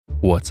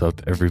What's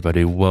up,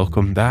 everybody?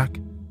 Welcome back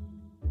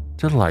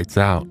to Lights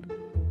Out.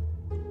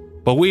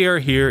 But we are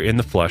here in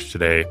the flesh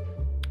today,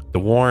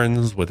 the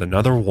Warrens, with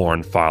another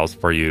Warren Files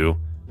for you.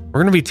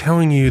 We're going to be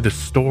telling you the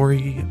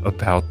story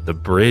about the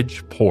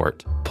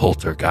Bridgeport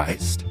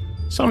Poltergeist.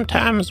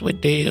 Sometimes we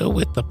deal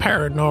with the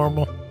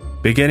paranormal.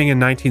 Beginning in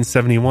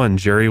 1971,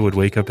 Jerry would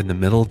wake up in the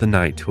middle of the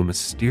night to a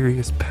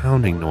mysterious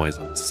pounding noise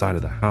on the side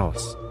of the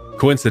house.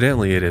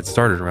 Coincidentally, it had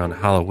started around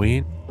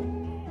Halloween.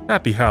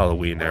 Happy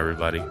Halloween,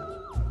 everybody.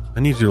 I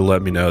need you to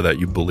let me know that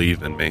you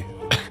believe in me.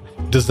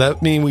 Does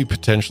that mean we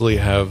potentially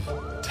have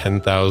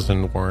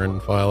 10,000 Warren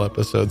File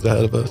episodes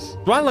ahead of us?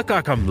 Do I look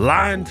like I'm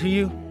lying to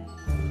you?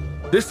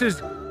 This is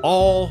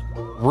all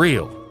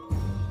real.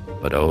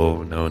 But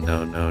oh,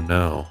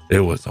 no.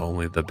 It was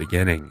only the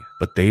beginning.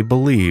 But they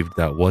believed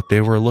that what they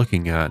were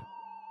looking at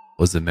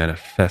was a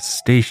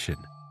manifestation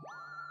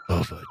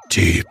of a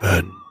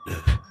demon.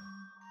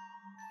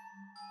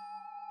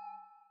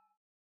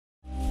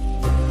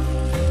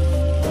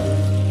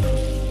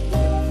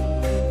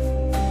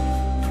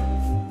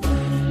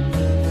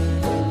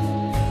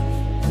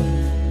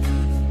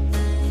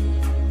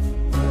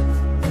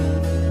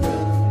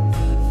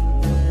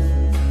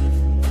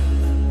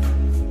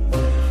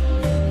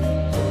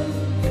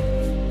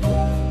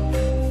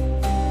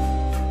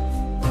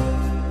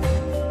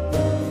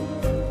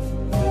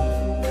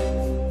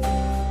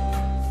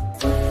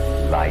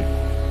 Light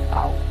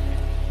out,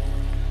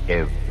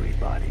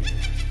 everybody.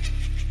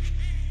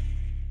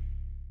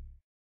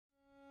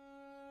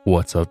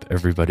 What's up,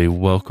 everybody?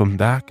 Welcome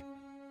back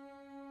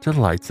to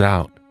Lights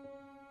Out.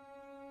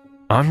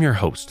 I'm your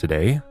host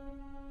today,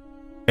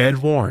 Ed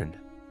Warren,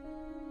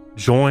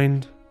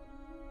 joined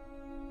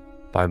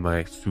by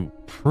my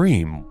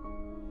supreme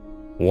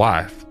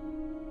wife,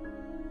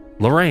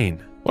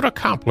 Lorraine. What a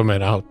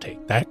compliment. I'll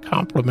take that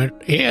compliment,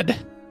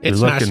 Ed. It's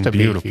You're nice looking to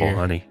beautiful, be here.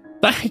 honey.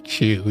 Thank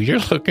you. You're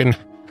looking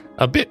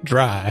a bit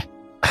dry.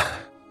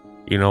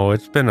 You know,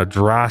 it's been a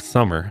dry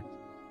summer,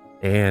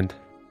 and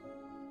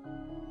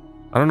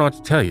I don't know what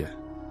to tell you.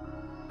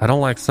 I don't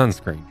like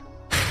sunscreen.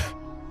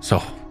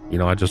 So,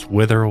 I just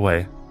wither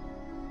away.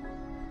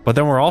 But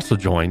then we're also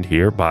joined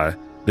here by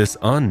this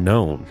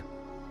unknown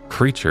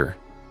creature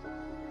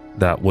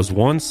that was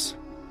once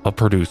a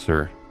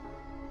producer.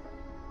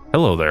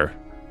 Hello there.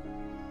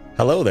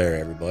 Hello there,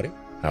 everybody.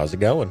 How's it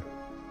going?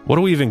 What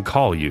do we even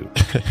call you?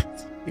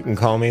 You can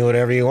call me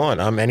whatever you want.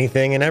 I'm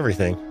anything and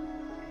everything.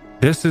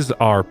 This is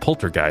our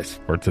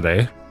poltergeist for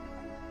today.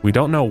 We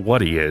don't know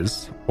what he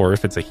is, or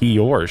if it's a he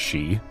or a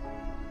she.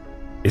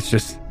 It's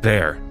just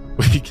there.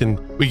 We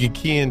can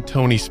key in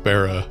Tony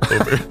Sparrow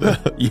over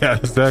the... Yeah,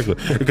 exactly.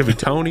 It could be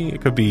Tony.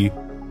 It could be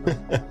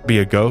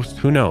a ghost.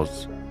 Who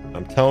knows?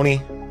 I'm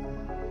Tony.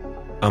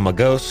 I'm a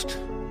ghost.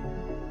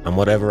 I'm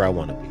whatever I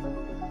want to be.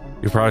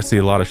 You probably see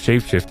a lot of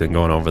shape-shifting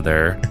going over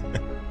there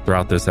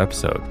throughout this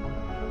episode.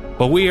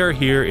 But we are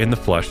here in the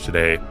flesh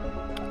today,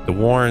 the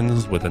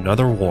Warrens, with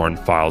another Warren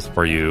Files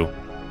for you.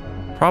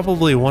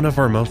 Probably one of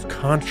our most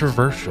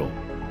controversial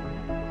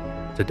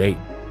to date.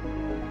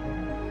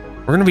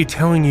 We're going to be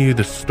telling you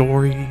the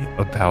story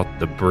about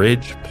the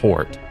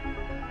Bridgeport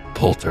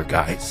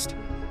Poltergeist,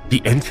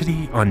 the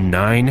entity on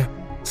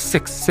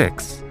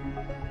 966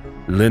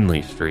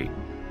 Lindley Street.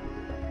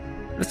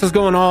 This is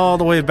going all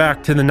the way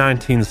back to the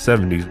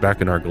 1970s,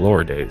 back in our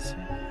glory days.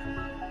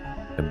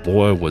 And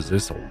boy, was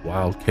this a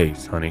wild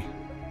case, honey.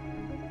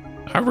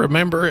 I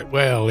remember it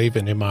well,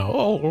 even in my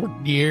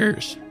old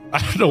years. I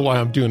don't know why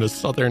I'm doing a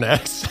southern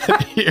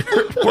accent here.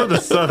 We're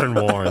the Southern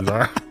Warrens,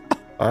 all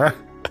right?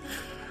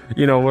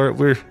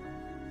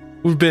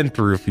 We've been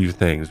through a few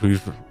things.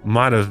 We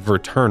might have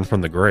returned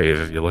from the grave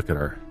if you look at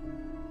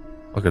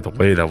the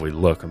way that we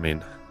look. I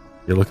mean,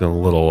 you're looking a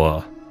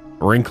little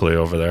wrinkly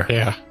over there.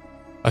 Yeah.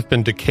 I've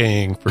been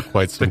decaying for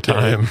quite some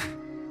time.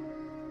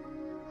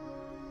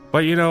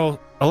 But a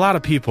lot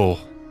of people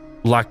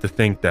like to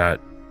think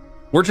that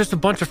we're just a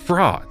bunch of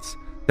frauds,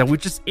 that we're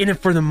just in it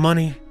for the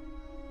money.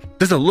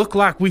 Does it look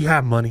like we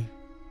have money?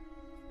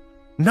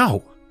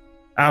 No,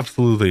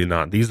 absolutely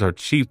not. These are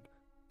cheap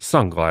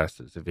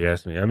sunglasses, if you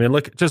ask me. I mean,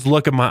 just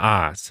look at my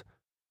eyes.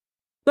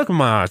 Look at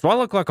my eyes. Do I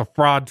look like a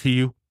fraud to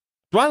you?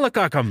 Do I look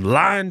like I'm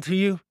lying to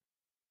you?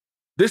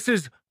 This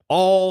is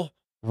all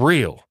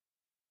real.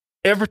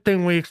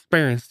 Everything we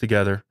experience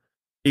together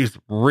is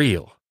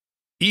real.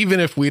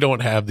 Even if we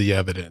don't have the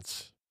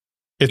evidence,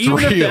 it's Even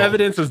real. if the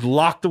evidence is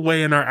locked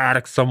away in our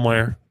attic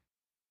somewhere,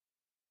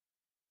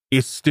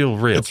 it's still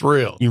real. It's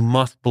real. You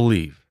must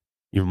believe.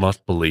 You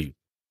must believe.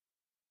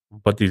 I'll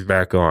put these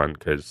back on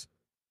because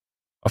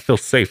I feel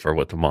safer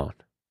with them on.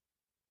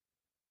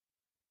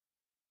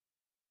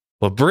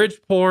 But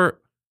Bridgeport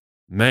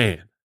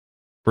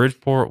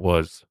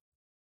was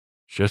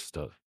just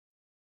a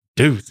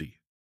doozy.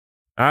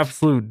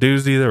 Absolute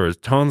doozy. There was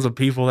tons of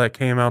people that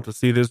came out to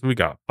see this. We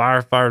got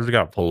firefighters, we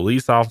got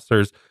police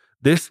officers.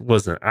 This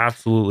was an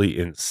absolutely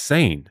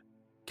insane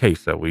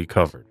case that we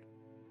covered.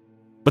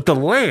 But the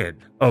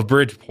land of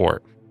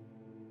Bridgeport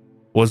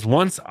was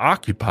once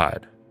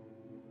occupied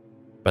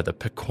by the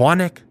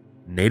Pequannock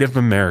Native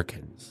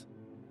Americans.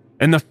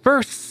 And the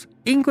first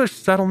English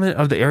settlement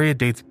of the area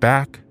dates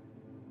back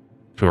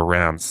to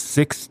around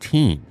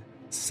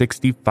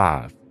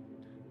 1665.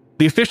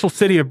 The official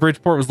city of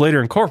Bridgeport was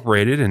later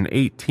incorporated in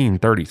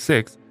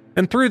 1836,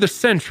 and through the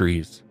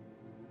centuries,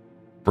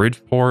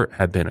 Bridgeport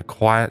had been a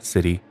quiet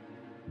city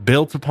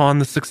built upon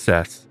the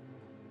success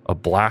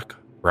of Black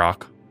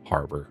Rock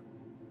Harbor.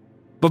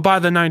 But by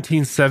the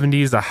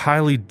 1970s, a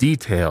highly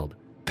detailed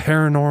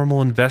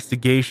paranormal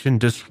investigation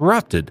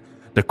disrupted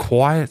the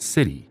quiet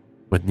city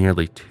with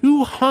nearly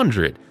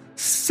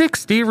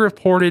 260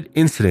 reported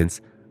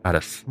incidents at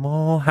a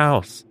small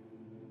house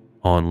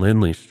on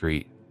Lindley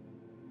Street.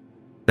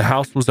 The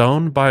house was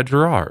owned by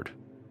Gerard,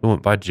 who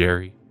went by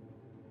Jerry,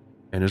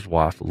 and his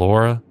wife,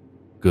 Laura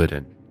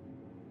Gooden.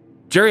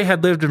 Jerry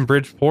had lived in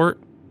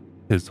Bridgeport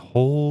his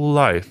whole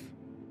life.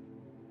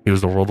 He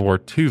was a World War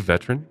II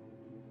veteran,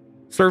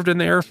 served in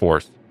the Air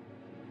Force,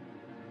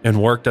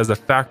 and worked as a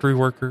factory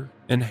worker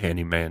and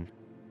handyman.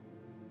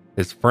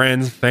 His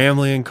friends,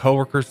 family, and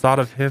coworkers thought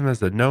of him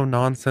as a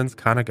no-nonsense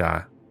kind of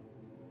guy.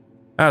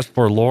 As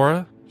for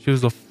Laura, she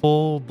was a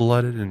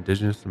full-blooded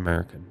Indigenous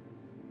American.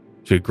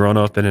 She had grown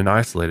up in an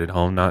isolated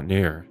home not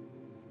near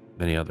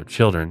many other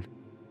children,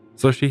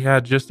 so she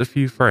had just a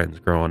few friends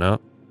growing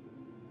up.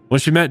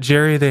 When she met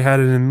Jerry, they had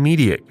an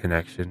immediate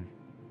connection,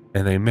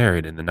 and they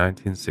married in the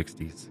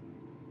 1960s.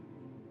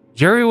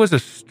 Jerry was a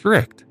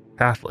strict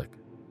Catholic,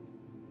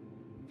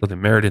 so they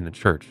married in the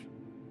church.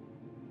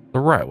 The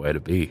right way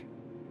to be.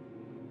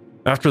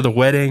 After the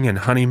wedding and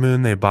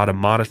honeymoon, they bought a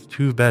modest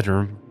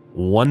 2-bedroom,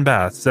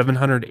 1-bath,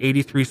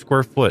 783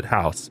 square foot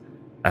house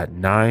at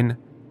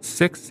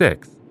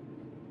 966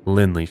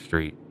 Lindley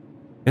Street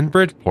in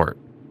Bridgeport,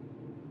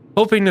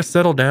 hoping to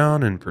settle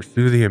down and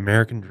pursue the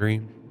American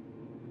dream,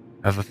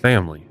 have a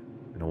family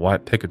and a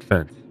white picket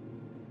fence.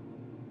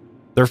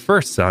 Their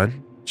first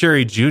son,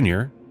 Jerry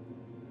Jr.,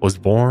 was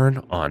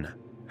born on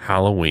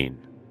Halloween,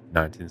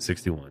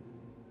 1961.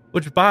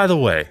 Which, by the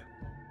way,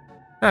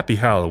 happy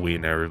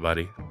Halloween,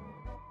 everybody.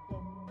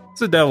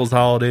 It's a devil's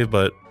holiday,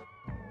 but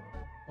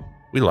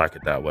we like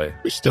it that way.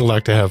 We still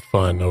like to have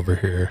fun over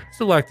here.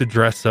 Still like to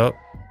dress up.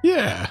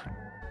 Yeah.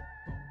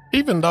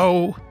 Even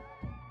though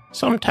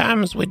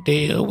sometimes we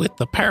deal with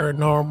the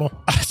paranormal.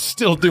 I'm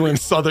still doing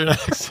southern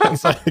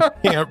accents. I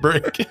can't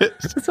break it.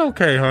 It's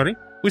okay, honey.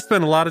 We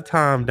spend a lot of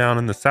time down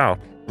in the South.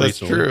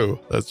 That's recently. true.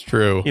 That's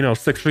true.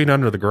 6 feet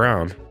under the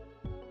ground.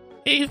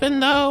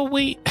 Even though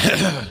we...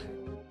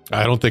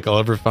 I don't think I'll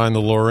ever find the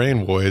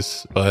Lorraine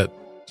voice, but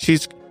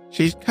she's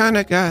kind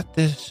of got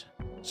this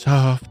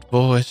soft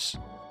voice.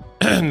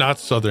 Not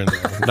southern,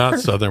 though. Not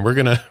southern. We're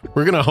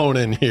gonna hone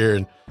in here.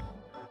 And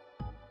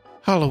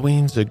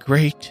Halloween's a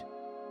great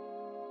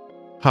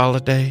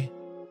holiday.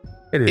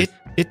 It is.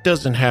 It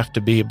doesn't have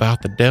to be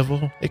about the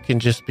devil. It can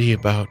just be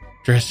about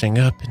dressing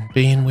up and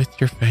being with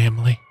your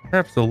family.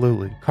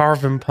 Absolutely.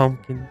 Carving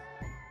pumpkins,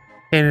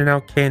 handing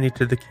out candy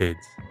to the kids.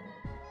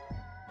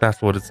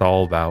 That's what it's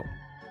all about.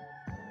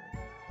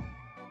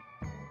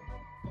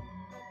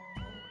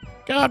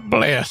 God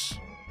bless.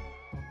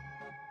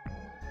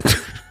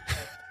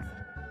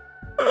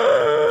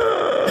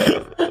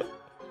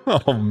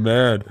 Oh,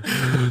 man.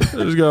 This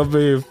is going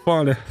to be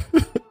funny.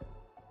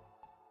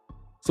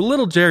 So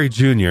little Jerry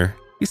Jr.,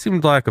 he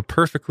seemed like a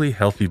perfectly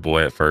healthy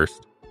boy at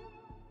first.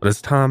 But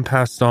as time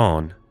passed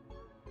on,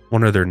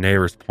 one of their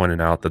neighbors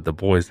pointed out that the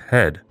boy's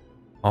head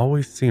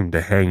always seemed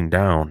to hang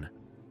down.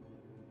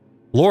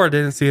 Laura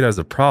didn't see it as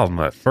a problem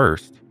at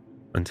first,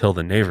 until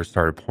the neighbors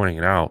started pointing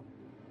it out.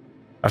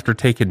 After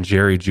taking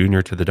Jerry Jr.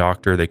 to the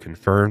doctor, they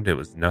confirmed it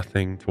was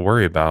nothing to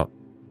worry about.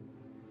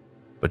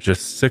 But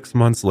just 6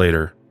 months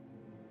later,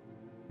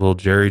 little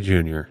Jerry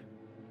Jr.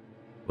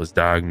 was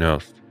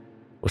diagnosed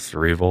with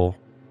cerebral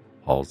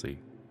palsy.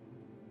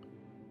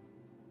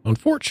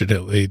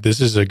 Unfortunately,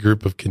 this is a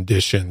group of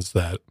conditions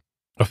that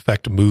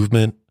affect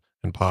movement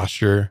and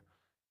posture.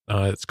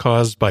 It's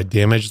caused by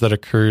damage that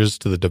occurs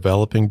to the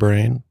developing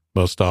brain,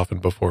 most often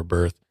before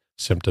birth.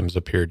 Symptoms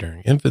appear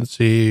during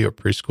infancy or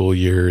preschool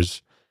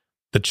years.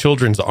 The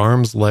children's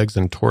arms, legs,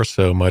 and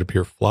torso might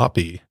appear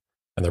floppy,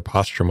 and their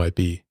posture might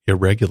be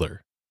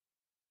irregular.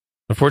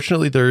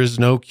 Unfortunately, there is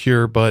no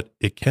cure, but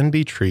it can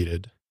be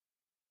treated.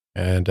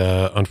 And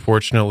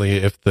unfortunately,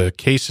 if the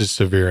case is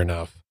severe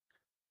enough,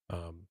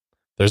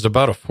 there's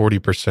about a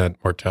 40%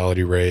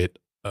 mortality rate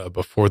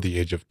before the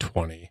age of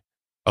 20.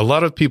 A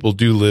lot of people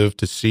do live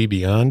to see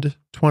beyond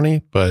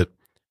 20, but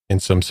in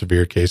some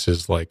severe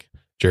cases like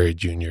Jerry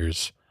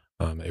Jr.'s,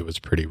 it was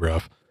pretty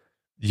rough.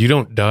 You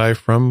don't die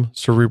from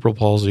cerebral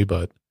palsy,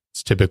 but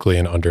it's typically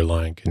an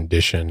underlying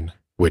condition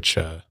which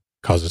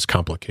causes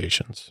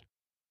complications.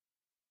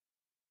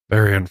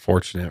 Very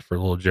unfortunate for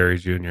little Jerry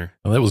Jr.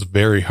 Well, that was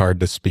very hard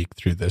to speak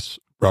through this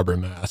rubber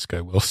mask,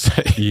 I will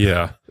say.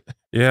 Yeah.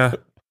 Yeah.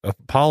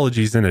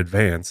 Apologies in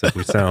advance if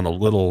we sound a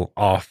little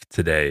off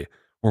today.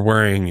 We're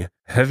wearing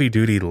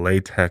heavy-duty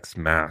latex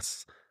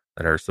masks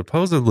that are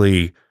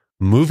supposedly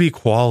movie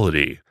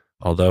quality,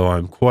 although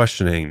I'm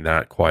questioning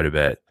that quite a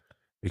bit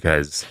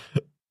because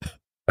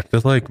I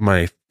feel like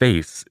my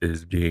face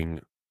is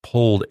being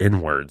pulled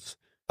inwards.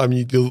 I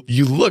mean,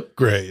 you look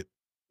great.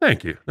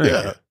 Thank you. Thank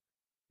Yeah.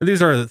 you.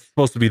 These are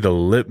supposed to be the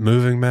lip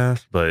moving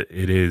mask, but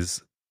it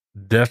is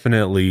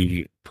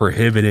definitely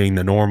prohibiting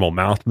the normal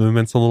mouth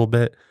movements a little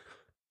bit.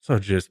 So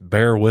just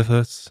bear with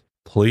us,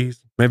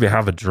 please. Maybe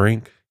have a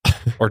drink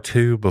or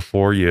two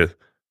before you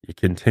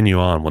continue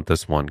on with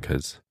this one,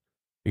 because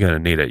you're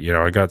going to need it. You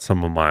know, I got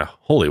some of my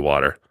holy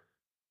water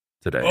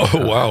today.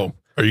 Oh, wow.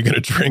 Are you going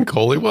to drink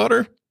holy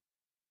water?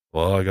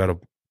 Well, I got to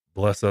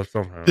bless up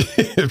somehow.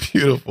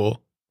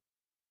 Beautiful.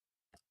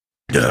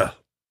 Yeah.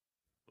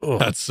 Oh,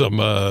 That's some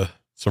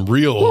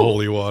real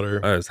holy water.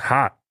 that is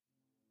hot.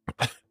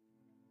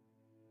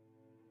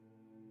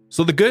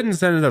 So the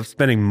Goodens ended up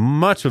spending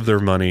much of their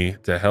money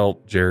to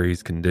help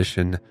Jerry's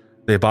condition.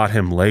 They bought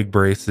him leg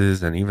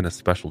braces and even a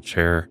special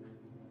chair.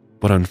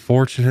 But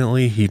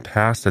unfortunately, he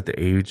passed at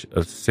the age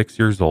of 6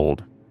 years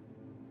old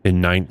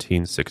in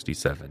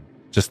 1967,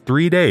 just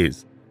 3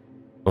 days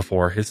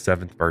before his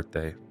 7th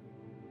birthday.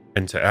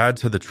 And to add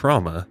to the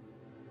trauma,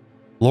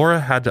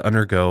 Laura had to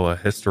undergo a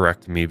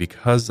hysterectomy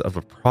because of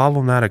a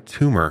problematic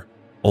tumor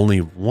only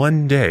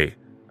 1 day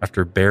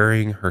after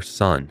burying her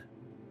son.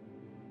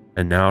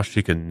 And now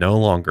she can no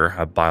longer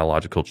have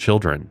biological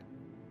children.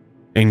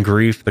 In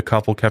grief, the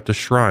couple kept a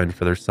shrine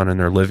for their son in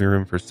their living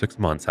room for 6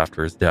 months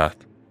after his death.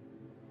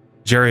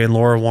 Jerry and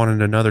Laura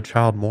wanted another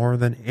child more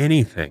than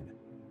anything.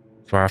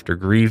 So after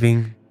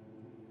grieving,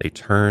 they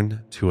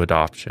turned to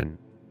adoption.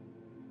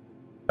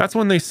 That's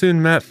when they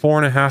soon met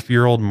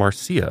 4.5-year-old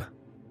Marcia,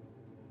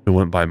 who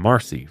went by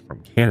Marcy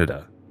from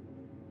Canada.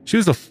 She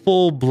was a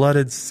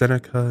full-blooded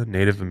Seneca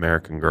Native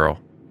American girl.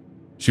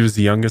 She was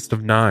the youngest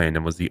of 9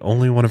 and was the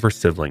only one of her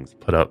siblings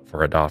put up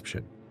for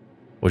adoption,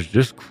 which is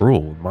just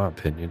cruel in my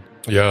opinion.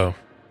 Yeah.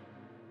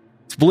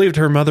 It's believed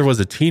her mother was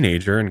a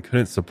teenager and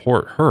couldn't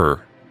support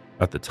her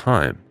at the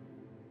time.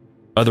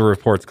 Other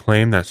reports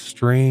claim that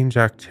strange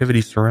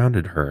activity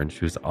surrounded her and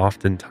she was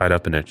often tied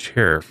up in a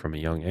chair from a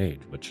young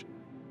age, which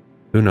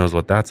who knows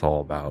what that's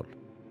all about.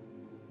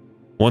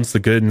 Once the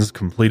Goodens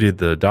completed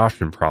the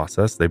adoption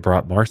process, they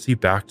brought Marcy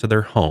back to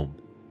their home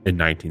in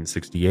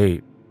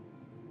 1968.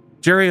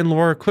 Jerry and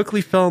Laura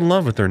quickly fell in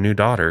love with their new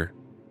daughter,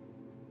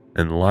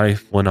 and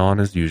life went on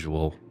as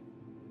usual,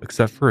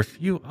 except for a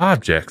few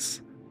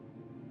objects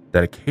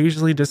that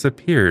occasionally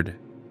disappeared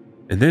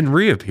and then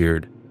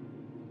reappeared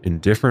in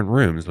different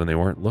rooms when they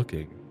weren't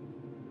looking.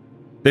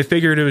 They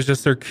figured it was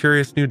just their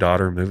curious new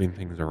daughter moving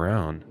things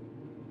around.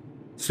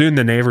 Soon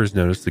the neighbors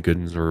noticed the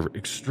Goodens were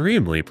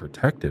extremely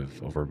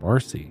protective over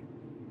Marcy,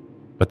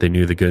 but they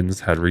knew the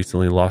Goodens had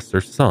recently lost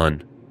their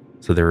son,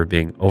 so they were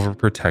being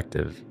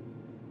overprotective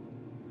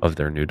of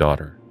their new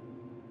daughter.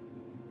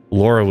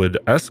 Laura would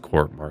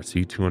escort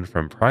Marcy to and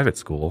from private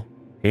school,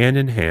 hand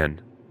in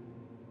hand,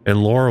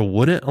 and Laura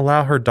wouldn't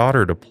allow her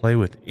daughter to play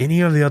with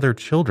any of the other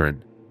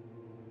children,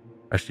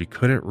 as she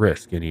couldn't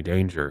risk any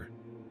danger.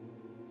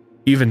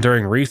 Even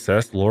during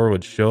recess, Laura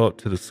would show up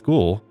to the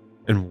school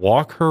and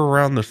walk her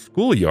around the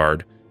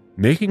schoolyard,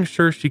 making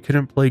sure she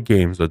couldn't play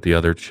games with the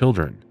other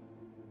children.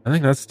 I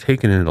think that's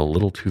taken it a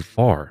little too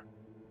far.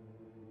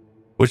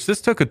 Which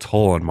this took a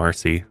toll on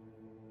Marcy.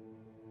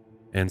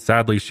 And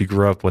sadly, she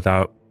grew up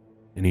without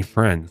any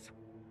friends.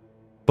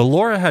 But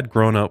Laura had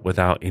grown up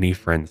without any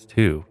friends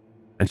too,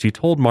 and she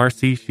told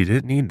Marcy she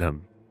didn't need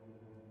them.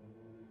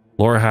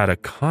 Laura had a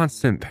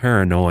constant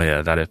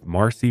paranoia that if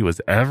Marcy was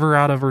ever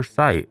out of her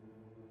sight,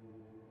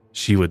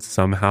 she would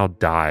somehow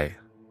die.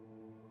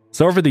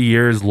 So over the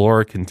years,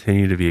 Laura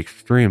continued to be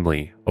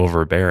extremely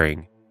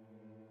overbearing,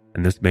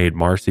 and this made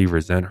Marcy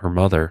resent her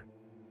mother.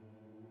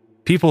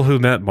 People who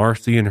met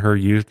Marcy in her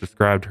youth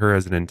described her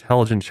as an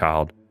intelligent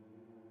child,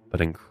 but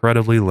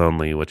incredibly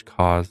lonely, which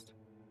caused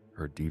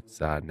her deep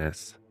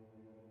sadness.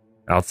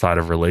 Outside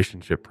of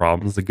relationship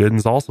problems, the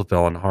Goodens also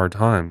fell in hard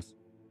times,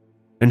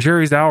 and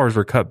Jerry's hours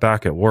were cut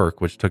back at work,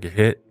 which took a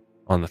hit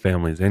on the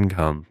family's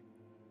income.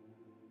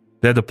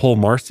 They had to pull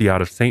Marcy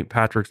out of St.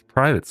 Patrick's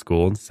private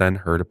school and send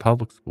her to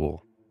public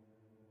school.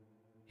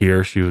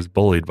 Here, she was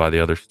bullied by the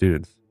other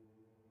students,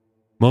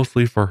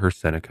 mostly for her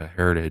Seneca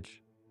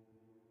heritage.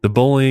 The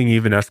bullying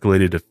even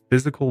escalated to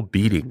physical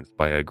beatings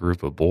by a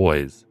group of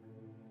boys.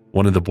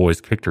 One of the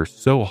boys kicked her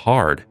so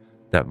hard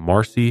that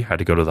Marcy had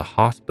to go to the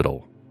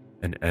hospital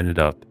and ended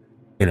up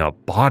in a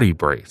body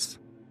brace.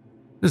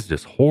 This is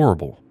just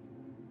horrible.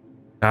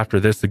 After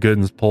this, the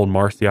Goodens pulled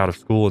Marcy out of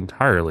school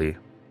entirely,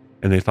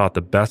 and they thought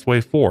the best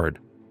way forward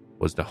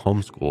was to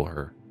homeschool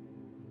her.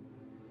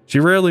 She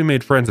rarely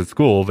made friends at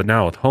school, but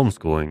now with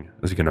homeschooling,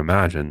 as you can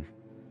imagine,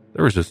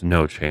 there was just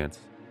no chance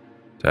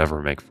to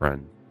ever make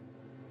friends,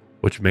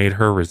 which made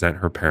her resent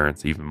her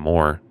parents even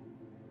more.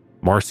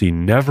 Marcy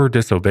never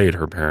disobeyed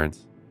her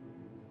parents.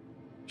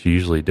 She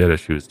usually did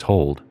as she was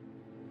told.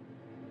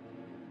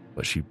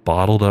 But she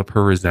bottled up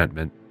her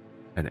resentment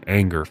and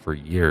anger for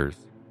years.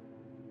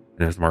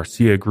 And as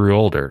Marcia grew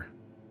older,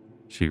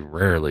 she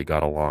rarely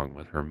got along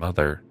with her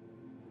mother.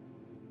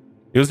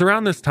 It was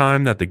around this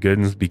time that the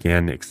Goodens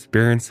began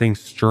experiencing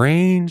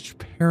strange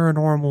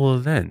paranormal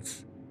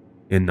events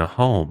in the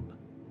home.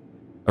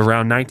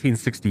 Around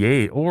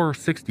 1968 or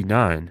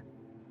 69,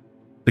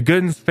 The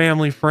Goodens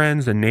family,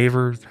 friends, and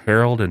neighbors,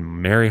 Harold and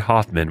Mary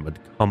Hoffman, would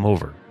come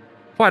over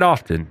quite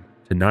often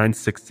to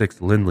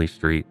 966 Lindley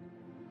Street.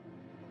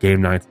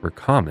 Game nights were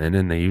common,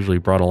 and they usually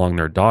brought along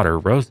their daughter,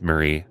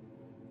 Rosemary,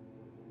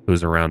 who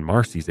was around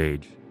Marcy's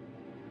age.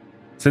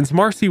 Since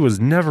Marcy was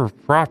never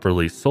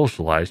properly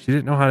socialized, she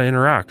didn't know how to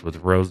interact with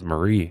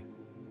Rosemary.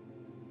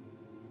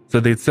 So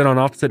they'd sit on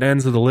opposite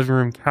ends of the living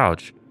room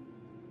couch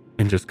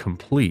in just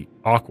complete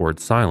awkward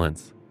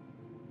silence.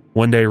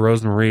 One day,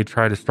 Rosemary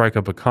tried to strike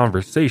up a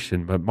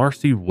conversation, but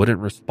Marcy wouldn't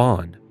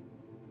respond.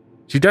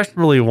 She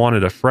desperately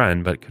wanted a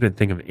friend, but couldn't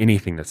think of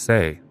anything to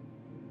say.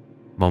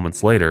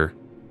 Moments later,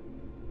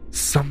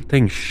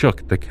 something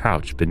shook the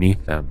couch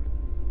beneath them.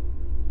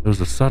 It was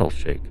a subtle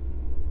shake,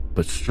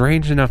 but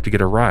strange enough to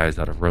get a rise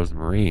out of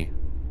Rosemary.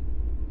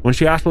 When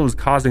she asked what was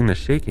causing the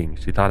shaking,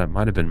 she thought it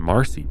might have been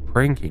Marcy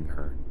pranking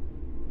her.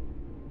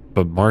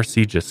 But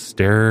Marcy just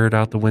stared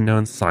out the window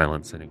in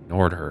silence and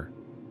ignored her.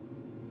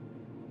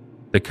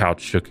 The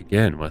couch shook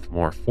again with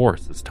more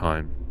force this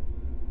time,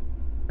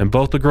 and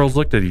both the girls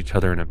looked at each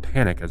other in a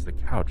panic as the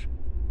couch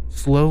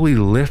slowly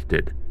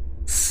lifted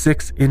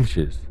 6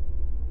 inches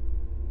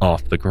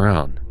off the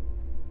ground.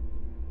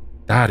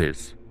 That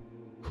is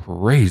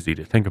crazy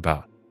to think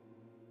about.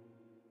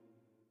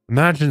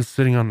 Imagine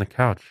sitting on the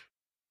couch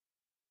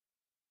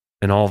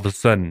and all of a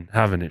sudden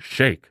having it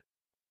shake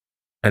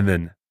and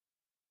then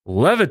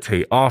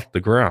levitate off the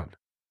ground.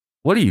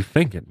 What are you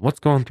thinking? What's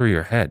going through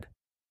your head?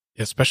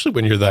 Especially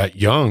when you're that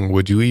young,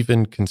 would you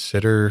even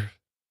consider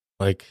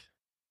like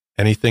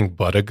anything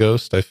but a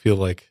ghost? I feel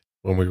like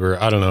when we were,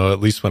 I don't know, at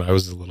least when I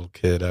was a little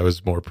kid, I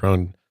was more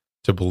prone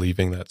to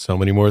believing that so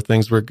many more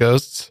things were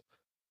ghosts.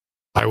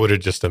 I would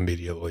have just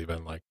immediately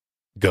been like,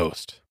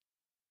 ghost.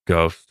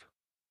 Ghost.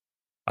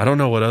 I don't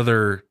know what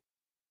other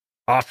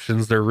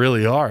options there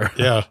really are.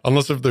 Yeah,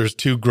 unless if there's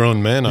 2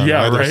 grown men on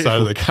either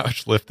side of the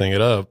couch lifting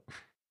it up.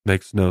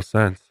 Makes no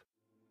sense.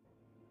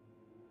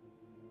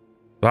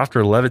 So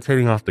after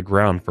levitating off the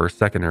ground for a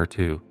second or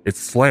two, it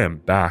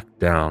slammed back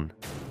down.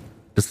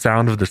 The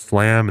sound of the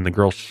slam and the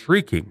girl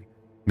shrieking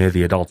made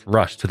the adults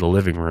rush to the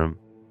living room.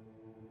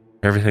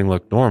 Everything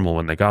looked normal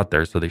when they got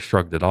there, so they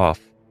shrugged it off.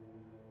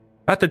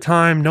 At the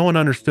time, no one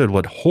understood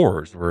what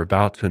horrors were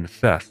about to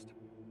infest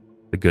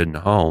the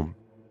Gooden home.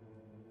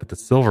 But the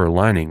silver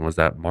lining was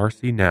that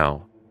Marcy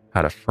now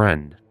had a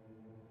friend.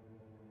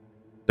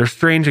 Their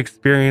strange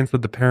experience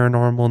with the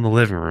paranormal in the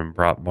living room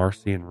brought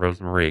Marcy and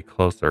Rosemary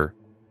closer.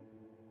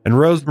 And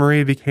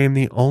Rosemary became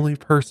the only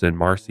person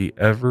Marcy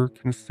ever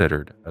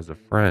considered as a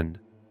friend.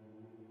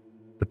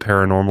 The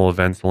paranormal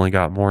events only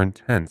got more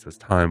intense as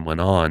time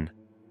went on.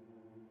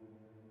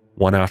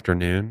 One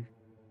afternoon,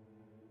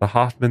 the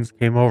Hoffmans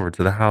came over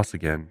to the house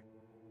again.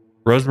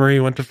 Rosemary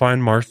went to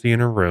find Marcy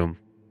in her room.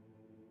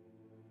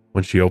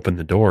 When she opened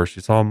the door, she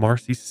saw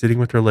Marcy sitting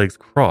with her legs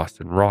crossed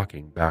and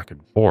rocking back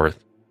and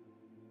forth.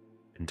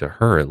 And to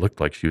her, it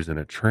looked like she was in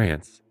a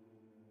trance.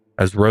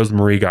 As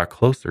Rosemary got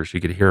closer,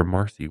 she could hear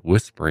Marcy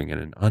whispering in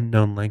an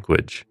unknown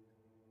language.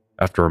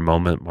 After a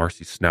moment,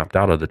 Marcy snapped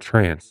out of the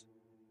trance.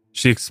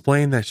 She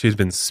explained that she had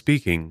been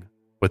speaking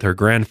with her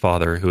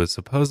grandfather, who was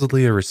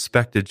supposedly a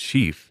respected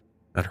chief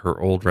at her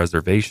old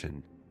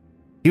reservation.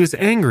 He was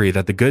angry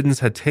that the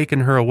Goodens had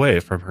taken her away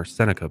from her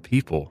Seneca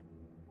people.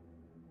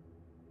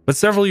 But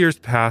several years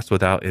passed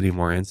without any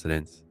more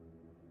incidents.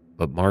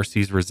 But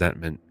Marcy's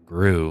resentment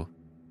grew.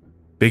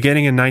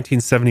 Beginning in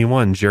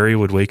 1971, Jerry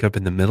would wake up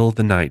in the middle of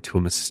the night to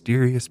a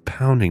mysterious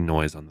pounding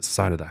noise on the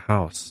side of the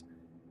house.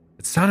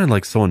 It sounded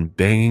like someone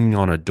banging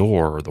on a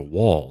door or the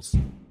walls.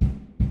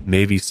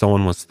 Maybe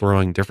someone was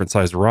throwing different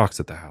sized rocks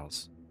at the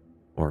house.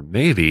 Or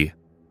maybe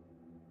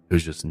it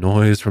was just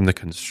noise from the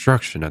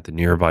construction at the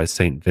nearby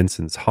St.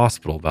 Vincent's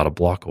Hospital about a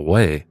block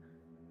away.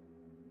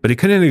 But he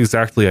couldn't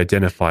exactly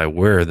identify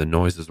where the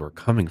noises were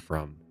coming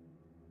from.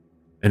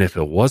 And if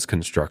it was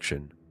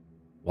construction,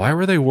 why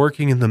were they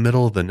working in the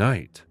middle of the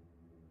night?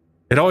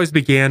 It always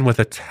began with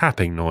a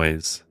tapping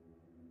noise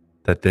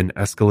that then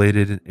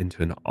escalated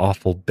into an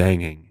awful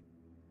banging.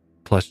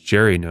 Plus,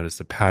 Jerry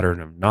noticed a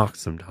pattern of knocks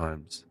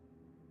sometimes.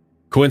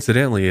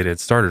 Coincidentally, it had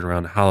started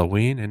around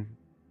Halloween, and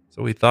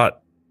so he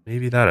thought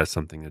maybe that has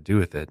something to do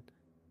with it.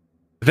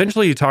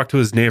 Eventually, he talked to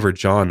his neighbor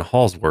John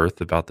Halsworth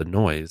about the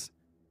noise.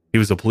 He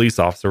was a police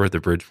officer at the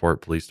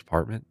Bridgeport Police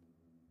Department.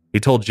 He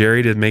told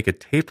Jerry to make a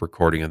tape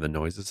recording of the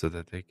noises so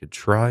that they could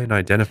try and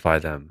identify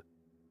them.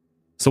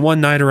 So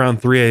one night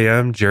around 3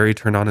 a.m., Jerry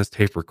turned on his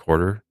tape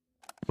recorder.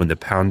 When the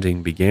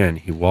pounding began,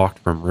 he walked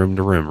from room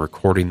to room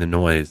recording the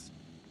noise.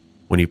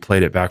 When he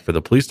played it back for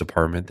the police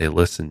department, they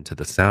listened to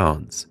the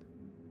sounds.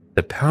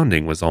 The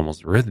pounding was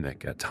almost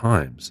rhythmic at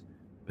times,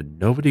 but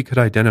nobody could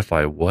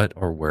identify what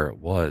or where it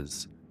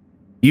was.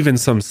 Even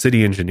some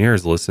city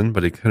engineers listened,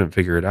 but they couldn't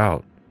figure it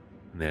out,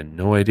 and they had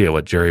no idea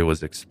what Jerry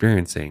was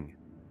experiencing.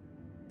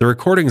 The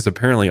recordings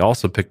apparently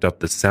also picked up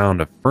the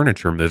sound of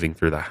furniture moving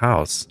through the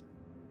house,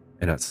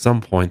 and at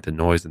some point the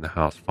noise in the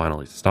house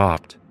finally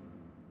stopped.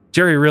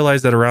 Jerry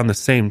realized that around the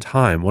same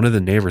time, one of the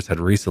neighbors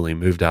had recently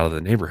moved out of the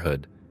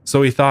neighborhood,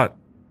 so he thought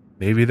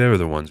maybe they were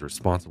the ones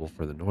responsible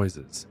for the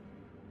noises.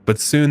 But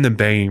soon the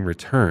banging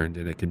returned,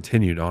 and it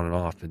continued on and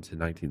off into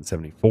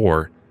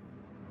 1974.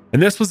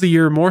 And this was the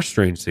year more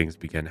strange things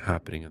began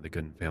happening in the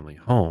Gooden family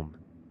home.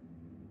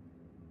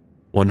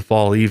 One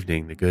fall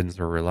evening, the Goodens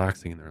were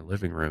relaxing in their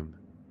living room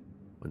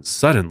when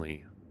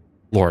suddenly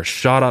Laura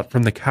shot up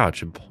from the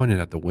couch and pointed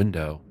at the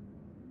window.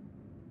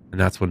 And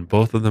that's when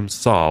both of them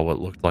saw what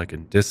looked like a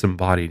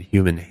disembodied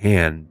human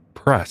hand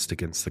pressed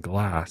against the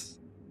glass.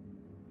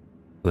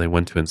 They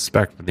went to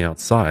inspect from the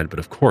outside, but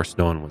of course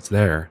no one was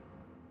there.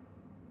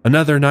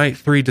 Another night,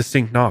 3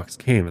 distinct knocks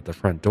came at the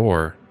front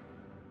door.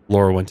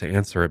 Laura went to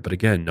answer it, but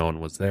again no one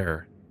was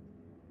there.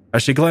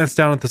 As she glanced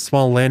down at the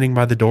small landing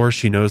by the door,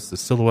 she noticed the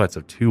silhouettes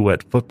of 2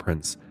 wet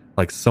footprints,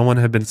 like someone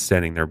had been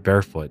standing there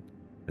barefoot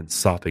and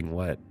sopping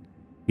wet,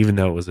 even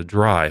though it was a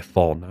dry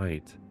fall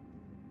night.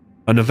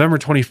 On November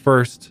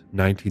 21st,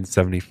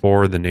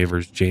 1974, the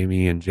neighbors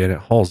Jamie and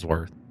Janet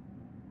Halsworth,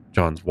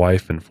 John's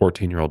wife and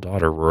 14-year-old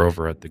daughter, were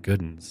over at the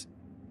Goodens.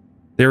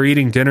 They were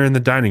eating dinner in the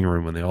dining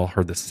room when they all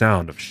heard the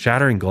sound of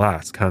shattering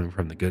glass coming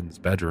from the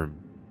Goodens' bedroom.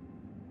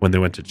 When they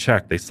went to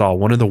check, they saw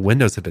one of the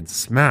windows had been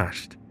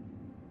smashed,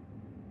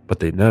 but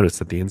they noticed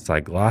that the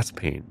inside glass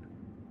pane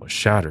was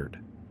shattered.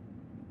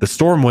 The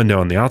storm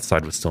window on the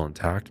outside was still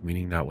intact,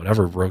 meaning that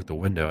whatever broke the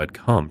window had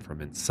come from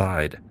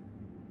inside.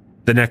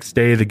 The next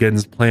day, the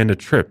Goodens planned a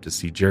trip to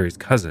see Jerry's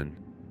cousin.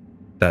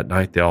 That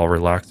night, they all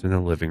relaxed in the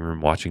living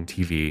room watching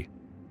TV,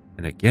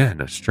 and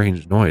again, a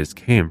strange noise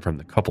came from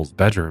the couple's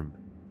bedroom.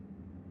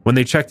 When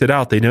they checked it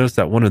out, they noticed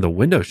that one of the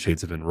window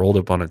shades had been rolled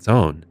up on its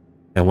own,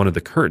 and one of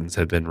the curtains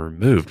had been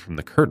removed from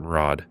the curtain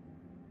rod.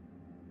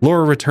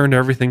 Laura returned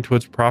everything to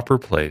its proper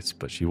place,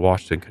 but she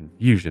watched in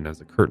confusion as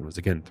the curtain was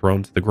again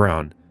thrown to the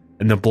ground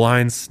and the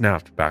blinds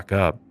snapped back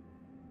up.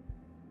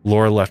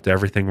 Laura left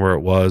everything where it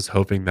was,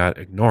 hoping that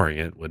ignoring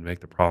it would make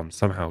the problem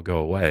somehow go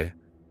away.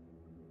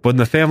 But when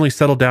the family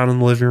settled down in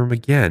the living room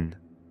again,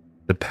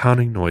 the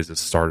pounding noises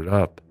started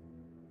up.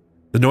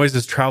 The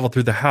noises traveled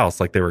through the house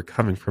like they were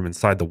coming from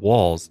inside the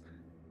walls,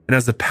 and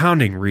as the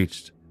pounding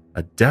reached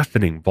a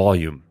deafening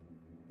volume,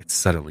 it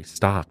suddenly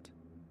stopped.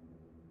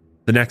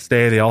 The next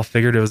day, they all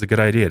figured it was a good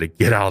idea to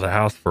get out of the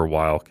house for a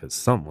while because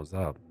something was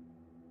up.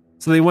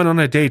 So they went on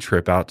a day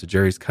trip out to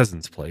Jerry's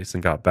cousin's place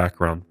and got back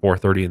around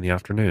 4:30 in the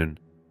afternoon.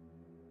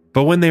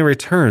 But when they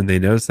returned, they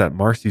noticed that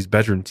Marcy's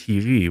bedroom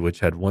TV,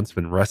 which had once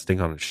been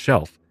resting on a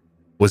shelf,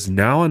 was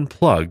now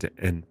unplugged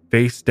and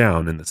face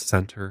down in the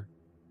center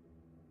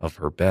of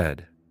her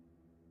bed.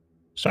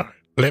 Sorry,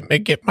 let me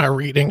get my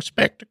reading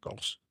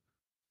spectacles.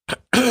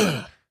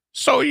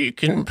 So you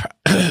can...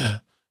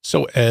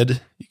 So,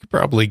 Ed, you could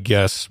probably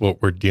guess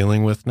what we're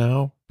dealing with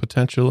now,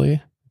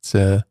 potentially. It's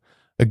a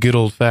good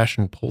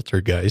old-fashioned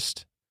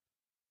poltergeist.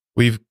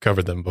 We've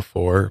covered them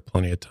before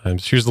plenty of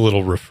times. Here's a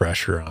little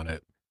refresher on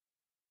it.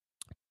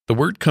 The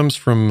word comes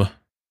from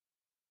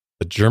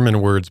the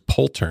German words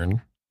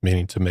poltern,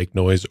 meaning to make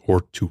noise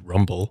or to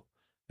rumble,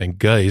 and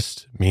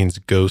Geist means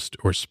ghost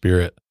or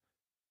spirit.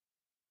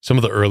 Some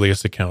of the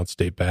earliest accounts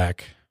date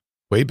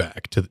way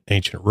back to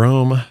ancient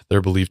Rome.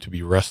 They're believed to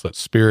be restless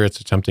spirits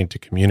attempting to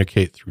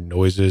communicate through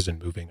noises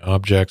and moving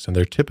objects, and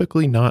they're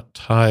typically not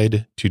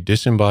tied to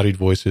disembodied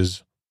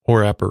voices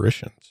or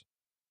apparitions.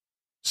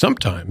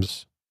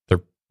 Sometimes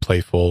they're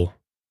playful,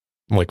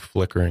 like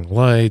flickering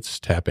lights,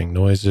 tapping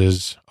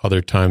noises.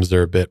 Other times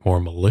they're a bit more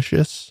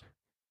malicious,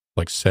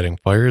 like setting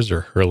fires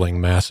or hurling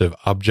massive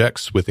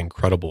objects with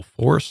incredible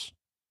force.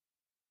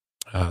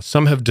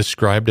 Some have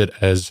described it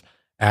as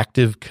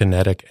active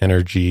kinetic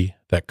energy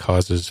that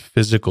causes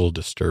physical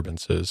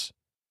disturbances.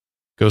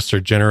 Ghosts are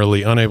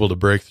generally unable to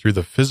break through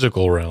the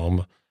physical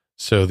realm,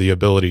 so the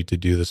ability to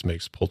do this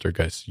makes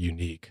poltergeists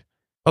unique.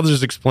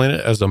 Others explain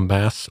it as a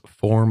mass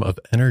form of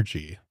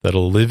energy that a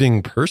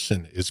living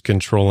person is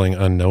controlling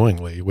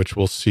unknowingly, which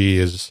we'll see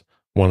is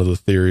one of the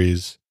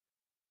theories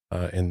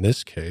in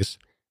this case.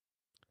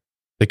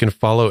 They can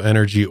follow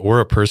energy or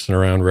a person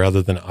around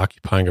rather than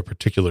occupying a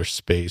particular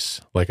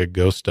space like a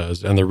ghost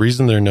does. And the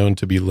reason they're known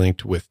to be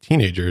linked with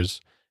teenagers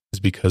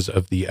is because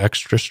of the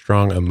extra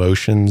strong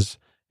emotions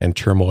and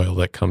turmoil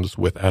that comes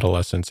with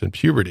adolescence and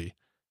puberty.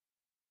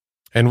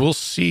 And we'll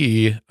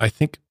see, I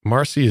think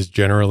Marcy is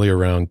generally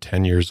around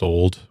 10 years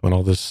old when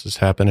all this is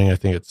happening. I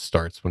think it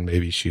starts when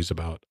maybe she's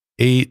about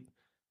 8,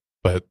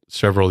 but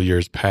several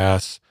years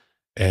pass.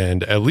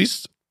 And at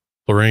least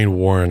Lorraine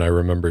Warren, I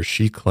remember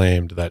she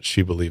claimed that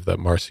she believed that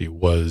Marcy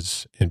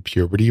was in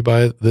puberty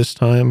by this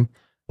time.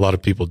 A lot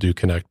of people do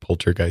connect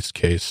poltergeist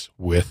case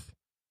with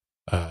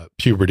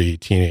puberty,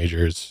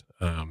 teenagers.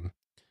 I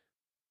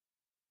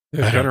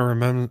gotta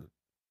remember.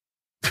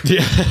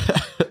 Yeah.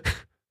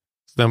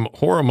 Them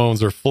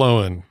hormones are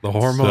flowing. The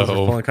hormones are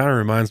flowing. It kind of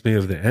reminds me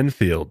of the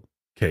Enfield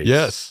case.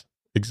 Yes,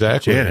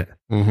 exactly. Janet.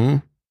 Mm-hmm.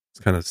 It's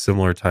kind of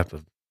similar type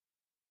of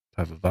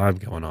vibe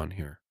going on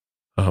here.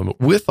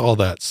 With all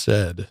that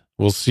said,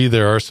 we'll see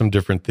there are some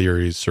different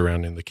theories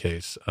surrounding the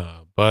case.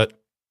 But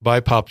by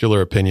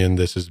popular opinion,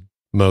 this is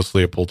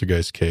mostly a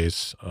poltergeist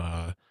case,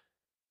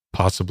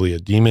 possibly a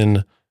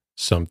demon.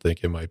 Some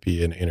think it might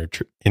be an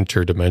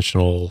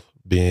interdimensional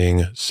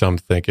being. Some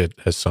think it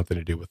has something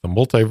to do with the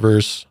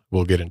multiverse.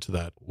 We'll get into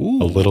that a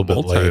little bit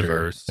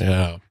later. Multiverse.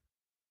 Yeah.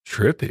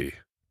 Trippy.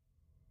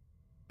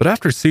 But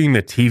after seeing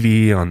the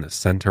TV on the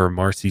center of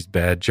Marcy's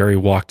bed, Jerry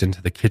walked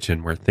into the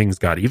kitchen where things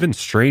got even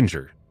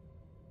stranger.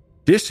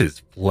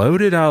 Dishes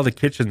floated out of the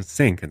kitchen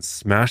sink and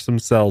smashed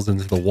themselves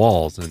into the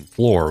walls and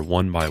floor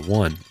one by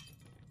one.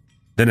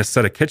 Then a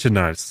set of kitchen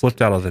knives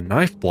slipped out of the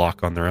knife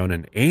block on their own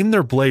and aimed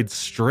their blades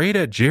straight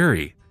at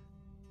Jerry.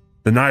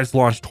 The knives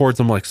launched towards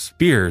him like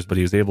spears, but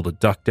he was able to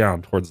duck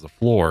down towards the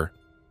floor.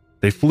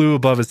 They flew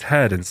above his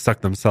head and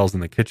stuck themselves in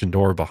the kitchen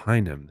door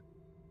behind him.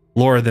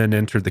 Laura then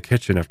entered the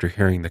kitchen after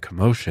hearing the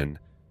commotion.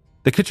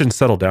 The kitchen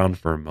settled down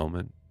for a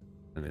moment,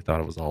 and they thought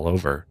it was all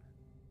over.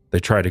 They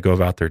tried to go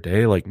about their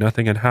day like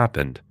nothing had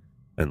happened,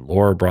 and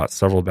Laura brought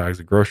several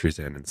bags of groceries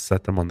in and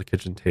set them on the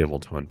kitchen table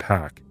to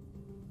unpack.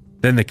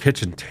 Then the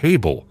kitchen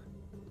table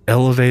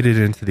elevated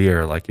into the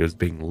air like it was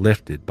being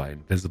lifted by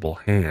invisible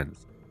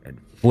hands and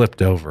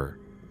flipped over.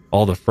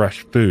 All the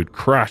fresh food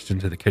crashed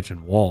into the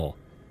kitchen wall.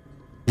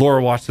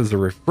 Laura watched as the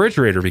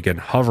refrigerator began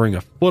hovering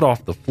a foot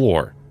off the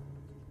floor,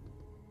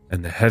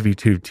 and the heavy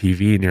tube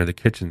TV near the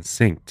kitchen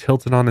sink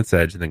tilted on its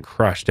edge and then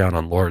crashed down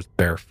on Laura's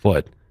bare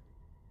foot.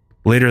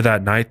 Later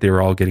that night, they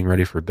were all getting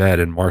ready for bed,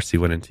 and Marcy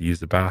went in to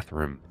use the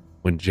bathroom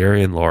when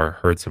Jerry and Laura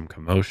heard some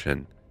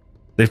commotion.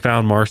 They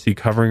found Marcy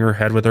covering her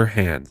head with her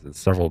hands, and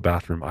several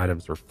bathroom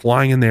items were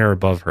flying in the air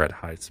above her at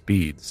high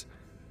speeds.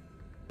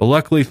 But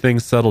luckily,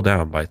 things settled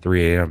down by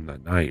 3 a.m.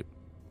 that night.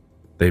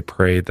 They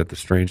prayed that the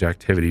strange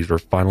activities were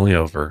finally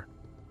over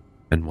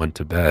and went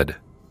to bed.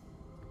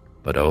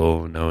 But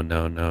oh,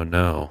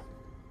 no.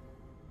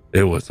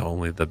 It was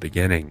only the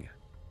beginning.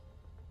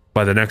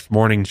 By the next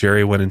morning,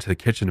 Jerry went into the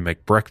kitchen to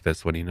make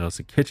breakfast when he noticed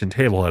the kitchen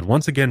table had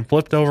once again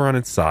flipped over on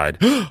its side,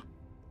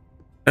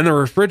 and the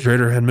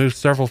refrigerator had moved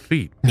several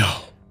feet. No.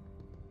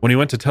 When he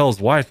went to tell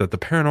his wife that the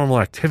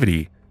paranormal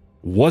activity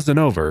wasn't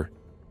over,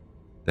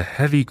 the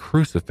heavy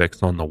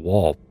crucifix on the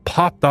wall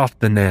popped off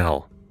the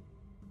nail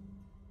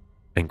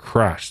and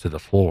crashed to the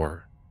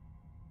floor.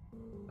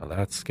 Now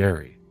that's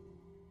scary.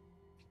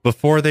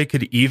 Before they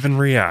could even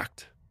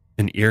react,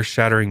 an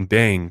ear-shattering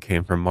bang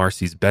came from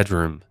Marcy's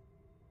bedroom.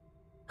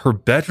 Her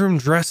bedroom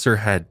dresser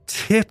had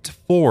tipped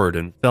forward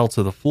and fell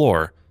to the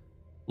floor.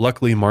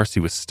 Luckily, Marcy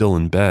was still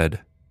in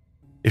bed.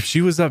 If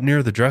she was up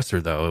near the dresser,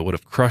 though, it would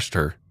have crushed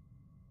her.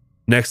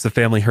 Next, the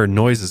family heard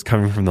noises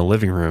coming from the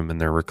living room,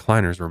 and their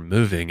recliners were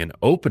moving and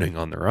opening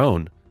on their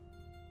own.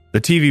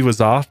 The TV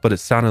was off, but it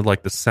sounded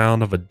like the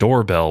sound of a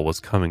doorbell was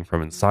coming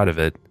from inside of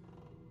it,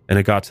 and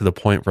it got to the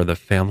point where the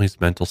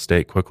family's mental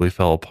state quickly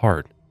fell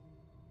apart,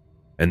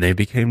 and they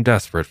became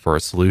desperate for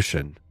a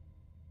solution.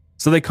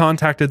 So they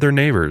contacted their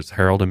neighbors,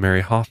 Harold and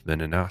Mary Hoffman,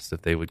 and asked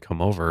if they would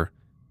come over.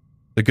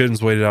 The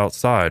Goodens waited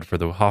outside for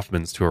the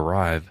Hoffmans to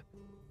arrive,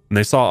 and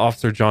they saw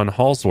Officer John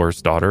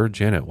Halsworth's daughter,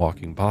 Janet,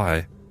 walking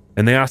by,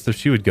 and they asked if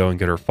she would go and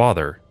get her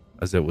father,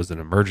 as it was an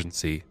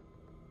emergency.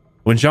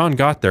 When John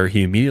got there,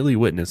 he immediately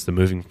witnessed the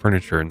moving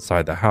furniture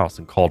inside the house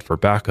and called for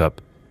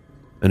backup.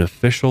 An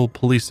official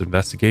police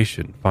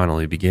investigation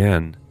finally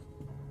began.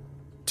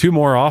 2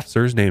 more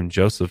officers named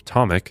Joseph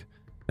Tomic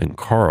and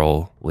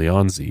Carl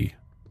Leonzi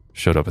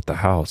showed up at the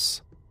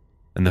house,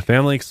 and the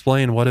family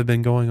explained what had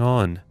been going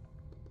on.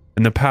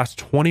 In the past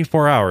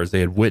 24 hours, they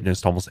had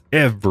witnessed almost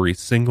every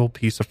single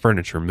piece of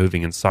furniture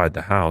moving inside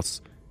the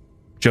house.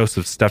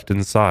 Joseph stepped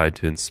inside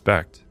to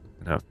inspect,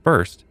 and at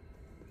first,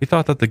 he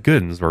thought that the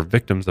Goodens were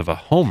victims of a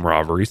home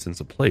robbery since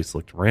the place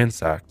looked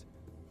ransacked.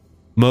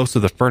 Most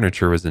of the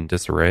furniture was in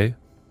disarray,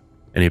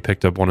 and he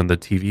picked up one of the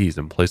TVs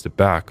and placed it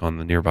back on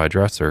the nearby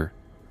dresser.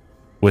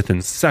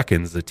 Within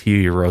seconds, the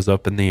TV rose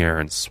up in the air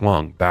and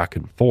swung back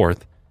and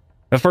forth.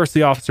 At first,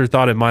 the officer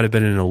thought it might have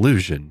been an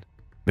illusion,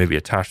 maybe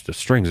attached to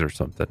strings or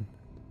something.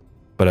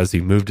 But as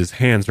he moved his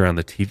hands around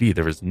the TV,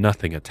 there was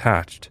nothing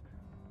attached.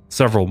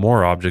 Several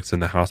more objects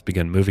in the house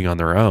began moving on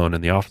their own,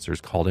 and the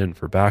officers called in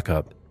for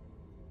backup.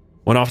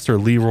 When Officer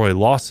Leroy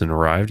Lawson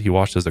arrived, he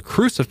watched as a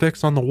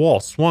crucifix on the wall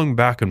swung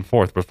back and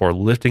forth before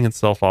lifting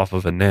itself off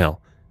of a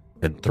nail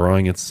and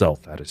throwing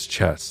itself at his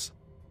chest.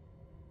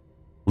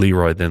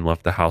 Leroy then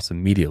left the house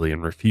immediately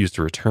and refused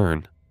to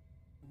return.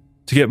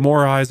 To get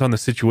more eyes on the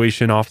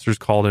situation, officers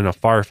called in a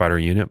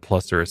firefighter unit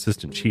plus their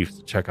assistant chiefs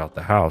to check out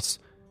the house.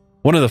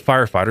 One of the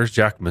firefighters,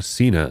 Jack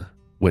Messina,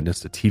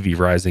 witnessed a TV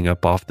rising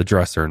up off the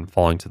dresser and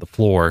falling to the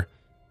floor.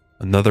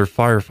 Another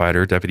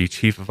firefighter, Deputy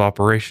Chief of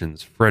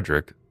Operations,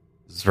 Frederick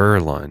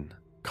Zverlein,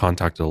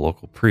 contacted a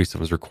local priest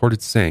and was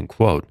recorded saying,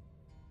 quote,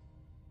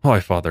 "Why,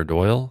 Father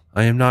Doyle,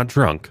 I am not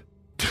drunk,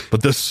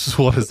 but this is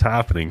what is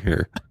happening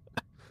here."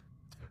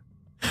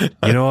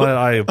 You know what?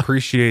 I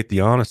appreciate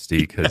the honesty,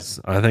 because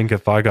I think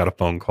if I got a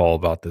phone call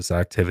about this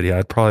activity,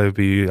 I'd probably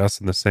be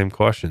asking the same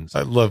questions.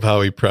 I love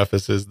how he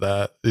prefaces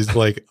that. He's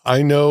like,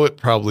 I know it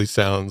probably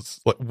sounds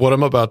like what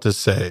I'm about to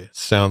say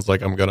sounds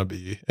like I'm going to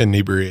be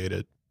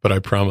inebriated, but I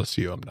promise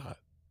you I'm not.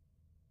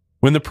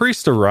 When the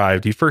priest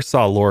arrived, he first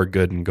saw Laura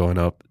Gooden going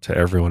up to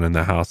everyone in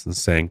the house and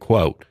saying,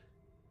 quote,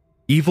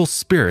 "Evil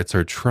spirits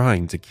are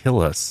trying to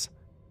kill us.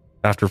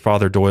 After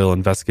Father Doyle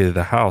investigated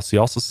the house, he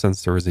also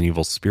sensed there was an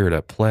evil spirit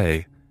at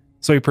play,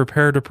 so he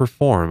prepared to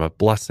perform a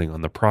blessing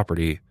on the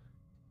property.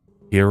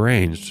 He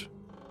arranged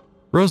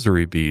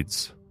rosary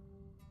beads,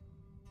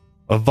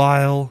 a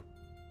vial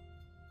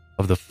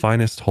of the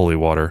finest holy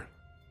water,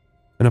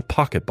 and a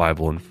pocket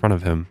Bible in front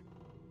of him.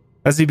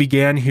 As he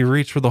began, he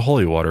reached for the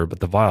holy water, but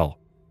the vial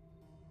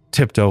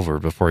tipped over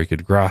before he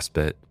could grasp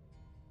it.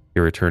 He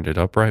returned it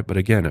upright, but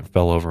again it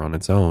fell over on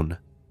its own.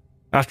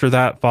 After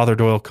that, Father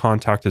Doyle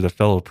contacted a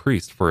fellow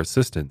priest for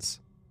assistance.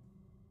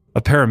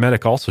 A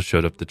paramedic also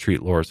showed up to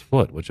treat Laura's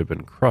foot, which had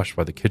been crushed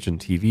by the kitchen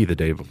TV the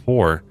day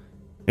before,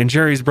 and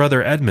Jerry's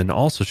brother Edmund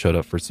also showed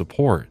up for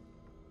support.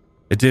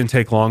 It didn't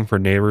take long for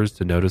neighbors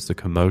to notice the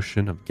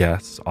commotion of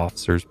guests,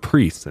 officers,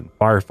 priests, and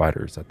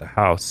firefighters at the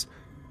house,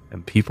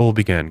 and people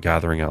began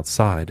gathering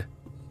outside.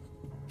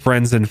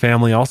 Friends and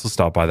family also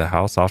stopped by the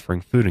house,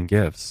 offering food and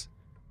gifts.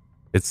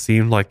 It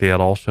seemed like they had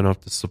all shown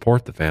up to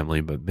support the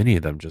family, but many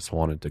of them just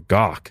wanted to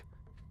gawk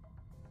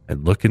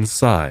and look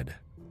inside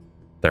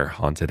their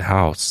haunted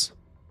house.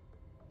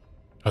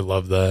 I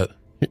love that.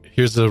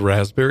 Here's a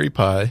Raspberry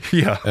Pi.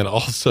 Yeah. And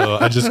also,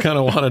 I just kind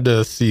of wanted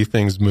to see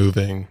things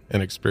moving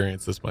and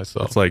experience this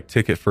myself. It's like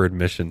ticket for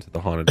admission to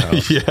the haunted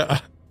house.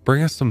 Yeah.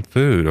 Bring us some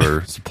food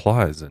or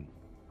supplies and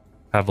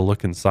have a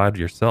look inside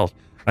yourself.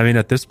 I mean,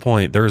 at this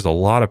point, there's a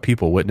lot of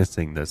people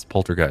witnessing this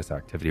poltergeist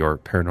activity or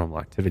paranormal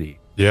activity.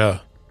 Yeah.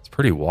 It's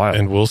pretty wild.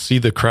 And we'll see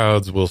the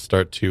crowds will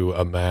start to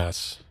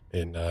amass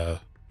in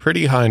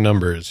pretty high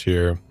numbers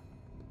here.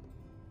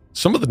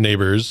 Some of the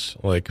neighbors,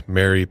 like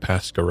Mary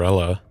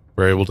Pascarella,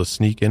 were able to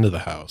sneak into the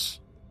house.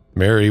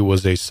 Mary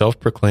was a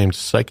self-proclaimed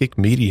psychic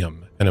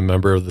medium and a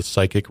member of the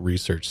Psychic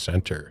Research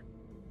Center.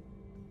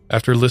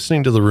 After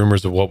listening to the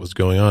rumors of what was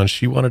going on,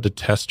 she wanted to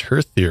test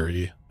her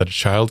theory that a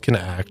child can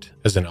act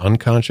as an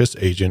unconscious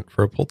agent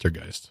for a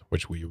poltergeist,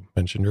 which we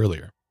mentioned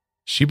earlier.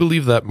 She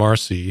believed that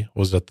Marcy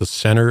was at the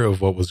center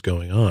of what was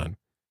going on.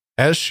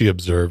 As she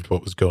observed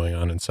what was going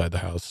on inside the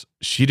house,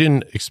 she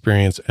didn't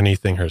experience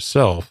anything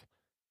herself,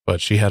 but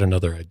she had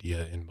another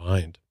idea in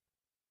mind.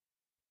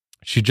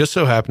 She just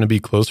so happened to be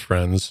close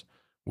friends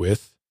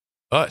with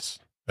us,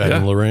 Ed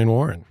and Lorraine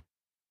Warren.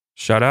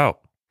 Shout out.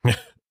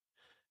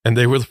 And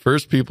they were the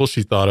first people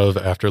she thought of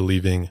after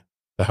leaving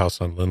the house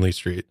on Lindley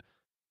Street.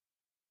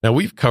 Now,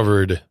 we've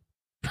covered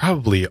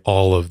probably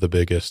all of the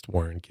biggest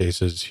Warren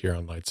cases here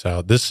on Lights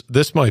Out.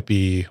 This might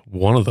be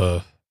one of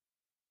the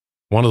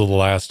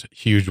last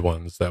huge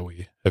ones that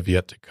we have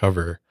yet to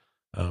cover.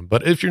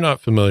 But if you're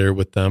not familiar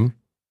with them,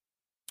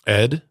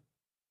 Ed,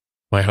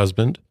 my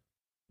husband,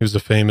 who's a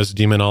famous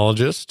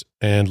demonologist,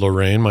 and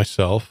Lorraine,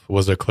 myself,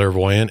 was a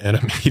clairvoyant and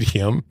a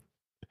medium.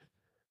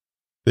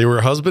 They were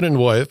a husband and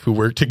wife who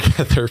worked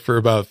together for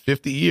about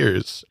 50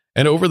 years.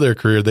 And over their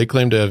career, they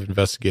claim to have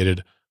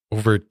investigated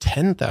over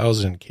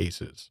 10,000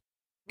 cases.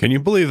 Can you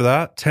believe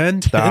that?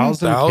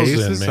 10,000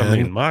 cases? Man. I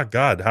mean, my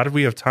God, how did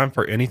we have time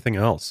for anything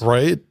else?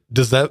 Right?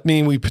 Does that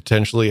mean we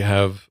potentially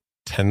have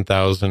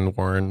 10,000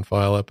 Warren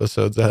File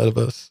episodes ahead of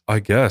us? I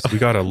guess we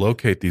got to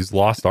locate these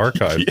lost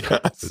archives.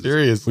 Yeah,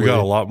 seriously. We got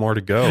a lot more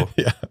to go.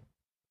 Yeah.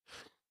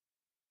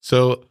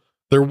 So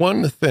their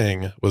one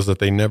thing was that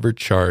they never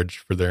charged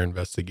for their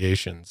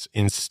investigations.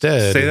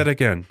 Instead, say that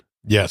again.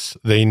 Yes,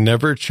 they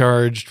never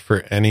charged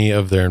for any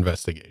of their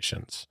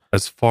investigations.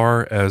 As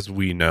far as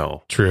we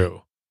know.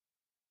 True.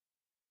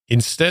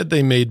 Instead,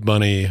 they made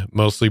money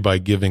mostly by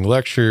giving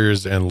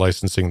lectures and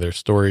licensing their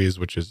stories,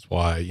 which is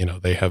why, you know,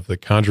 they have the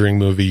Conjuring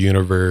movie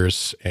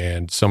universe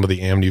and some of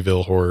the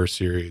Amityville horror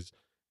series.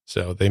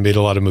 So they made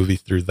a lot of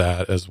movies through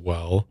that as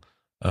well.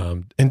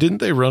 And didn't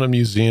they run a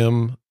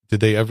museum? Did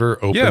they ever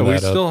open that up? Yeah, we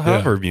still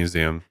have our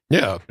museum.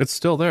 Yeah. It's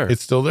still there.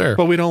 It's still there.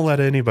 But we don't let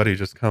anybody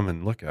just come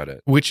and look at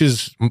it. Which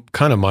is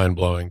kind of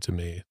mind-blowing to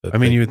me. I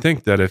mean, you would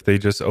think that if they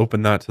just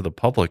opened that to the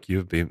public,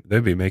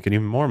 they'd be making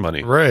even more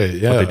money. Right,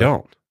 yeah. But they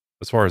don't,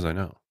 as far as I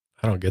know.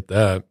 I don't get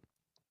that.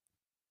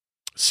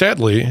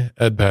 Sadly,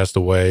 Ed passed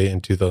away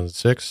in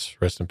 2006.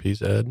 Rest in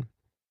peace, Ed.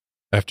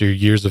 After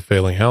years of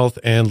failing health,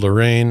 and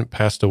Lorraine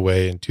passed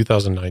away in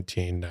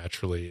 2019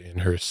 naturally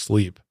in her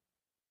sleep.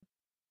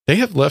 They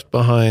have left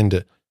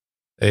behind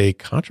a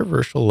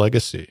controversial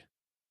legacy.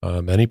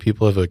 Many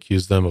people have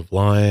accused them of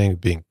lying,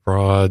 being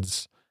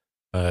frauds,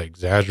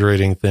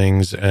 exaggerating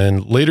things.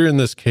 And later in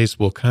this case,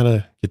 we'll kind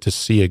of get to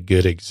see a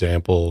good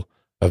example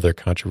of their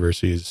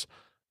controversies,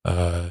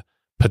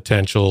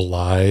 potential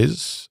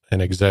lies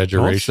and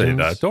exaggerations. Don't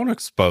say that. Don't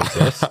expose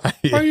us.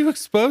 Why are you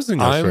exposing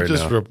us I'm right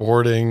just now?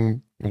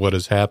 reporting what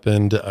has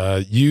happened.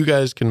 You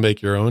guys can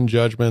make your own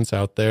judgments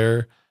out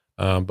there,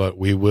 but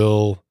we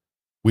will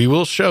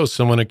show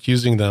someone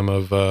accusing them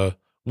of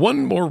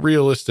one more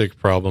realistic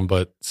problem,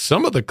 but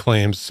some of the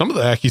claims, some of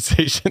the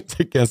accusations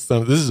against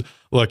them,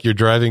 look, you're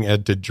driving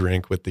Ed to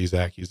drink with these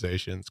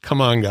accusations.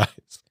 Come on,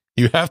 guys.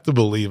 You have to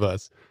believe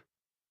us.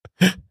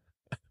 If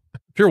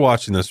you're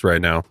watching this right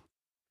now,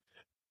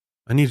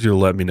 I need you to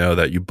let me know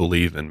that you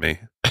believe in me.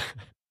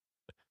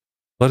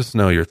 Let us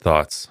know your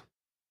thoughts.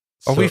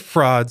 Are we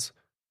frauds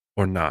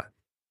or not?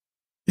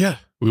 Yeah,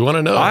 we want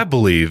to know. I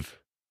believe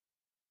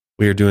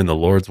we are doing the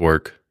Lord's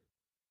work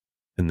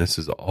And this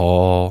is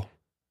all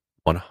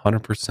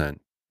 100%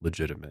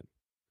 legitimate.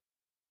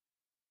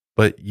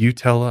 But you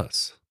tell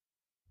us,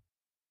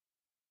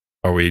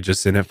 are we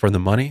just in it for the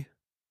money?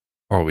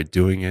 Or are we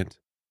doing it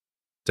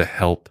to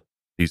help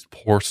these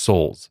poor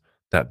souls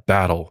that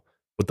battle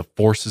with the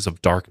forces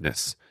of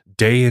darkness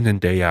day in and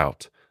day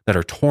out, that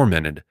are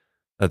tormented,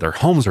 that their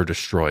homes are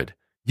destroyed?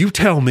 You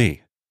tell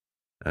me.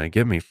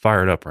 Get me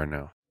fired up right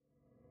now.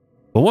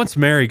 But once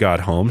Mary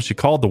got home, she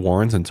called the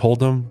Warrens and told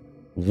them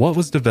what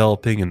was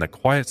developing in the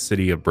quiet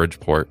city of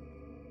Bridgeport.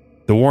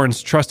 The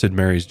Warrens trusted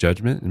Mary's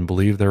judgment and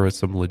believed there was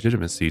some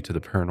legitimacy to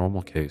the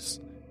paranormal case.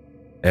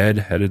 Ed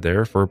headed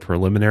there for a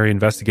preliminary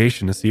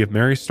investigation to see if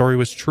Mary's story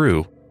was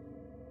true.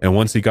 And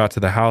once he got to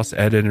the house,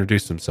 Ed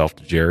introduced himself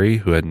to Jerry,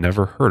 who had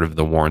never heard of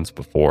the Warrens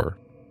before.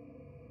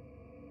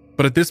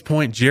 But at this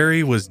point,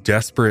 Jerry was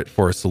desperate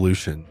for a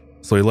solution,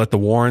 so he let the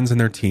Warrens and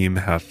their team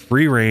have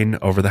free reign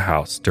over the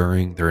house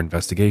during their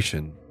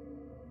investigation.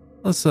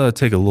 Let's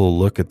take a little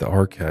look at the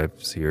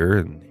archives here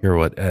and hear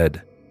what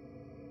Ed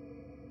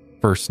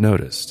first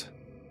noticed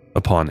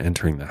upon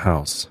entering the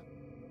house.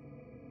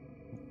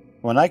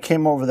 When I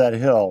came over that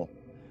hill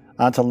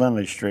onto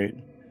Lindley Street,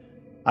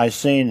 I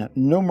seen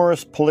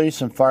numerous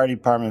police and fire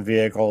department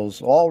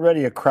vehicles,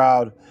 already a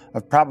crowd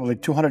of probably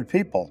 200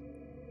 people.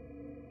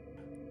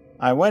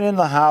 I went in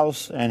the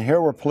house, and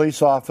here were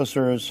police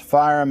officers,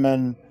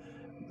 firemen,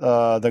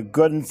 the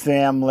Gooden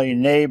family,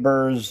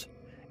 neighbors,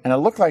 and it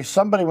looked like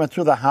somebody went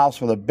through the house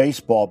with a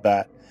baseball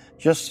bat,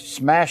 just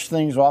smashed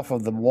things off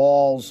of the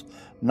walls,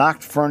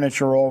 knocked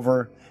furniture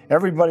over.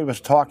 Everybody was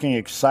talking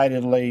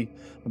excitedly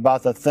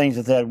about the things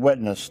that they had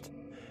witnessed.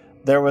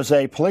 There was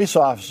a police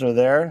officer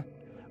there.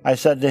 I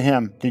said to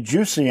him, "Did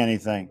you see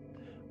anything?"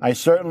 "I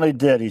certainly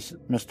did," he said,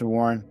 "Mr.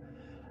 Warren.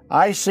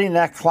 I seen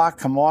that clock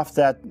come off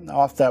that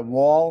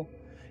wall."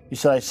 He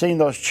said, "I seen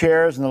those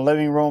chairs in the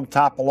living room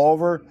topple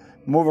over,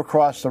 move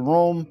across the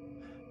room.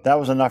 That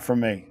was enough for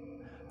me.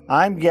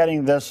 I'm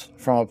getting this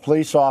from a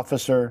police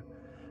officer.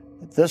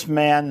 This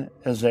man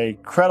is a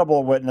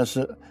credible witness."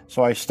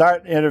 So I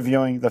start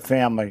interviewing the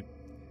family.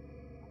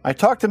 I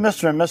talked to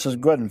Mr. and Mrs.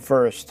 Gooden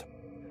first.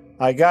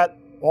 I got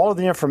all of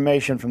the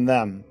information from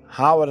them,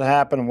 how it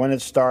happened, when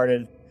it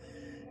started.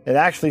 It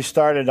actually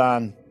started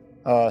on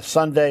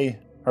Sunday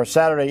or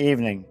Saturday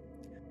evening.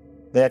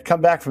 They had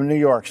come back from New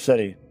York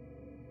City.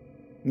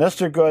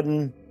 Mr.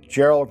 Gooden,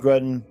 Gerald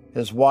Gooden,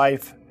 his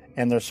wife,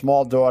 and their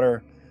small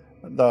daughter,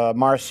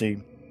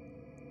 Marcy.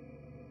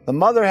 The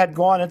mother had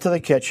gone into the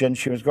kitchen.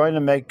 She was going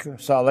to make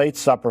a late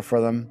supper for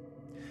them.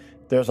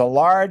 There's a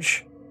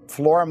large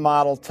floor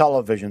model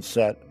television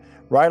set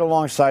right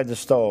alongside the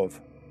stove.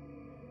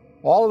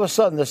 All of a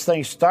sudden, this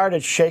thing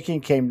started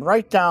shaking, came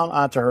right down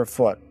onto her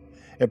foot.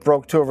 It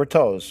broke two of her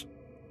toes.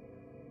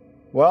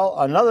 Well,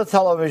 another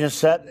television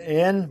set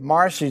in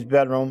Marcy's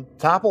bedroom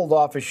toppled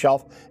off a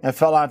shelf and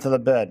fell onto the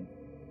bed.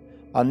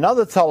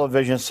 Another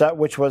television set,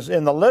 which was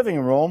in the living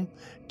room,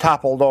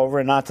 toppled over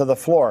and onto the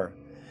floor.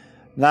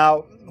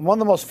 Now, one of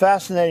the most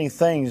fascinating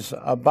things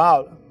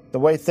about the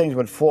way things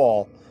would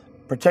fall,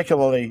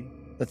 particularly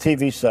the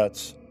TV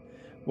sets,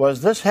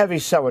 was this heavy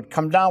set would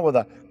come down with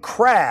a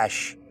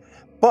crash,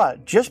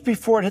 but just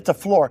before it hit the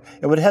floor,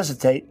 it would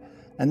hesitate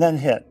and then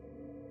hit.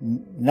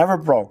 Never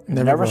broke,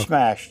 never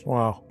smashed.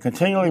 Wow.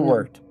 Continually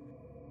worked.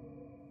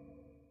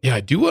 Yeah, I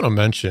do want to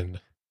mention,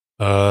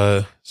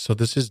 so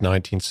this is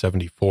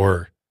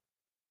 1974.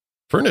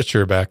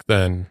 Furniture back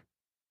then,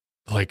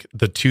 like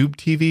the tube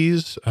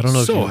TVs, I don't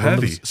know so if you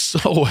remember heavy.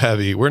 So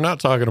heavy. We're not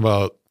talking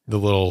about the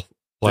little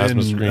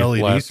plasma Thin screen, LED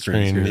flat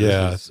screens screen. here.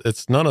 Yeah,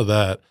 it's none of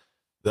that.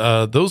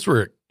 Those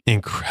were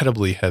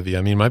incredibly heavy.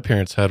 I mean, my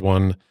parents had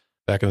one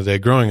back in the day.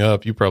 Growing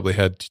up, you probably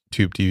had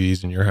tube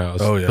TVs in your house.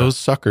 Oh, yeah. Those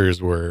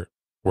suckers were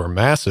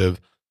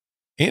massive.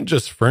 And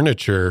just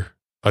furniture,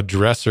 a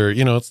dresser,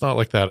 it's not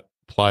like that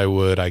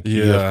plywood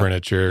IKEA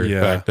furniture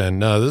back then.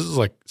 No, this is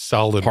like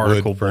solid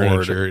Particle wood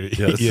furniture. board.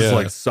 Yeah, this is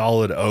like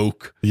solid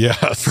oak.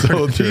 Yeah, so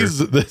furniture.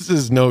 this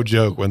is no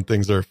joke when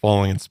things are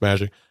falling and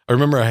smashing. I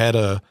remember I had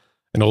an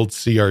old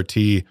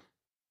CRT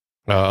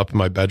up in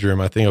my bedroom.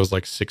 I think I was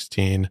like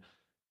 16,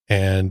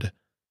 and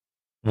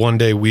one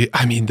day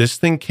this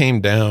thing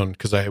came down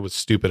because I was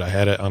stupid. I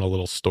had it on a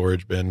little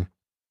storage bin.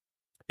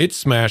 It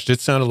smashed.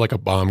 It sounded like a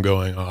bomb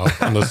going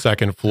off on the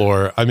second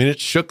floor. I mean, it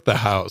shook the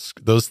house.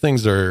 Those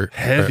things are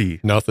Heavy.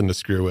 nothing to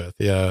screw with.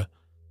 Yeah.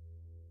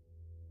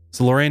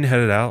 So Lorraine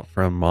headed out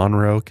from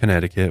Monroe,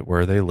 Connecticut,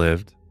 where they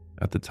lived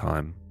at the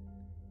time,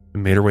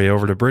 and made her way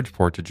over to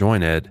Bridgeport to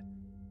join Ed.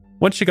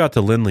 Once she got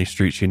to Lindley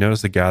Street, she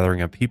noticed a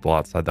gathering of people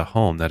outside the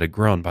home that had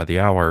grown by the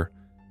hour.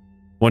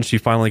 Once she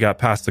finally got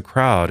past the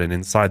crowd and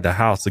inside the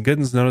house, the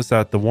Goodens noticed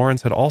that the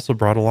Warrens had also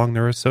brought along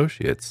their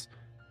associates.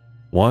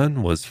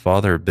 One was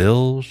Father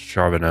Bill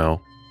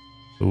Charbonneau,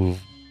 who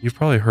you've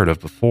probably heard of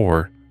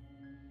before,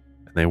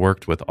 and they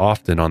worked with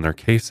often on their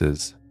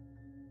cases.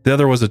 The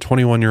other was a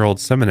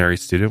 21-year-old seminary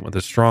student with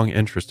a strong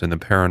interest in the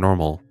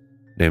paranormal,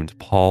 named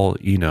Paul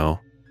Eno,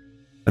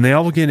 and they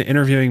all began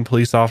interviewing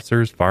police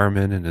officers,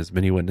 firemen, and as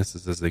many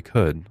witnesses as they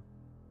could.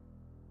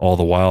 All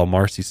the while,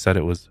 Marcy said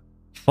it was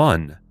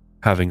fun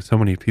having so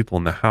many people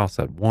in the house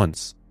at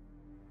once.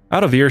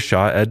 Out of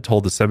earshot, Ed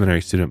told the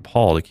seminary student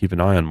Paul to keep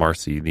an eye on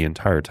Marcy the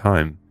entire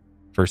time,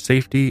 for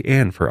safety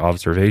and for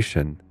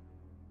observation.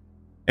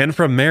 And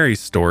from Mary's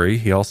story,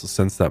 he also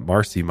sensed that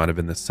Marcy might have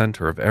been the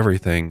center of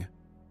everything.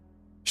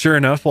 Sure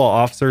enough, while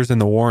officers in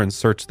the Warrens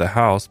searched the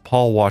house,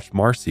 Paul watched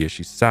Marcy as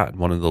she sat in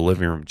one of the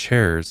living room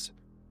chairs.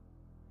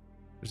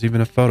 There's even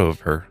a photo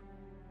of her.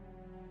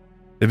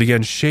 It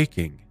began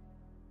shaking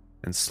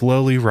and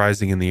slowly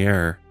rising in the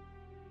air.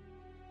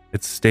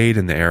 It stayed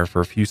in the air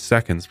for a few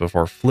seconds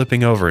before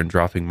flipping over and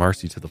dropping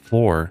Marcy to the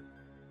floor.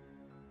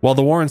 While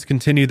the Warrens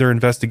continued their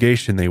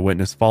investigation, they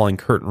witnessed falling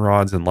curtain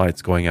rods and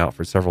lights going out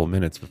for several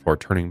minutes before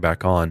turning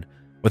back on,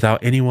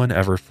 without anyone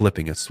ever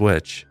flipping a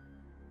switch.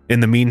 In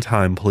the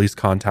meantime, police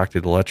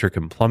contacted electric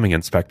and plumbing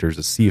inspectors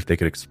to see if they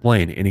could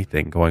explain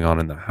anything going on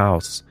in the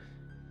house,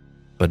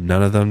 but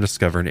none of them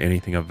discovered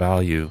anything of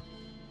value.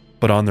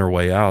 But on their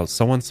way out,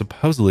 someone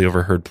supposedly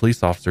overheard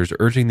police officers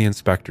urging the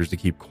inspectors to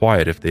keep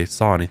quiet if they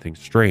saw anything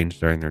strange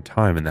during their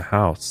time in the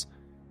house.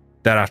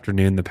 That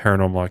afternoon, the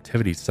paranormal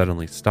activity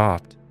suddenly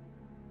stopped.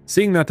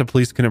 Seeing that the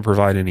police couldn't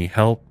provide any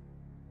help,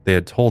 they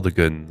had told the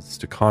Goodens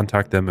to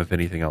contact them if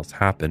anything else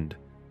happened.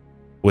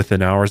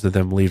 Within hours of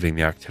them leaving,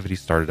 the activity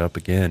started up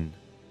again,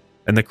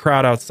 and the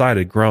crowd outside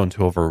had grown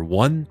to over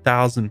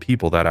 1,000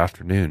 people that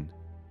afternoon.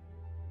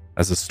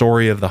 As the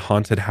story of the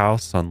haunted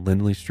house on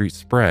Lindley Street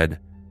spread,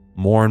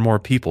 more and more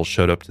people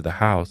showed up to the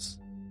house.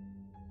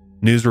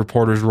 News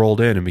reporters rolled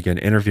in and began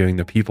interviewing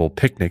the people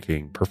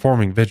picnicking,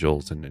 performing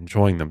vigils, and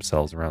enjoying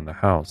themselves around the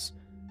house,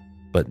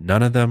 but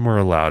none of them were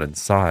allowed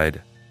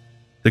inside.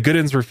 The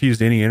Goodens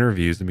refused any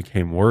interviews and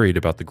became worried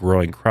about the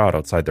growing crowd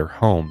outside their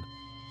home,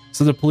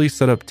 so the police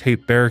set up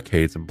tape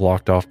barricades and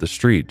blocked off the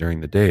street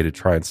during the day to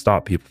try and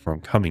stop people from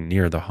coming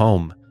near the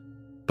home.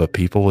 But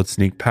people would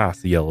sneak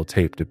past the yellow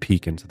tape to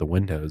peek into the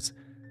windows,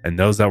 and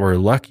those that were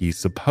lucky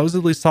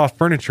supposedly saw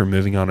furniture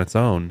moving on its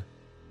own.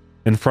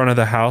 In front of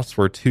the house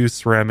were 2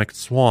 ceramic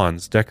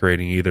swans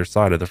decorating either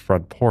side of the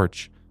front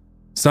porch.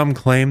 Some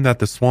claimed that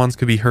the swans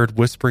could be heard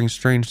whispering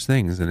strange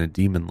things in a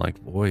demon-like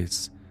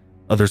voice.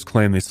 Others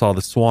claimed they saw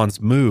the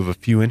swans move a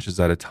few inches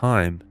at a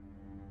time.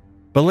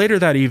 But later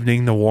that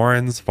evening, the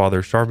Warrens,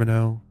 Father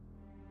Charbonneau,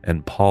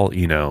 and Paul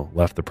Eno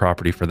left the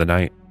property for the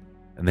night,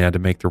 and they had to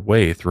make their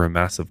way through a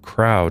massive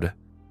crowd.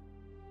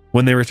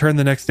 When they returned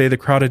the next day, the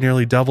crowd had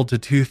nearly doubled to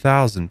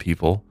 2,000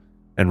 people,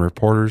 and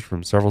reporters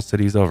from several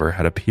cities over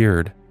had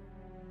appeared.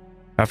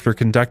 After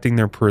conducting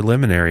their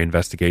preliminary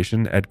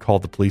investigation, Ed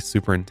called the police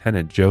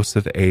superintendent,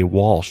 Joseph A.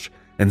 Walsh,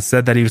 and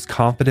said that he was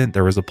confident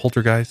there was a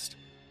poltergeist,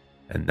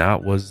 and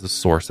that was the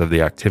source of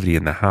the activity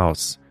in the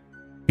house.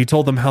 He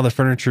told them how the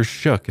furniture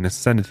shook and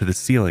ascended to the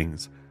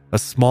ceilings. A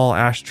small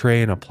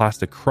ashtray and a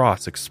plastic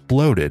cross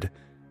exploded,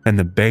 and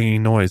the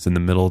banging noise in the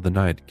middle of the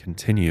night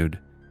continued.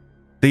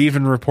 They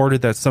even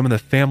reported that some of the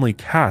family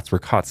cats were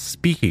caught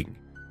speaking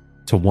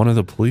to one of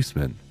the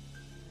policemen,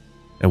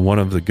 and one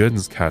of the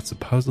Goodens cats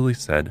supposedly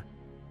said,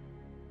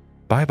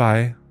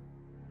 "Bye-bye."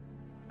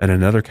 And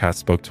another cat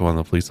spoke to one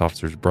of the police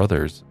officer's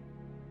brothers.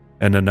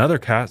 And another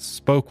cat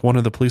spoke one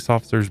of the police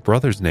officer's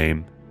brother's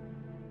name.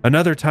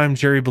 Another time,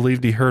 Jerry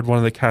believed he heard one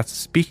of the cats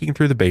speaking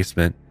through the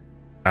basement,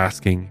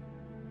 asking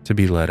to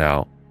be let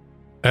out.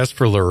 As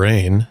for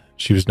Lorraine,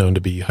 she was known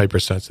to be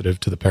hypersensitive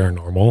to the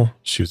paranormal.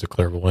 She was a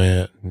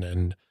clairvoyant,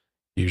 and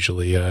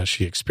usually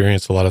she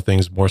experienced a lot of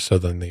things more so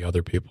than the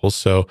other people.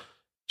 So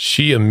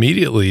she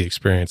immediately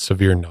experienced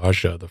severe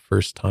nausea the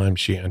first time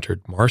she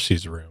entered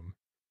Marcy's room.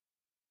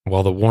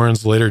 While the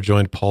Warrens later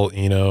joined Paul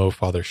Eno,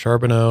 Father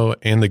Charbonneau,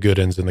 and the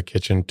Goodens in the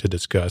kitchen to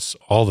discuss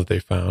all that they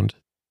found,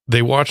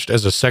 they watched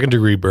as a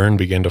second-degree burn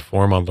began to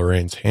form on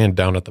Lorraine's hand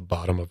down at the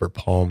bottom of her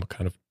palm,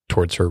 kind of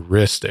towards her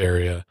wrist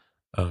area.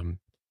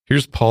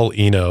 Here's Paul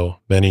Eno,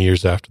 many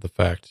years after the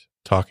fact,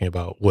 talking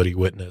about what he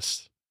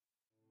witnessed.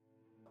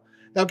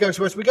 Now, guys,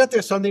 we got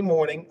there Sunday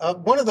morning.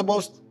 One of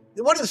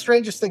the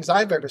strangest things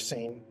I've ever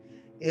seen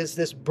is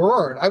this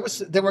burn.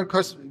 There were, of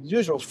course,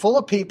 usual, full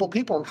of people.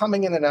 People were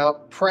coming in and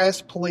out,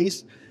 press,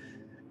 police.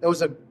 There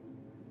was a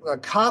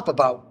cop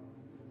about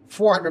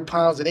 400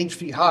 pounds and 8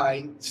 feet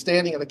high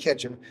standing in the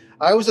kitchen.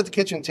 I was at the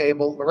kitchen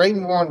table.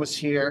 Lorraine Warren was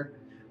here.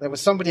 There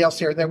was somebody else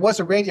here. There was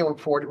a radio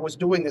reporter who was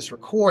doing this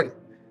recording.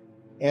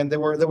 And there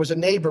was a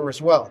neighbor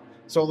as well.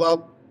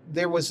 So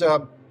there was,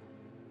 and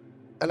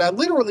I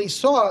literally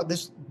saw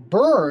this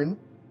burn.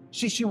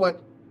 She went,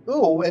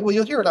 "Ooh," and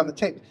you'll hear it on the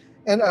tape.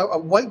 And a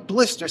white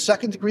blister,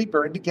 second-degree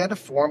burn, began to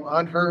form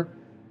on her,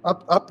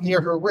 up near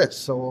her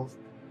wrist. So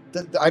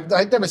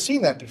I've never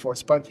seen that before,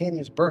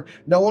 spontaneous burn.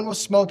 No one was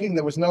smoking.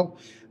 There was no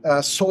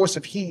source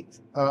of heat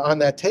on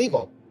that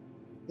table.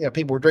 You know,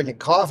 people were drinking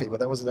coffee, but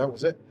that was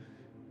it.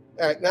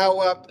 All right,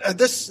 now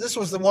this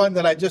was the one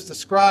that I just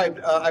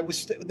described. I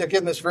was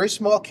again this very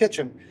small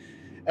kitchen,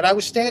 and I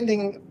was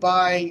standing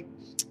by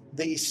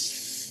the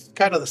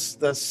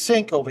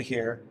sink over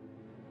here,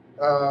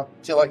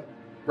 to like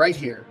right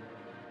here,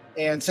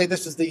 and say there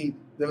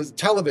was a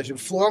television,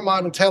 floor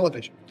model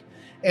television,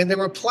 and there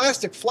were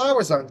plastic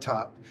flowers on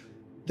top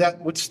that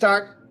would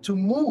start to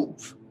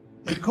move.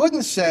 The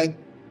Goodens said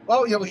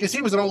Well, because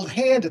he was an old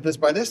hand at this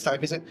by this time.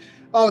 He said,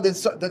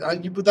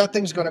 that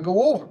thing's going to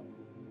go over.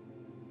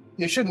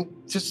 You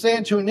shouldn't just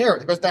stand too near it.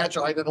 Because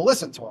naturally, I didn't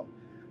listen to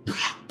him.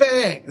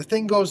 Bang! The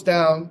thing goes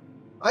down.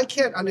 I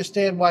can't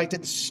understand why it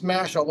didn't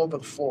smash all over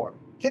the floor.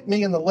 Hit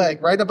me in the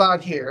leg right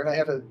about here, and I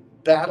had a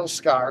battle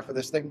scar for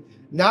this thing.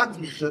 Knocked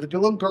the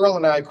little girl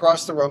and I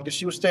across the room because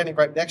she was standing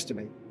right next to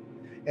me.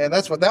 And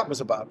that's what that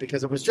was about,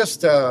 because it was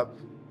just, I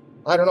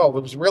don't know,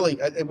 it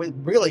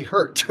really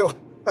hurt too.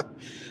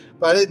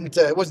 But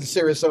it wasn't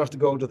serious enough to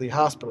go to the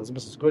hospital, as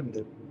Mrs. Gooden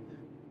did.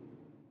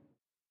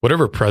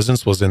 Whatever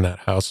presence was in that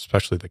house,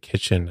 especially the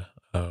kitchen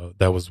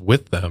that was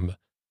with them,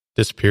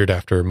 disappeared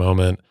after a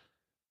moment.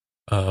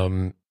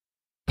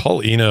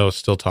 Paul Eno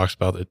still talks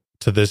about it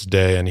to this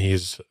day, and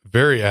he's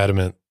very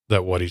adamant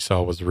that what he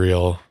saw was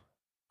real.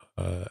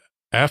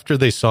 After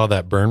they saw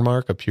that burn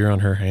mark appear on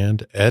her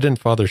hand, Ed and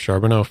Father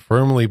Charbonneau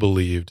firmly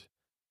believed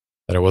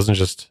that it wasn't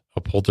just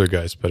a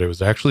poltergeist, but it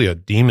was actually a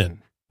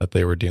demon that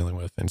they were dealing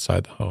with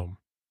inside the home.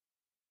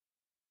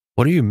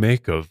 What do you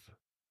make of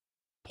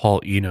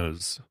Paul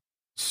Eno's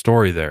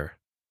story there?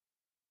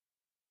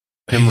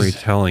 Him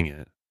retelling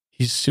it.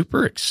 He's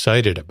super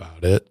excited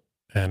about it,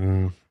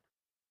 and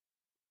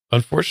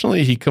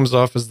unfortunately, he comes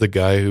off as the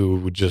guy who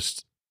would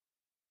just,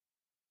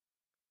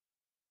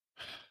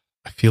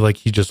 I feel like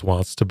he just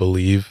wants to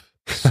believe,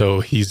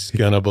 so he's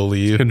gonna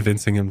believe.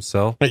 Convincing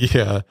himself.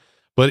 Yeah.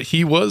 But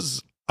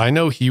I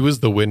know he was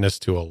the witness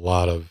to a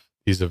lot of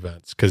these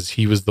events, because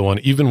he was the one,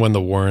 even when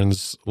the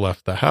Warrens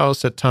left the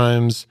house at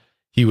times,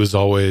 he was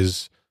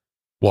always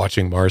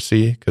watching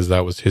Marcy, because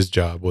that was his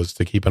job, was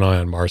to keep an eye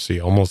on Marcy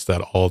almost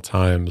at all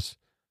times.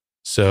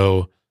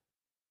 So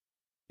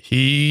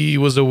he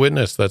was a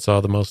witness that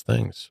saw the most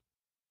things.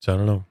 So I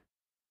don't know.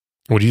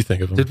 What do you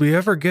think of him? Did we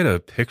ever get a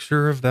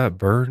picture of that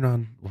burn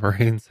on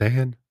Lorraine's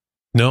hand?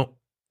 No,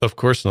 of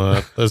course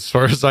not. As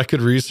far as I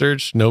could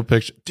research, no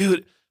picture.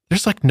 Dude,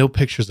 there's like no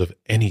pictures of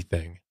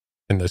anything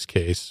in this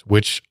case,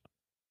 which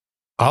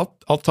I'll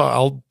talk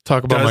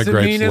about my gripes later.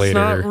 Doesn't mean it's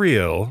not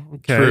real.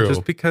 Okay, True.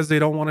 Just because they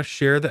don't want to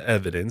share the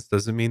evidence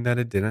doesn't mean that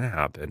it didn't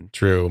happen.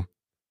 True.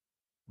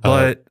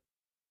 But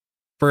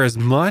for as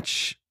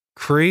much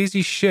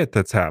crazy shit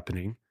that's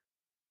happening,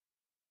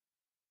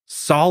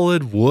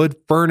 solid wood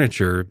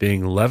furniture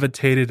being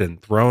levitated and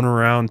thrown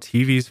around,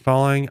 TVs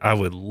falling, I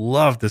would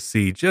love to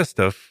see just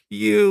a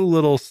few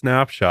little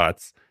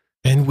snapshots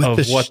and with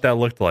of what that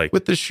looked like.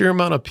 With the sheer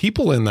amount of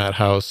people in that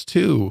house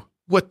too.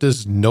 What,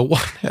 does no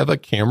one have a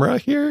camera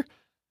here?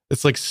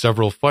 It's like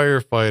several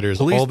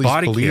firefighters, all these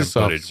body police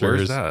cam officers.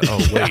 Where's that? Oh,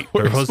 wait.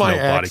 Where's there was my no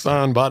body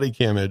Axon body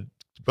cam?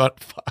 But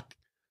fuck.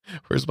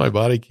 Where's my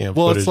body cam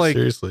Well, footage? it's like,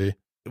 seriously.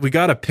 We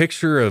got a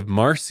picture of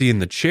Marcy in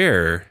the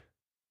chair.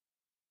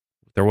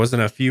 There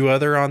wasn't a few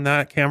other on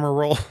that camera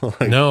roll?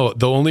 No,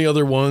 the only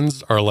other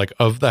ones are like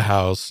of the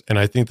house. And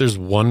I think there's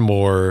one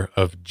more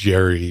of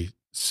Jerry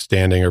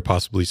standing or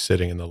possibly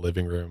sitting in the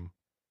living room.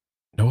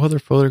 No other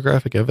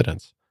photographic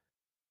evidence.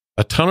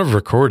 A ton of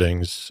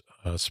recordings,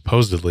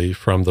 supposedly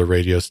from the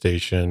radio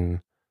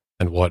station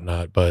and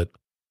whatnot, but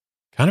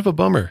kind of a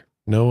bummer.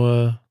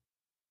 No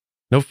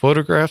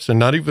photographs and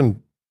not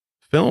even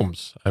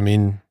films. I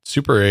mean,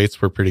 Super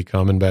 8s were pretty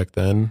common back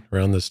then,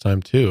 around this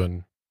time too,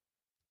 and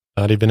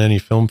not even any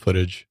film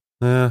footage.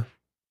 Yeah.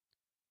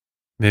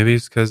 Maybe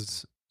it's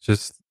because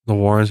just the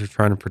Warrens are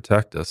trying to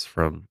protect us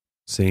from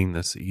seeing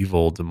this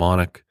evil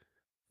demonic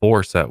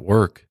force at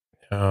work.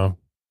 Yeah.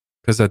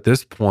 Because at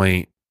this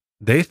point,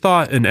 they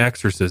thought an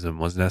exorcism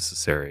was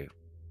necessary.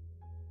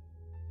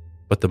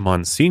 But the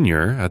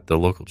Monsignor at the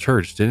local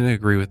church didn't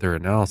agree with their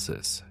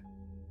analysis.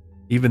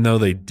 Even though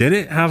they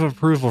didn't have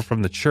approval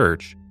from the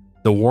church,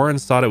 the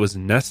Warrens thought it was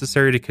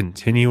necessary to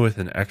continue with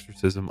an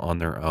exorcism on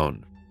their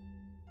own.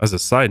 As a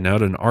side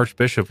note, an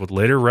archbishop would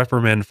later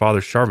reprimand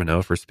Father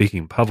Charbonneau for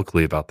speaking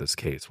publicly about this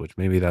case, which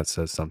maybe that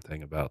says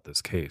something about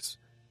this case.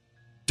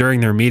 During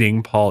their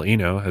meeting, Paul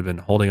Eno had been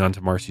holding onto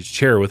Marcy's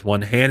chair with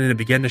one hand, and it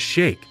began to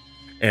shake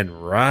and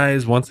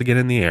rise once again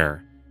in the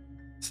air.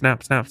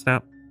 Snap, snap,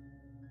 snap.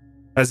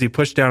 As he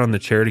pushed down on the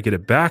chair to get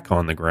it back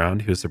on the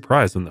ground, he was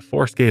surprised when the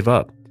force gave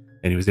up,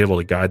 and he was able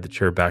to guide the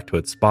chair back to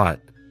its spot.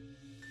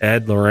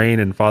 Ed,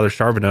 Lorraine, and Father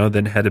Charbonneau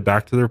then headed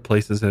back to their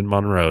places in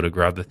Monroe to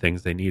grab the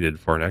things they needed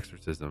for an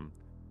exorcism.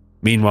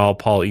 Meanwhile,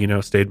 Paul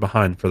Eno stayed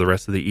behind for the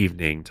rest of the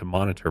evening to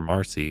monitor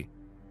Marcy.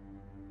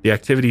 The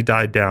activity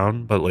died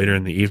down, but later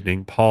in the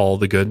evening, Paul,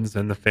 the Goodens,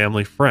 and the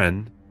family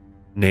friend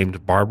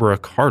named Barbara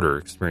Carter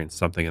experienced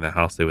something in the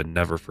house they would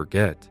never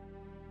forget.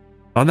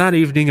 On that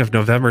evening of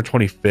November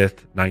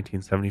 25th,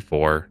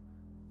 1974,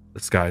 the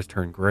skies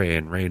turned gray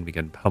and rain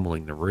began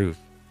pummeling the roof.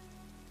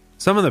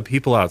 Some of the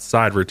people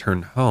outside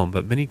returned home,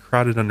 but many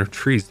crowded under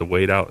trees to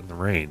wait out in the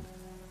rain.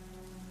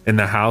 In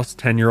the house,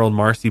 10-year-old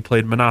Marcy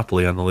played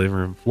Monopoly on the living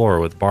room floor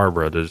with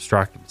Barbara to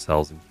distract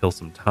themselves and kill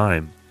some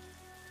time.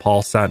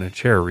 Paul sat in a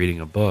chair reading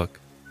a book.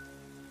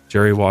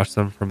 Jerry watched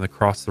them from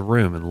across the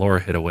room, and Laura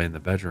hid away in the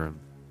bedroom.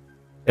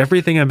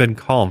 Everything had been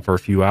calm for a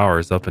few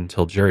hours up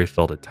until Jerry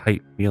felt a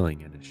tight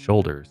feeling in his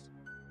shoulders,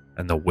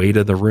 and the weight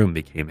of the room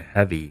became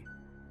heavy.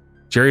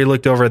 Jerry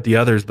looked over at the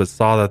others but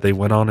saw that they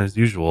went on as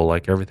usual,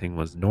 like everything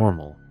was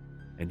normal,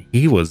 and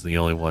he was the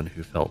only one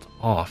who felt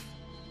off.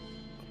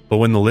 But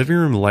when the living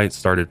room light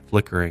started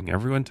flickering,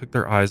 everyone took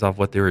their eyes off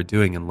what they were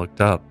doing and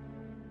looked up.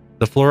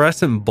 The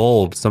fluorescent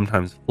bulb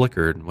sometimes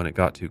flickered when it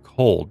got too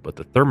cold, but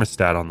the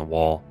thermostat on the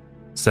wall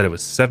said it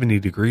was 70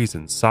 degrees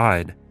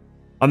inside.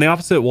 On the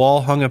opposite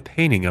wall hung a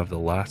painting of the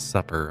Last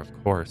Supper,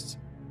 of course.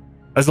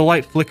 As the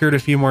light flickered a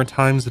few more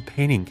times, the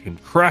painting came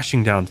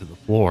crashing down to the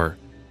floor.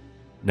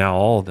 Now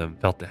all of them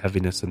felt the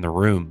heaviness in the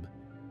room.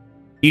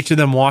 Each of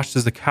them watched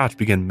as the couch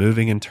began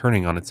moving and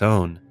turning on its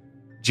own.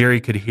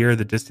 Jerry could hear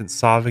the distant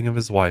sobbing of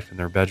his wife in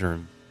their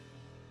bedroom.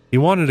 He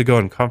wanted to go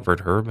and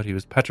comfort her, but he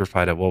was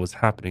petrified at what was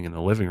happening in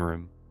the living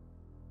room.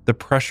 The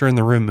pressure in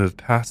the room moved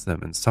past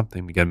them, and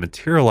something began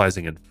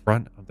materializing in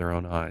front of their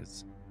own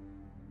eyes.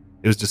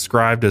 It was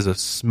described as a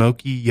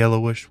smoky,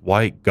 yellowish,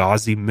 white,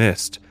 gauzy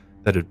mist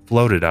that had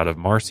floated out of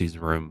Marcy's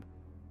room.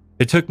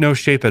 It took no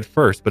shape at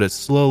first, but it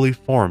slowly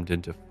formed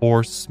into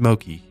 4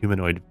 smoky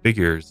humanoid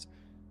figures.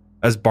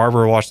 As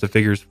Barbara watched the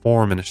figures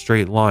form in a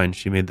straight line,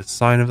 she made the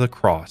sign of the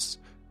cross,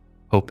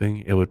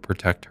 hoping it would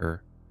protect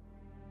her.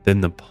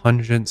 Then the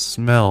pungent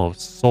smell of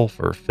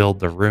sulfur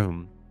filled the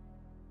room.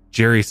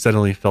 Jerry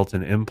suddenly felt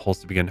an impulse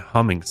to begin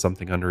humming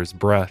something under his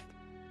breath.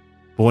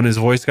 But when his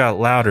voice got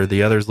louder,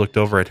 the others looked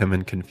over at him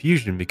in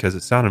confusion because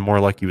it sounded more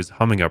like he was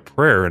humming a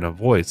prayer in a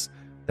voice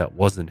that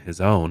wasn't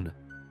his own.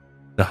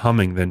 The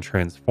humming then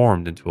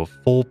transformed into a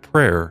full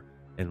prayer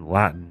in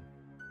Latin.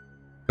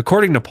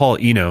 According to Paul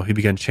Eno, he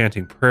began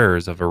chanting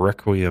prayers of a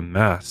Requiem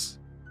Mass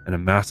and a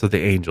Mass of the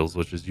Angels,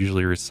 which is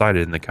usually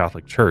recited in the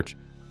Catholic Church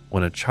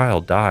when a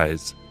child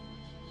dies.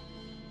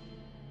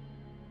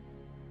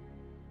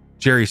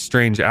 Jerry's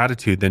strange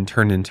attitude then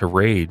turned into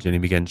rage, and he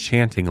began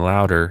chanting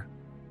louder.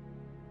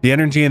 The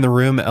energy in the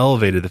room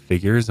elevated the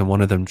figures, and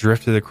one of them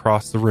drifted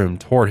across the room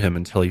toward him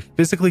until he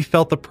physically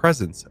felt the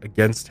presence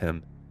against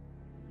him.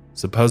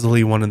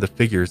 Supposedly, one of the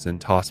figures then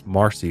tossed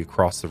Marcy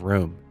across the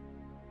room.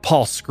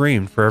 Paul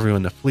screamed for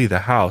everyone to flee the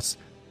house,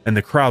 and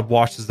the crowd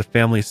watched as the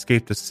family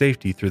escaped to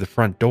safety through the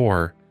front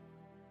door.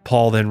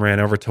 Paul then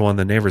ran over to one of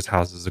the neighbors'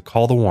 houses to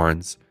call the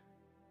Warrens,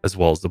 as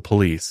well as the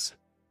police.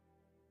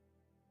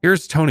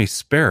 Here's Tony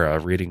Spera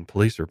reading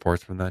police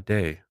reports from that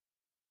day,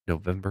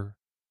 November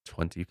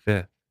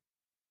 25th.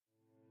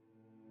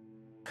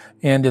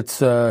 And it's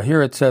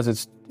here it says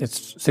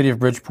it's City of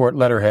Bridgeport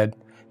letterhead,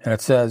 and it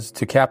says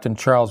to Captain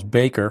Charles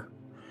Baker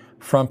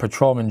from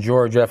Patrolman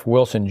George F.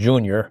 Wilson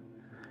Jr.,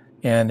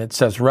 and it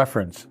says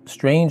reference,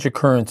 strange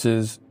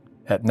occurrences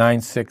at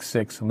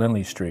 966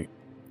 Lindley Street.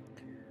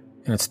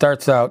 And it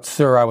starts out,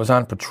 sir, I was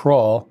on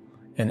patrol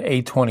in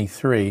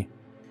A23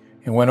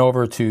 and went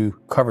over to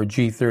cover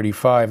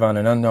G35 on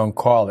an unknown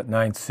call at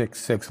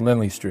 966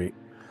 Lindley Street.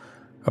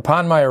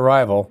 Upon my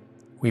arrival,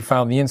 we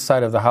found the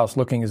inside of the house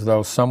looking as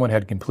though someone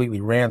had completely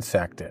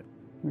ransacked it.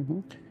 Mm-hmm.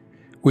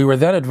 We were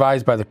then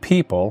advised by the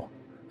people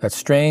that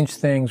strange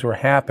things were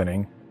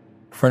happening,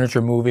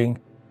 furniture moving,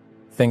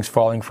 things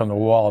falling from the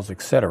walls,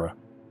 etc.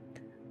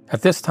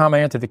 At this time,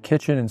 I entered the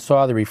kitchen and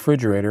saw the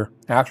refrigerator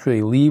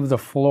actually leave the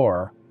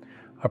floor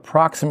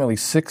approximately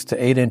 6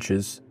 to 8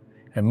 inches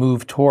and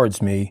move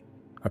towards me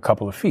a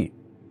couple of feet.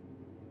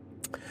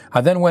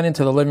 I then went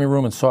into the living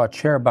room and saw a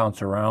chair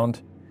bounce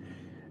around.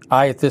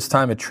 I, at this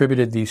time,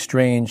 attributed these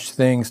strange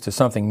things to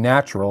something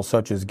natural,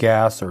 such as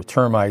gas or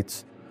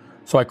termites,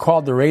 so I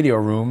called the radio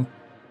room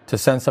to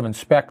send some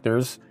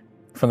inspectors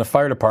from the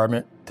fire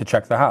department to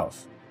check the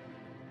house.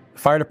 The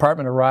fire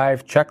department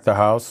arrived, checked the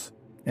house,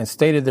 and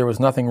stated there was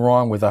nothing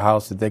wrong with the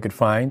house that they could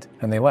find,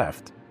 and they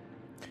left.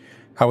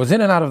 I was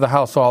in and out of the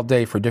house all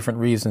day for different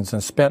reasons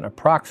and spent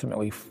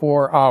approximately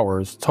 4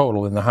 hours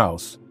total in the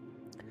house.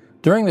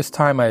 During this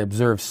time, I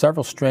observed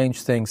several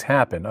strange things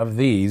happen. Of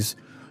these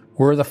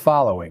were the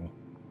following.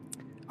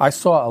 I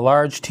saw a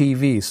large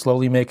TV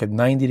slowly make a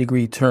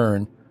 90-degree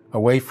turn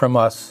away from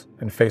us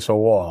and face a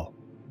wall.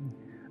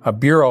 A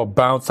bureau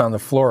bounce on the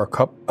floor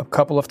a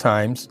couple of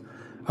times.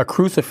 A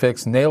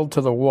crucifix nailed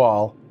to the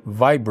wall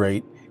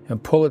vibrate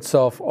and pull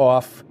itself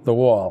off the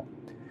wall.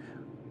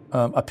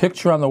 A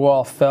picture on the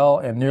wall fell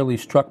and nearly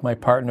struck my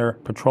partner,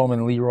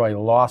 Patrolman Leroy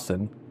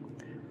Lawson.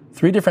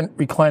 3 different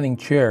reclining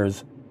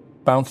chairs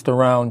bounced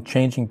around,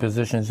 changing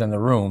positions in the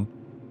room.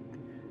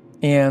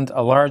 And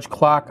a large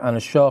clock on a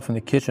shelf in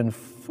the kitchen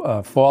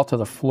fall to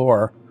the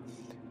floor.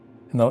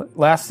 And the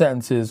last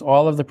sentence is,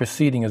 all of the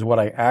preceding is what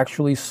I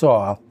actually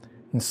saw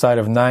inside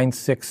of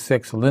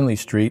 966 Lindley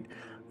Street.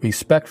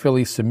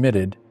 Respectfully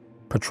submitted,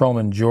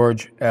 Patrolman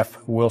George F.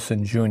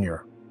 Wilson Jr.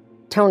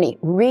 Tony,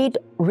 read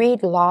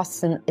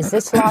Lawson. Is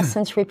this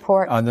Lawson's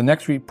report? The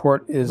next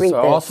report is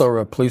also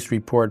a police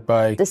report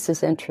by... This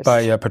is interesting.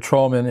 By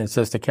Patrolman. It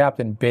says to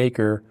Captain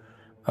Baker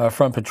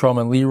from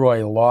Patrolman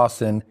Leroy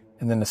Lawson,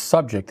 and then the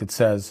subject, it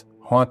says,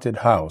 haunted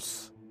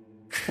house.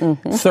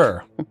 Mm-hmm.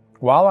 Sir,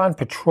 while on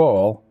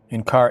patrol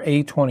in car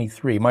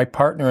A23, my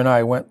partner and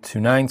I went to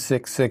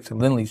 966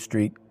 Lindley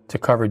Street to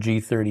cover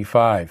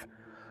G35.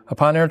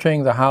 Upon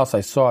entering the house,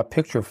 I saw a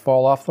picture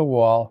fall off the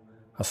wall,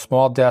 a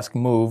small desk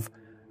move,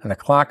 and the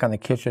clock on the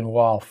kitchen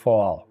wall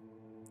fall.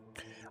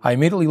 I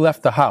immediately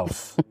left the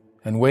house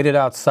and waited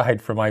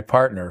outside for my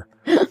partner.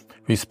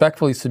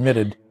 Respectfully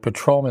submitted,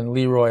 Patrolman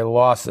Leroy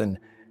Lawson,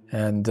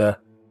 and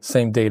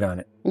same date on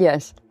it.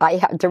 Yes.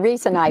 The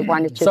reason I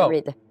wanted you to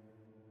read it.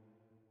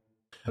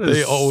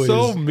 They always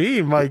so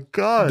mean. My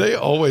God, they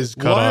always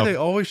cut Why off. They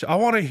always. I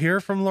want to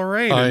hear from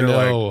Lorraine. I And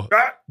they're know. like,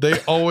 "Ah!" They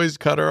always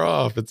cut her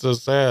off. It's so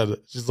sad.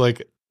 She's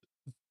like,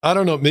 I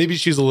don't know. Maybe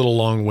she's a little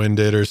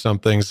long-winded or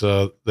something,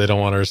 so they don't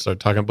want her to start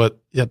talking. But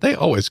yeah, they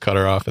always cut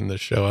her off in this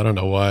show. I don't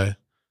know why.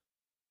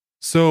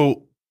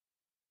 So,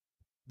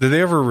 did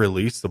they ever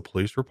release the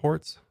police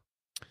reports?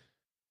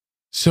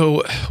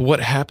 So what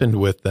happened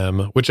with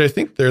them, which I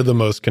think they're the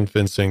most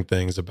convincing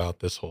things about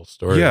this whole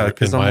story. Yeah,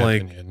 because in I'm my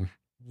like, opinion.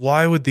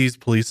 why would these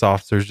police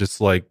officers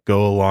just like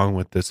go along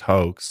with this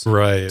hoax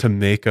Right. to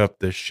make up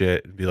this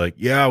shit and be like,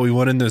 yeah, we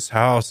went in this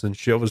house and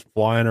shit was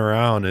flying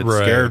around. It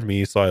Right. scared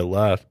me, so I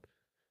left.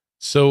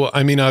 So,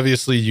 I mean,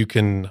 obviously you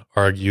can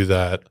argue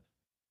that,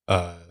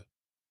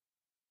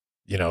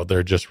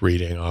 they're just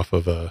reading off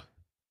of a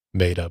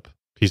made up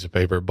piece of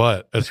paper.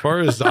 But as far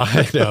as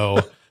I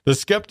know, the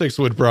skeptics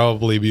would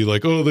probably be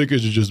like, oh, they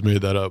could have just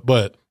made that up.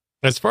 But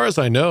as far as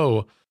I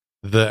know,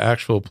 the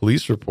actual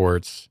police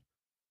reports,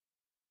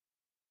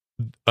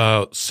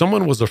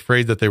 someone was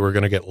afraid that they were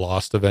going to get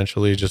lost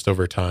eventually just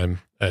over time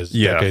as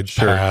decades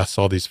pass.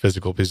 All these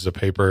physical pieces of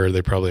paper,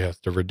 they probably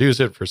have to reduce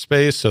it for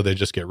space. So they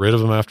just get rid of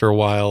them after a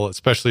while,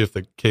 especially if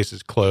the case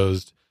is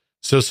closed.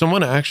 So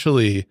someone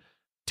actually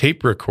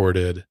tape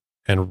recorded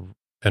and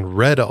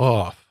read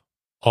off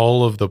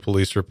all of the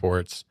police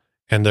reports.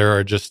 And there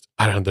are just,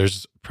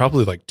 there's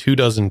probably like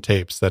 24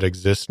 tapes that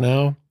exist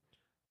now,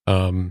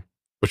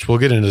 which we'll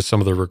get into some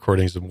of the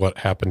recordings and what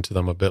happened to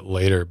them a bit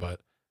later. But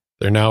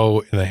they're now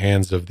in the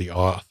hands of the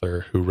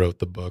author who wrote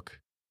the book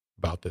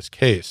about this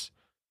case.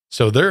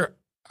 So they're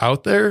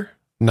out there,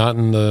 not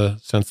in the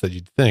sense that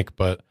you'd think,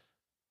 but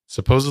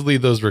supposedly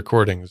those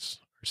recordings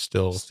are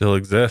still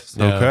exist.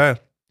 Yeah.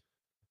 Okay.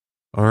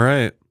 All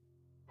right.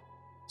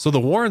 So the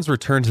Warrens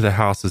returned to the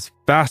house as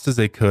fast as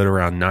they could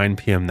around 9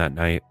 p.m. that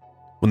night.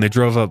 When they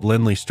drove up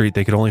Lindley Street,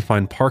 they could only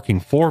find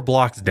parking 4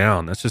 blocks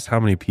down. That's just how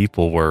many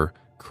people were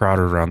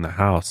crowded around the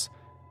house.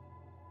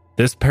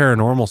 This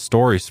paranormal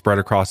story spread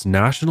across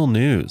national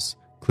news,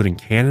 including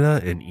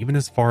Canada and even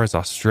as far as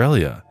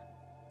Australia.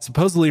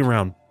 Supposedly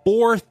around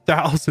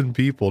 4,000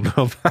 people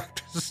now back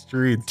to the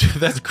streets. Dude,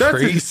 that's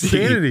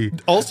crazy. Insanity.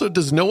 Also,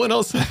 does no one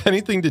else have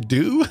anything to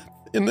do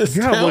in this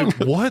town? Like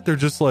what? They're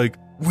just like,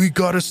 we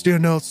got to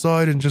stand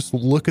outside and just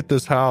look at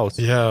this house.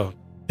 Yeah.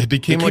 It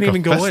became like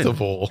a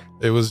festival.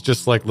 It was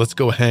just like, let's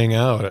go hang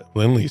out at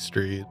Lindley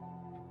Street.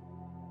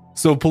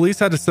 So police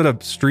had to set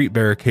up street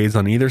barricades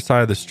on either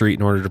side of the street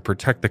in order to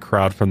protect the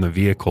crowd from the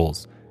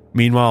vehicles.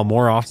 Meanwhile,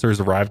 more officers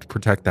arrived to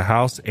protect the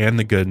house and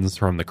the Goodens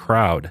from the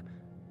crowd.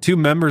 2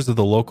 members of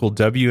the local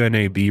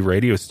WNAB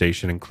radio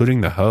station,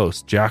 including the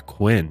host, Jack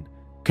Quinn,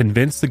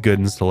 convinced the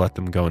Goodens to let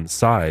them go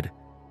inside.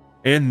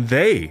 And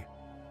they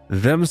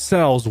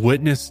themselves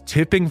witnessed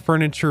tipping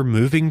furniture,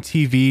 moving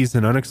TVs,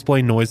 and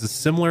unexplained noises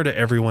similar to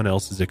everyone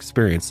else's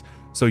experience.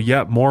 So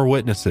yet more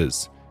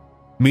witnesses.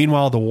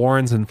 Meanwhile, the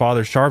Warrens and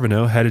Father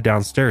Charbonneau headed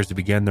downstairs to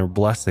begin their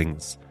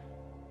blessings.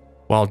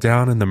 While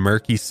down in the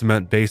murky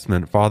cement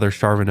basement, Father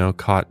Charbonneau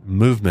caught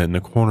movement in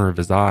the corner of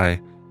his eye.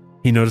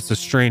 He noticed a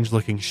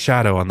strange-looking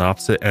shadow on the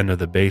opposite end of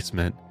the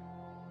basement.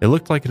 It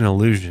looked like an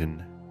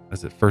illusion,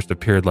 as it first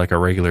appeared like a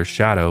regular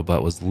shadow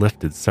but was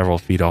lifted several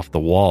feet off the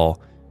wall.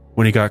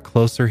 When he got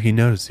closer, he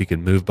noticed he could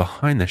move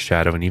behind the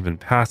shadow and even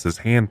pass his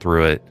hand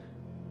through it.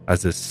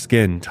 As his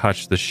skin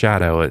touched the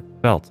shadow, it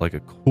felt like a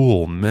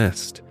cool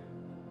mist.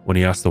 When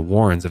he asked the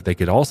Warrens if they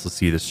could also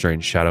see the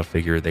strange shadow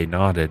figure, they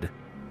nodded.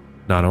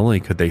 Not only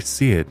could they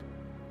see it,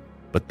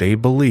 but they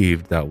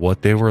believed that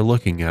what they were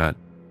looking at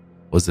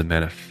was a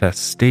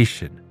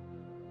manifestation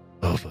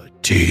of a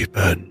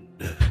demon.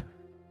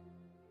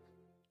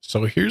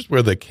 So here's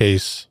where the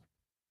case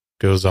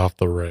goes off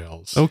the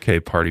rails.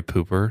 Okay, party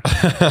pooper.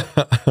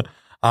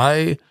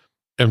 I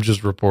am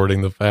just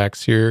reporting the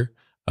facts here.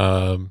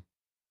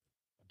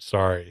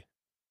 Sorry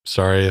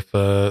if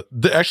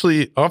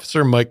actually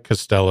Officer Mike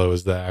Costello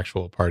is the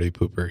actual party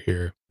pooper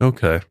here.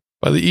 Okay.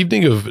 By the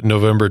evening of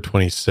November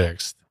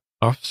 26th,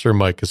 Officer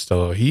Mike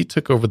Costello, he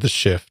took over the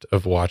shift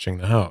of watching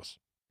the house.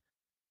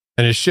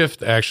 And his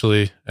shift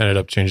actually ended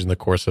up changing the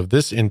course of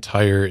this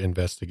entire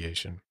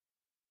investigation,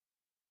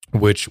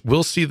 which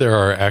we'll see there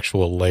are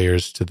actual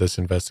layers to this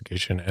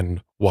investigation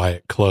and why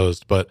it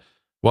closed. But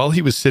while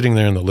he was sitting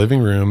there in the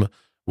living room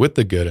with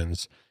the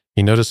Goodens,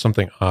 he noticed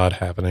something odd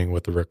happening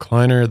with the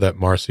recliner that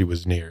Marcy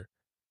was near.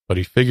 But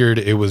he figured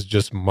it was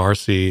just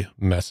Marcy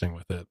messing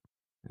with it.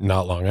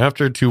 Not long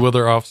after, 2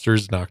 other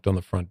officers knocked on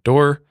the front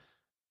door.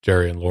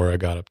 Jerry and Laura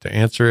got up to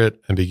answer it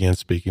and began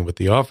speaking with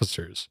the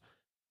officers.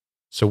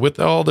 So with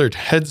all their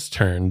heads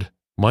turned,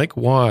 Mike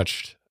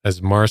watched as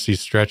Marcy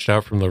stretched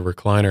out from the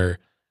recliner,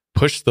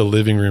 pushed the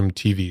living room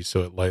TV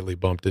so it lightly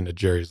bumped into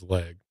Jerry's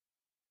leg.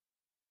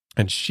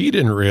 And she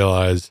didn't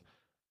realize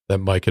that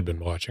Mike had been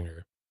watching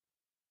her.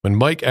 When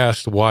Mike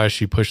asked why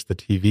she pushed the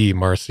TV,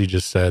 Marcy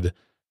just said,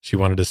 She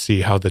wanted to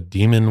see how the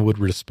demon would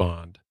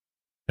respond.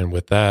 And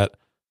with that,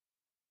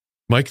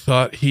 Mike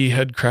thought he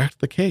had cracked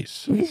the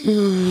case.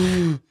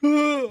 It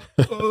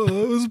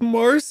was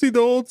Marcy the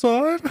whole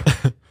time?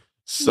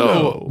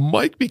 So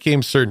Mike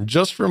became certain,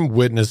 just from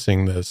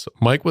witnessing this,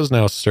 Mike was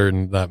now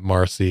certain that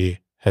Marcy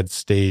had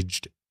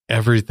staged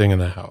everything in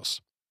the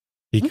house.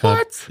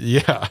 What?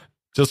 Yeah,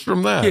 just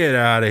from that. Get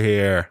out of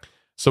here.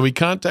 So he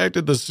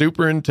contacted the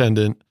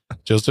superintendent,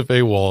 Joseph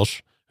A.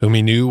 Walsh, whom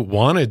he knew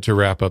wanted to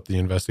wrap up the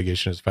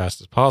investigation as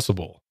fast as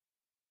possible.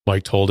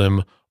 Mike told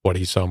him what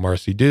he saw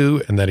Marcy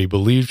do and that he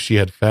believed she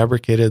had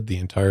fabricated the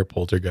entire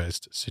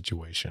poltergeist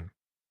situation.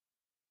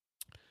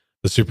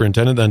 The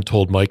superintendent then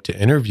told Mike to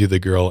interview the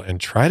girl and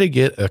try to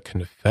get a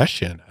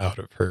confession out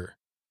of her.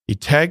 He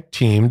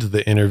tag-teamed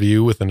the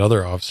interview with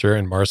another officer,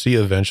 and Marcy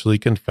eventually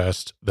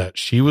confessed that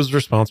she was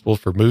responsible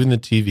for moving the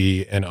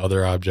TV and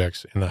other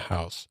objects in the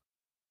house.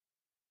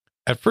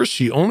 At first,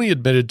 she only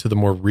admitted to the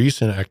more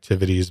recent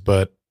activities,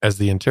 but as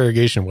the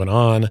interrogation went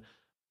on,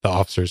 the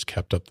officers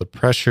kept up the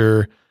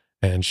pressure,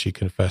 and she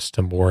confessed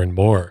to more and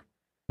more,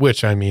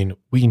 which, I mean,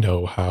 we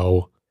know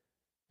how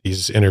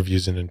these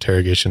interviews and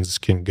interrogations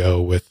can go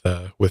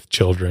with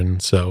children.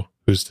 So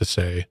who's to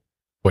say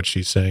what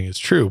she's saying is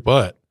true?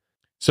 But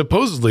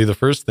supposedly the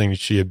first thing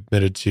she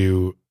admitted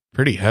to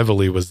pretty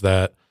heavily was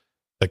that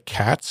the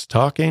cats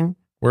talking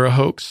were a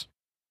hoax.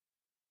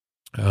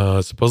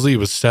 Supposedly it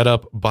was set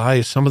up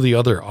by some of the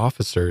other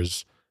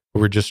officers who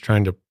were just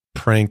trying to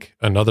prank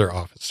another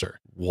officer.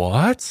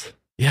 What?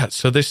 Yeah.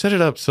 So they set it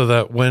up so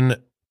that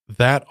when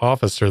that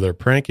officer they're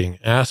pranking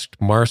asked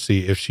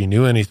Marcy if she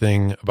knew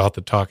anything about the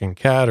talking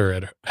cat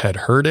or had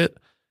heard it,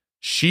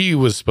 she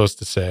was supposed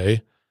to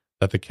say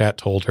that the cat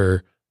told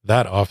her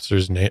that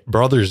officer's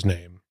brother's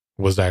name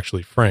was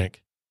actually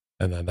Frank.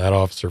 And then that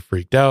officer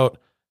freaked out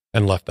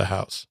and left the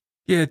house.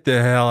 Get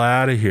the hell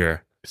out of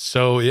here.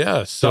 So,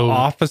 yeah. So the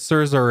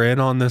officers are in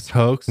on this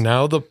hoax?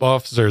 Now the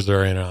officers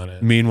are in on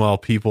it. Meanwhile,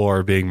 people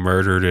are being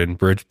murdered in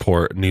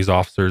Bridgeport, and these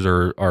officers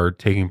are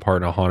taking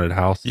part in a haunted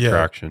house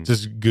attraction.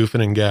 Just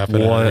goofing and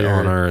gaffing. What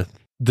on earth?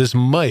 This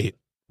might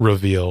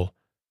reveal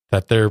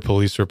that their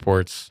police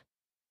reports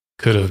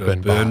could have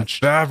been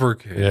botched.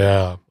 Fabricated.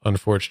 Yeah,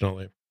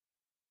 unfortunately.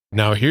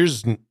 Now,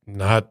 here's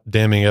not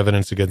damning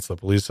evidence against the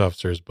police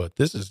officers, but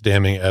this is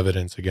damning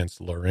evidence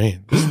against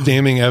Lorraine. This is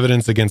damning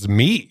evidence against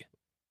me.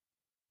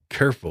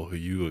 Careful who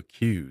you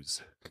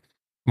accuse.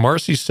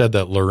 Marcy said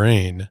that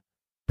Lorraine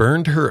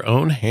burned her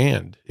own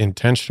hand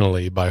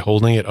intentionally by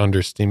holding it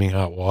under steaming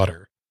hot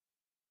water.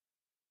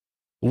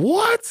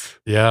 What?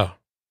 Yeah.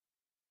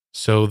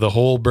 So the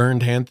whole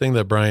burned hand thing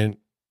that Brian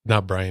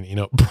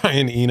Eno,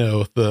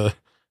 the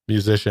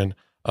musician,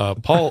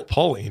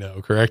 Paul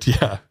Eno, correct?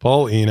 Yeah.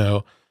 Paul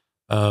Eno.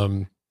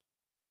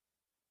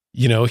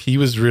 He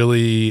was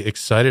really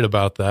excited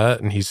about that.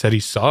 And he said he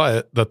saw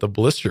it, that the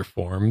blister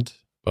formed,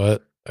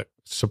 but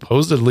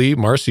supposedly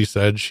Marcy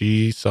said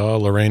she saw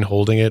Lorraine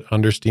holding it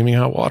under steaming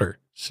hot water.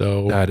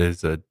 So that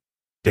is a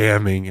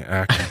damning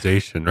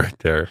accusation right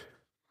there.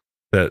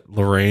 That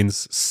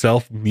Lorraine's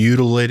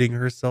self-mutilating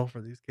herself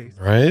for these cases.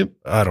 Right?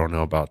 I don't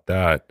know about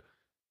that.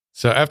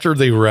 So after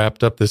they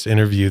wrapped up this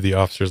interview, the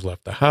officers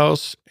left the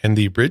house, and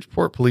the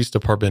Bridgeport Police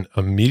Department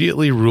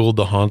immediately ruled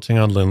the haunting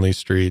on Lindley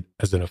Street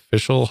as an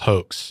official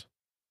hoax.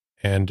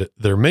 And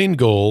their main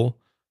goal,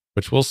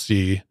 which we'll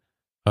see,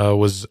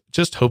 was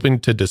just hoping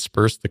to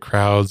disperse the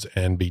crowds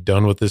and be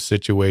done with this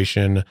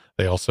situation.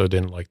 They also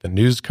didn't like the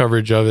news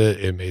coverage of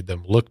it. It made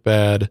them look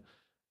bad.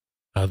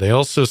 They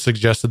also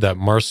suggested that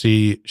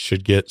Marcy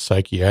should get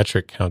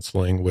psychiatric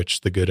counseling,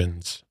 which the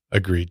Goodins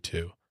agreed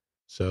to.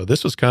 So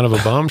this was kind of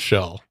a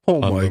bombshell. Oh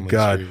my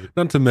God. Street.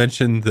 Not to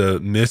mention the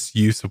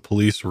misuse of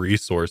police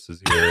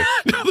resources here.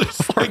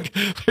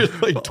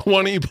 there's like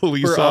 20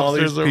 police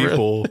officers all these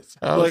people.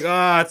 Like,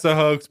 it's a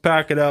hoax.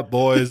 Pack it up,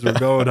 boys. We're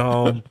going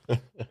home.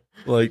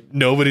 Like,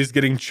 nobody's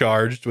getting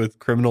charged with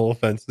criminal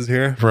offenses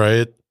here.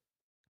 Right.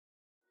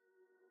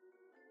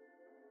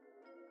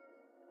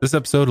 This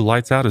episode of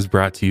Lights Out is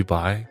brought to you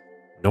by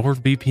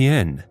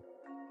NordVPN.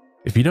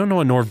 If you don't know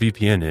what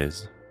NordVPN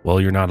is,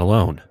 well, you're not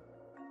alone.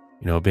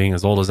 Being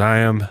as old as I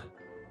am,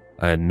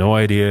 I had no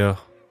idea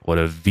what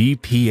a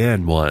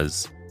VPN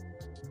was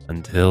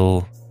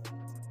until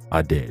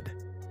I did.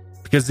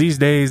 Because these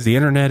days, the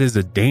internet is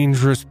a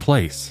dangerous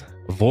place.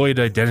 Avoid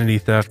identity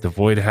theft,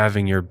 avoid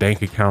having your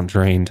bank account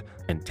drained,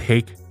 and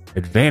take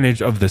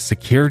advantage of the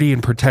security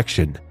and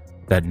protection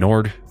that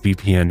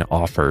NordVPN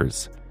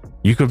offers.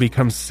 You can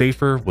become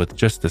safer with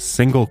just a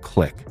single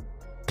click.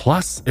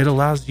 Plus, it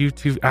allows you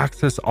to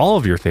access all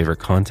of your favorite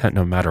content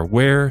no matter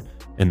where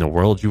in the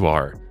world you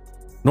are.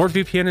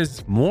 NordVPN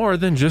is more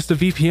than just a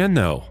VPN,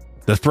 though.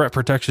 The threat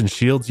protection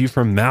shields you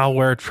from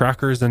malware,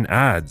 trackers, and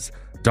ads.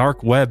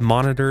 Dark Web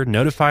Monitor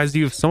notifies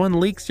you if someone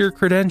leaks your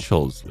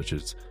credentials, which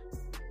is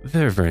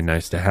very, very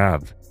nice to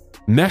have.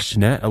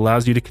 MeshNet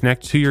allows you to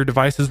connect to your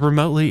devices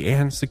remotely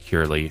and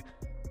securely.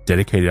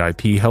 Dedicated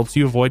IP helps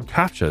you avoid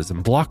CAPTCHAs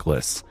and block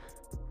lists.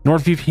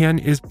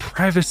 NordVPN is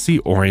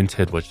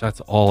privacy-oriented, which that's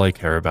all I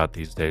care about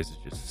these days, is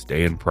just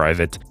staying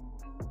private.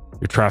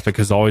 Your traffic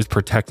is always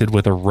protected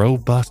with a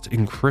robust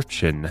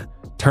encryption.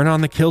 Turn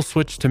on the kill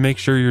switch to make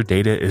sure your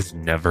data is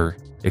never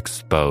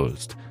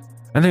exposed.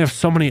 And they have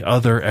so many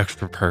other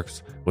extra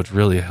perks which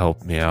really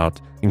help me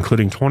out,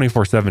 including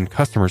 24/7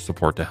 customer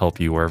support to help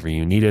you wherever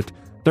you need it,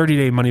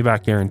 30-day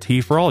money-back guarantee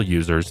for all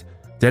users,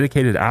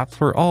 dedicated apps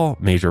for all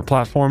major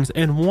platforms,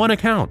 and one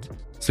account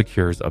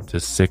secures up to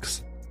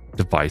 6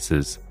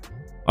 devices.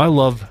 I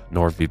love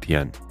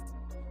NordVPN.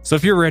 So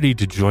if you're ready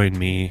to join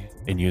me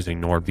in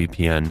using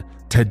NordVPN,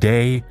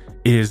 today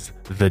is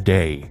the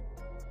day.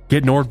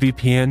 Get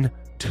NordVPN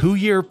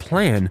 2-year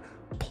plan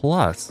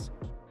plus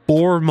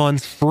 4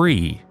 months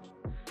free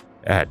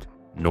at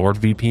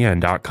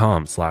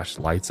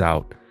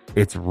nordvpn.com/lightsout.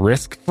 It's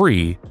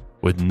risk-free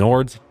with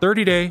Nord's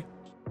 30-day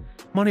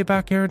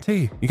money-back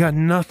guarantee. You got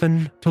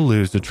nothing to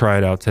lose to try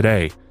it out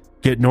today.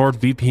 Get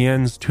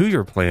NordVPN's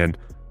 2-year plan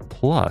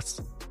plus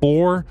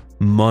 4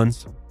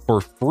 months for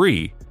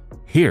free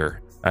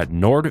here at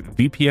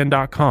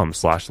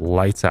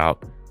nordvpn.com/lightsout.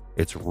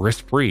 It's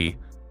risk-free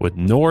with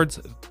Nord's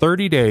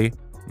 30-day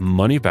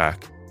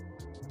money-back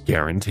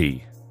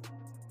guarantee.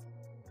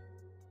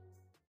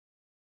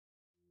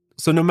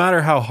 So no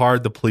matter how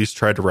hard the police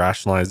tried to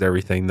rationalize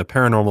everything, the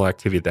paranormal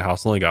activity at the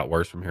house only got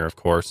worse from here, of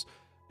course.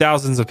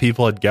 Thousands of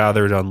people had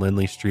gathered on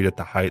Lindley Street at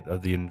the height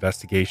of the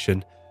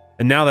investigation,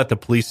 and now that the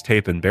police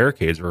tape and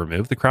barricades were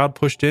removed, the crowd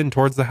pushed in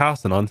towards the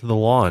house and onto the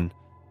lawn.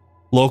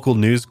 Local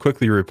news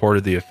quickly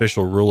reported the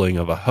official ruling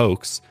of a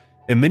hoax,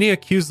 and many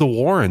accused the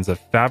Warrens of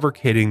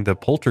fabricating the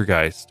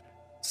poltergeist.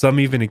 Some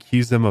even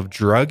accused them of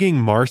drugging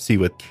Marcy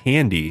with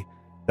candy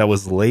that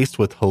was laced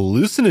with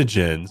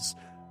hallucinogens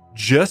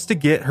just to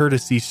get her to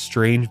see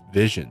strange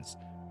visions.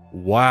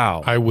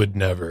 Wow. I would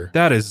never.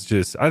 That is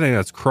just, I think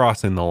that's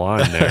crossing the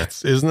line there.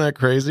 Isn't that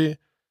crazy?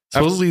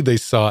 Supposedly they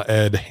saw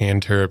Ed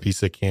hand her a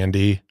piece of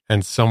candy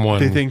and someone...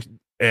 They think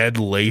Ed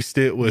laced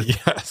it with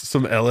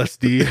some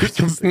LSD or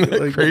something.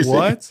 Like, crazy?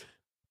 What?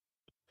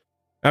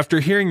 After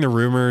hearing the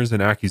rumors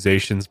and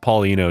accusations,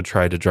 Paulino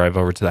tried to drive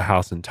over to the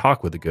house and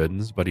talk with the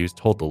Goodens, but he was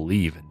told to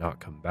leave and not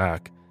come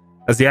back.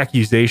 As the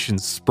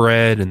accusations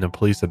spread and the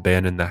police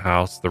abandoned the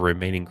house, the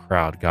remaining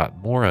crowd got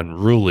more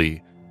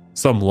unruly.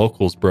 Some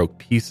locals broke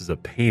pieces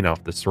of paint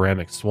off the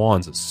ceramic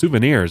swans as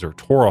souvenirs or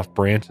tore off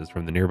branches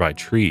from the nearby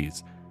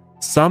trees.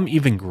 Some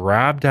even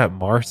grabbed at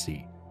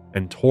Marcy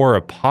and tore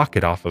a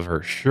pocket off of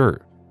her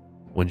shirt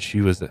when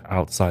she was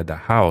outside the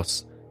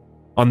house.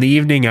 On the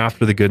evening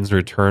after the Goodens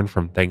returned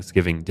from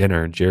Thanksgiving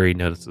dinner, Jerry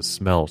noticed a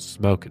smell of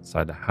smoke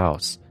inside the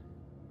house.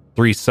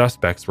 3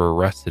 suspects were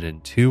arrested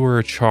and 2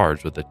 were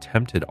charged with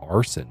attempted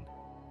arson.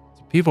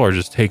 So people are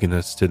just taking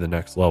this to the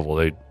next level.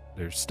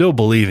 They're still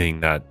believing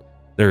that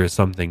there is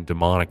something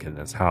demonic in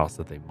this house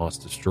that they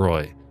must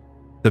destroy.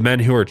 The men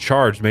who were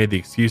charged made the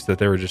excuse that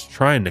they were just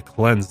trying to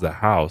cleanse the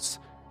house.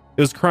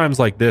 It was crimes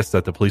like this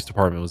that the police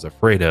department was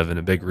afraid of, and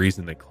a big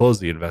reason they closed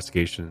the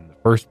investigation in the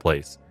first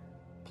place.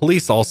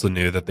 Police also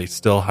knew that they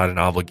still had an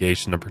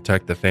obligation to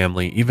protect the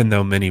family, even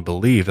though many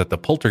believed that the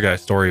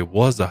poltergeist story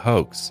was a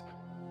hoax.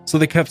 So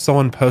they kept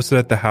someone posted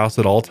at the house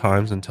at all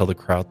times until the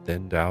crowd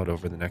thinned out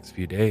over the next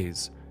few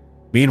days.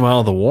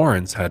 Meanwhile, the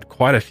Warrens had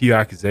quite a few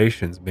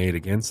accusations made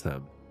against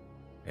them.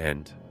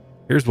 And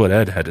here's what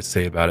Ed had to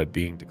say about it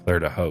being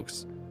declared a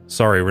hoax.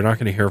 Sorry, we're not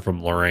going to hear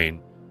from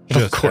Lorraine.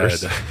 Just of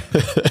course. Ed.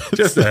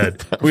 Just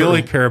Ed. We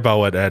only care about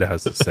what Ed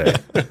has to say.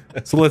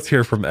 So let's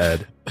hear from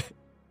Ed.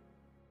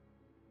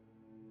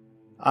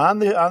 On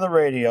the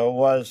radio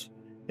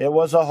it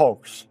was a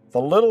hoax.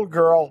 The little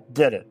girl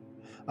did it.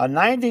 A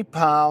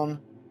 90-pound,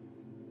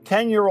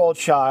 10-year-old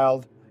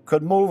child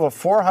could move a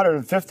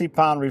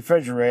 450-pound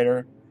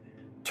refrigerator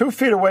 2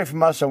 feet away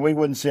from us and we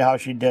wouldn't see how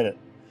she did it.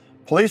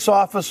 Police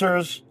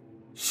officers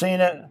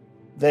seen it.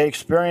 They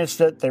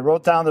experienced it. They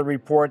wrote down the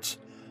reports.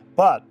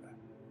 But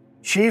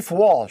Chief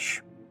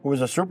Walsh, who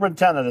was a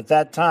superintendent at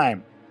that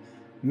time,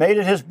 made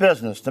it his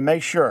business to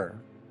make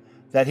sure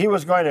that he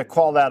was going to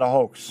call that a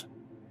hoax.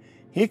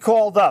 He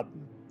called up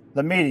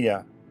the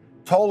media,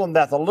 told them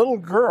that the little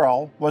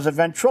girl was a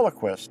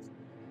ventriloquist,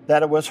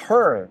 that it was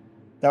her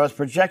that was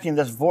projecting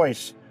this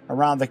voice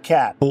around the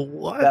cat.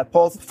 What? That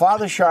both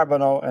Father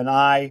Charbonneau and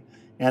I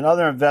and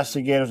other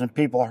investigators and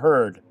people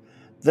heard.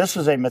 This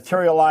is a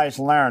materialized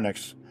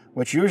larynx,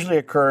 which usually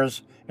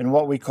occurs in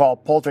what we call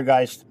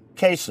poltergeist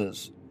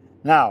cases.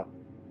 Now,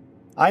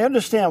 I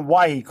understand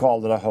why he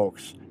called it a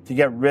hoax, to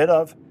get rid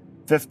of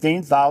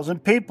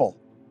 15,000 people.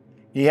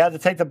 He had to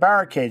take the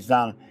barricades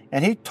down,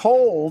 and he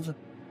told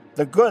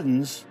the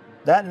Goodens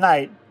that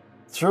night,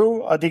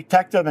 through a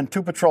detective and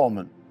 2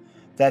 patrolmen,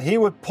 that he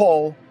would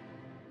pull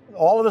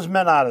all of his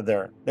men out of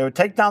there. They would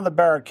take down the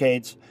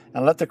barricades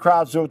and let the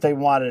crowds do what they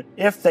wanted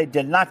if they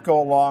did not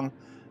go along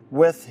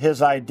with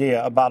his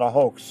idea about a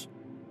hoax.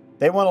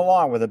 They went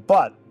along with it,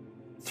 but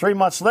 3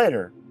 months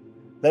later,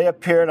 they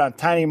appeared on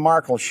Tiny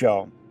Markle's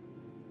show,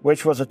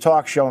 which was a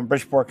talk show in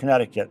Bridgeport,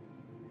 Connecticut.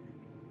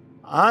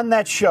 On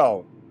that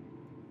show,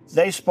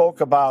 they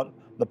spoke about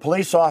the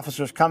police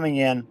officers coming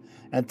in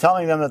and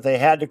telling them that they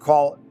had to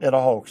call it a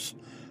hoax.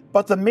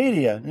 But the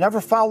media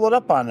never followed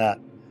up on that.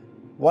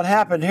 What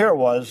happened here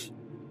was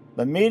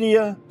The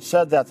media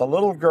said that the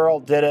little girl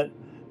did it.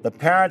 The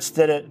parents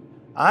did it.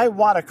 I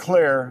want to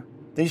clear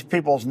these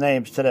people's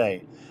names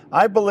today.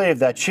 I believe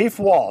that Chief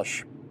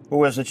Walsh, who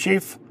was the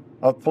chief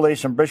of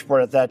police in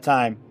Bridgeport at that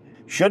time,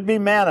 should be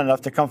man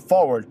enough to come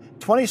forward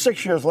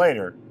 26 years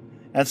later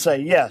and say,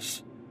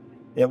 yes,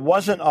 it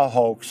wasn't a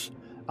hoax.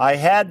 I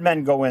had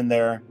men go in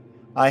there.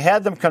 I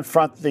had them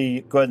confront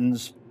the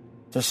Goodens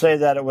to say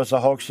that it was a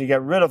hoax to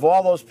get rid of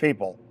all those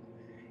people.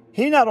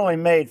 He not only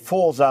made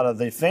fools out of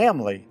the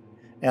family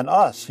and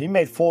us, he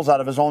made fools out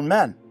of his own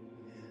men.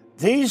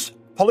 These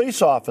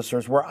police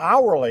officers were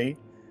hourly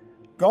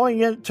going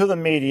into the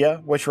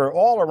media, which were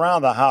all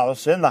around the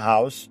house, in the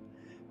house,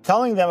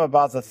 telling them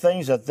about the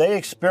things that they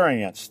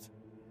experienced.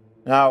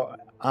 Now,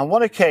 on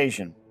one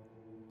occasion,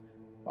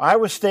 I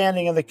was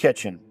standing in the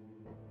kitchen.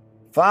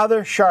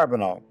 Father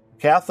Charbonneau,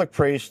 Catholic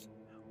priest,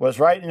 was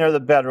right near the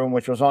bedroom,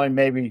 which was only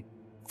maybe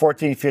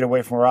 14 feet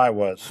away from where I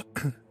was.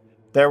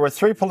 There were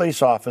 3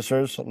 police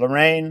officers,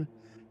 Lorraine,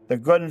 the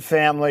Gooden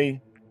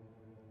family.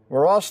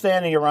 We're all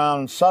standing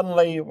around.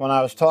 Suddenly, when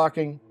I was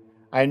talking,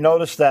 I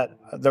noticed that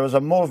there was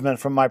a movement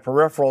from my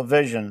peripheral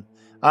vision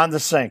on the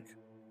sink.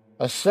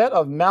 A set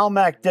of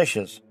Malmac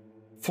dishes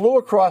flew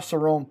across the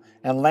room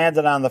and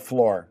landed on the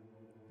floor.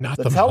 Not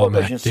the the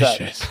television Malmac set,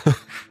 dishes.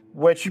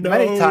 which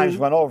many times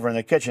went over in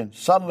the kitchen,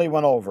 suddenly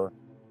went over.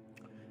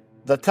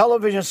 The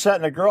television set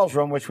in the girls'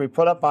 room, which we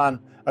put up on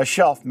a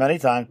shelf many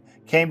times,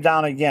 came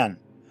down again.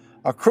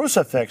 A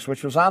crucifix,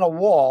 which was on a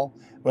wall,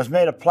 was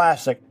made of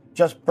plastic,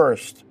 just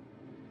burst.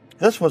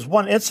 This was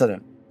one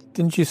incident.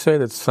 Didn't you say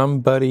that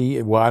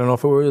somebody, well, I don't know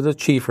if it was the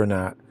chief or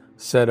not,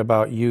 said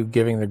about you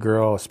giving the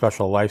girl a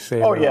special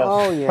lifesaver? Oh, yes.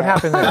 Oh, yeah. What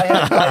happened there? I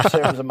had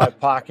lifesavers in my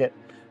pocket.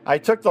 I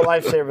took the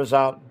lifesavers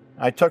out.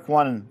 I took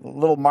one, and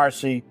little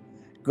Marcy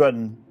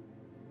Gooden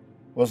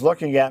was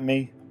looking at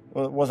me.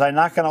 Was I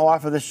not going to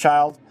offer this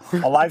child a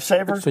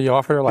lifesaver? So you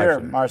offered her a Here,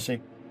 lifesaver.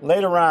 Marcy.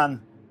 Later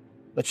on,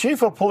 the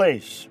chief of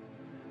police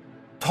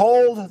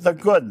told the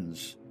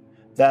Goodens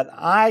that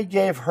I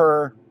gave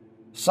her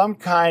some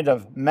kind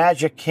of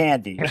magic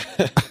candy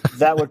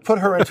that would put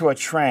her into a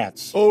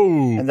trance.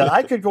 Oh. And that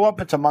I could go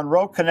up into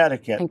Monroe,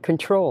 Connecticut, And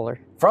controller.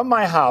 from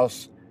my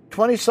house,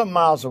 20-some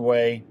miles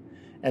away,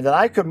 and that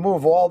I could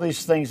move all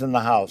these things in the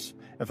house.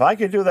 If I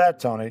could do that,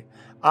 Tony,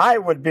 I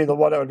would be the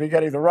one that would be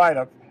getting the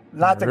write-up,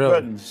 not the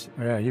Really? Goodens.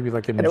 Yeah, you'd be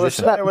like a It was,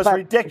 magician. it was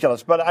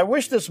ridiculous. But I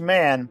wish this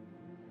man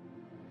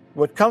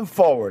would come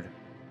forward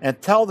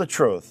and tell the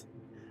truth.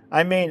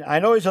 I mean, I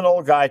know he's an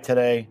old guy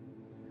today.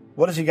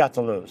 What has he got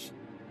to lose?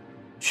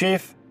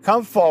 Chief,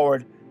 come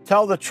forward.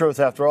 Tell the truth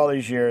after all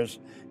these years.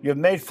 You've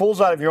made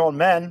fools out of your own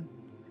men.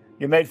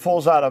 You made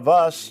fools out of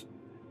us.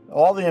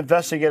 All the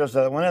investigators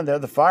that went in there,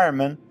 the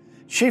firemen.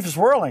 Chief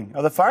Swirling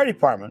of the fire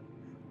department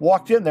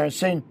walked in there and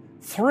seen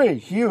 3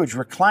 huge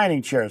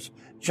reclining chairs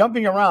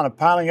jumping around and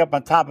piling up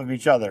on top of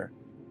each other.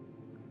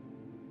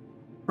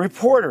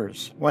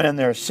 Reporters went in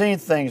there, seen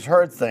things,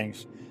 heard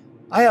things.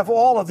 I have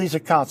all of these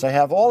accounts. I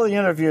have all the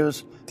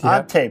interviews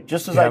on tape,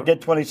 just as I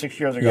did 26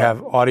 years ago. You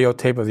have audio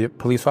tape of the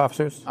police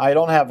officers? I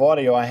don't have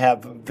audio. I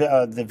have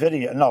the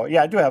video. No,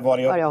 yeah, I do have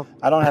audio.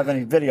 I don't have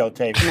any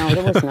videotape. No,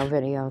 there was no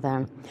video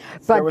then.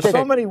 But There were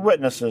so many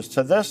witnesses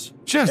to this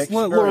Just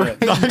let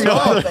experience. Lorraine- You know,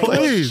 I think it was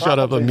Please shut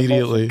up probably the most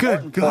immediately.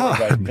 important Good God.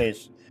 Poltergeist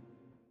case.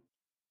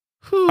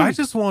 I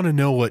just want to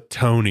know what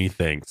Tony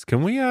thinks.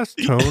 Can we ask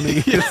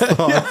Tony his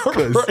thoughts?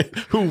 'Cause Right.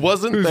 Who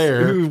wasn't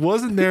there? Who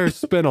wasn't there,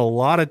 spent a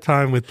lot of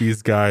time with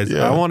these guys.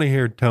 Yeah. I want to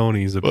hear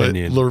Tony's But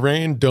opinion.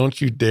 Lorraine, don't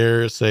you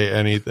dare say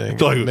anything.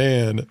 Like-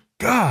 Man,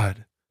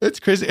 God. it's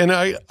crazy. And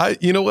I,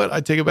 you know what? I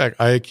take it back.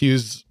 I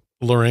accuse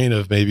Lorraine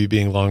of maybe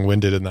being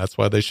long-winded, and that's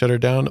why they shut her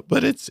down.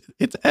 But it's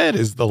Ed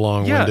is the Yeah,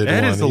 long-winded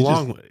Ed one. is the He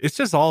long. It's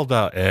just all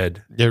about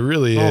Ed. It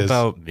really All is.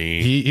 about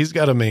me. He's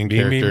got a main Me,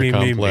 character me, me,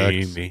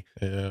 complex. me.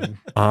 Yeah.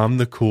 I'm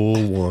the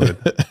cool one.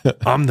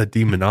 I'm the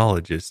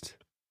demonologist.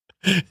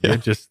 You're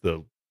just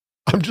the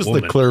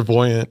The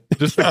clairvoyant.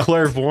 just the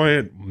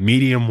clairvoyant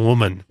medium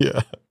woman.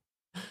 Yeah.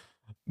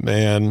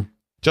 Man,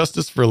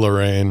 justice for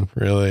Lorraine,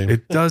 really.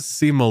 It does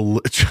seem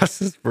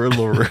justice for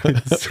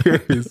Lorraine.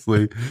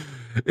 Seriously,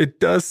 it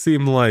does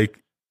seem like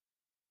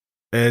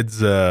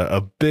Ed's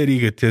a bit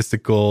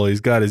egotistical.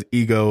 He's got his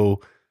ego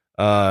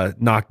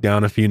knocked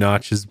down a few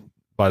notches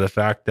by the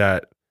fact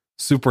that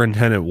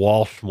Superintendent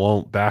Walsh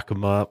won't back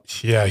him up.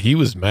 Yeah, he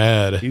was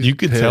mad. He's You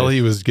could tell pissed.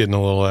 he was getting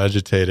a little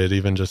agitated,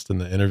 even just in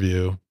the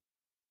interview.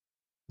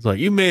 It's like,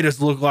 you made us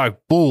look like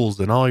fools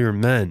and all your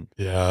men.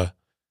 Yeah.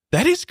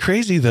 That is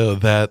crazy, though,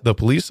 that the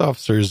police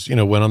officers,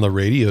 went on the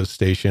radio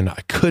station. I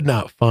could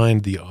not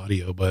find the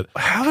audio, but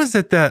How is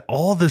it that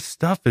all this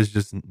stuff is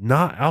just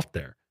not out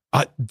there?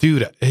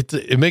 dude,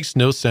 it makes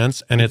no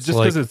sense. And it's just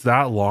like, because it's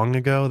that long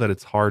ago that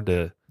it's hard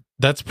to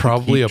that's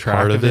probably keep a track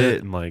part of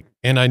it. And like,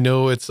 And I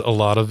know a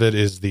lot of it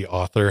is the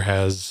author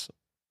has,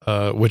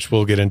 which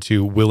we'll get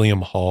into,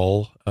 William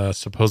Hall,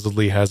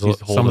 supposedly has he's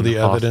some of the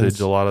holding evidence.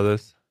 hostage a lot of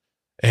this.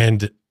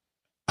 And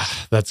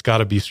that's got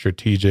to be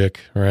strategic,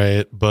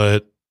 right?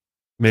 But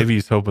Maybe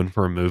he's hoping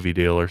for a movie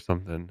deal or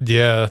something.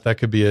 yeah, that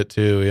could be it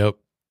too. Yep.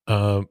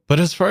 But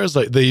as far as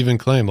like, they even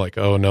claim like,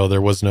 oh no,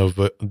 there was no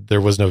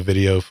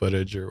video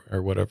footage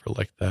or whatever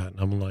like that. And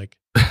I'm like,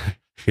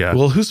 Yeah.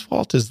 well, whose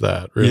fault is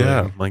that? Really?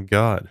 Yeah. My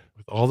God.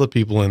 With all the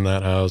people in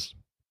that house.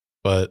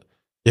 But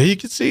yeah, you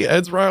can see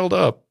Ed's riled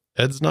up.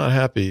 Ed's not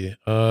happy.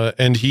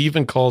 And he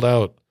even called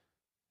out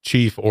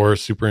Chief or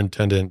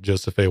Superintendent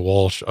Joseph A.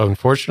 Walsh.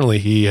 Unfortunately,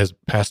 he has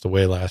passed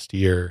away last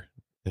year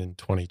in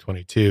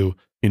 2022.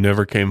 He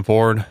never came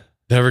forward.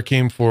 Never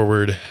came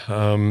forward.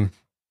 But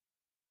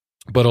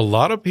a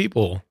lot of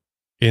people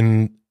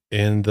in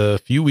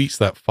the few weeks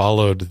that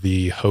followed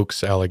the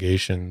hoax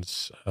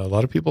allegations, a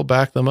lot of people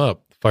backed them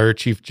up. Fire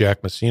Chief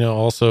Jack Messina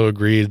also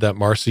agreed that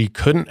Marcy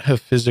couldn't have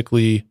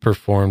physically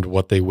performed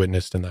what they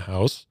witnessed in the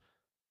house.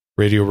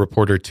 Radio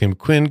reporter Tim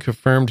Quinn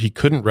confirmed he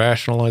couldn't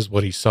rationalize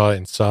what he saw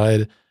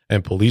inside,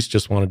 and police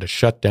just wanted to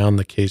shut down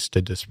the case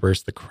to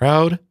disperse the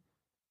crowd.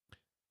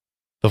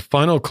 The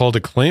final call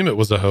to claim it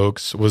was a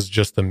hoax was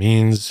just the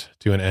means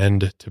to an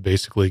end to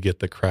basically get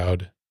the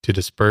crowd to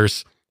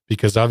disperse,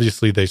 because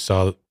obviously they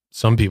saw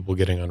some people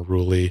getting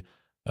unruly.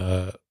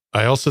 I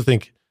also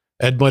think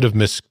Ed might have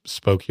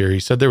misspoke here.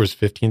 He said there was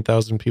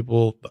 15,000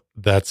 people.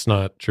 That's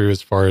not true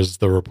as far as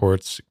the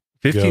reports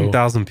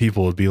 15,000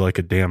 people would be like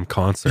a damn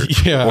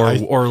concert. Yeah.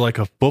 Or like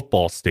a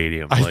football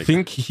stadium. I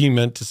think he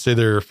meant to say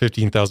there are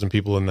 15,000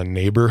 people in the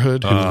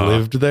neighborhood who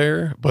lived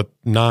there, but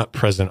not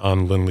present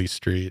on Lindley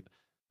Street.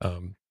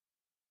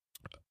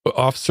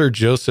 Officer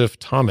Joseph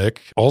Tomick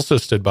also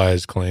stood by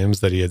his claims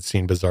that he had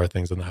seen bizarre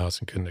things in the house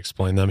and couldn't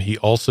explain them. He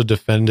also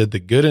defended the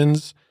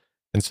Goodins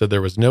and said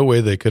there was no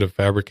way they could have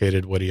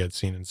fabricated what he had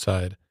seen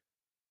inside.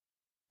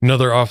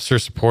 Another officer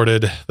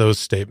supported those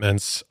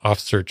statements.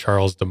 Officer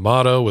Charles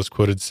D'Amato was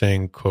quoted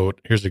saying,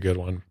 quote, here's a good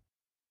one.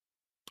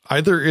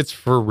 Either it's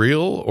for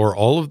real or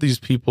all of these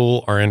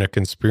people are in a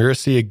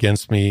conspiracy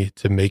against me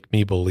to make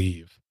me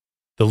believe.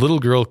 The little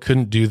girl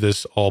couldn't do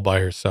this all by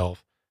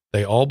herself.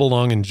 They all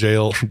belong in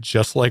jail,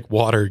 just like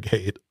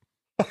Watergate.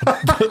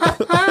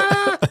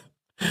 The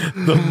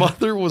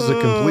mother was a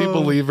complete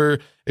believer.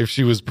 If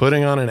she was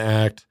putting on an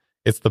act,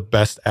 it's the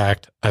best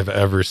act I've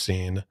ever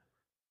seen.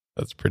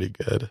 That's pretty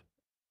good.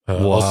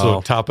 Wow.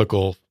 Also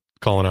topical,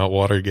 calling out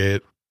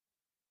Watergate.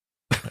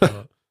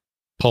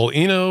 Paul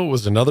Eno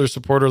was another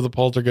supporter of the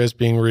poltergeist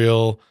being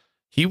real.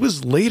 He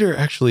was later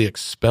actually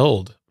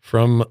expelled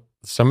from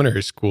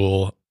seminary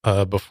school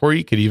before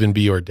he could even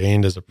be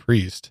ordained as a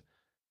priest.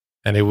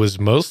 And it was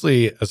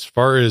mostly, as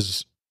far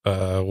as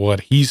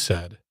what he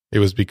said, it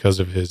was because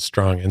of his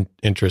strong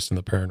interest in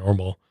the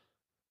paranormal.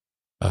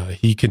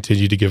 He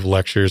continued to give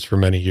lectures for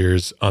many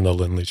years on the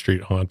Lindley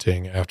Street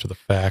haunting after the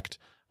fact.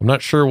 I'm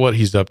not sure what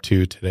he's up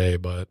to today,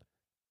 but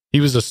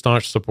he was a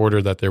staunch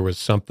supporter that there was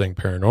something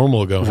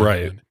paranormal going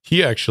on.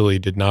 He actually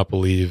did not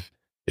believe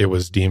it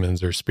was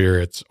demons or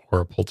spirits or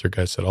a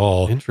poltergeist at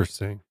all.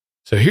 Interesting.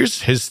 So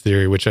here's his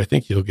theory, which I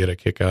think you'll get a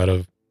kick out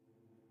of.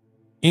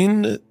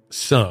 In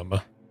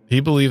sum, he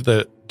believed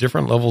that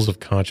different levels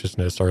of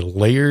consciousness are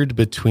layered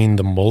between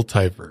the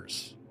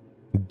multiverse.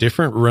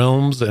 Different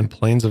realms and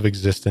planes of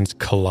existence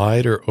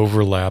collide or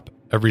overlap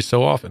every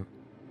so often.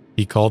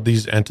 He called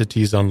these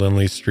entities on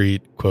Lindley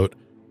Street, quote,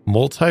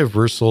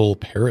 multiversal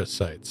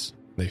parasites.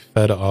 They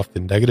fed off the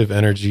negative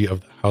energy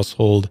of the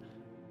household,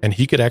 and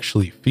he could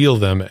actually feel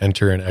them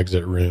enter and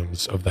exit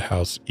rooms of the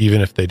house, even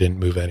if they didn't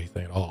move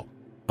anything at all.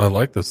 I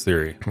like this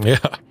theory. Yeah.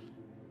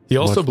 He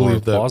also Much more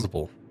believed that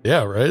plausible.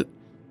 Yeah, right.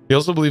 He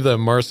also believed that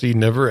Marcy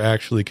never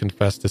actually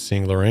confessed to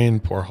seeing Lorraine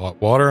pour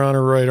hot water on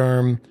her right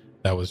arm.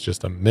 That was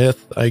just a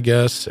myth, I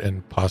guess,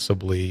 and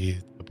possibly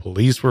the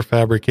police were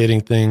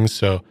fabricating things.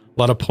 So a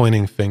lot of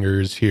pointing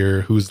fingers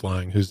here. Who's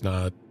lying, who's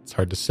not? It's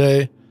hard to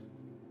say.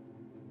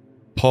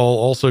 Paul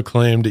also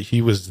claimed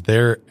he was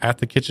there at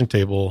the kitchen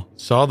table,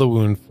 saw the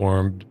wound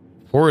formed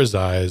before his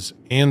eyes,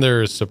 and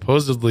there is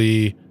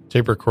supposedly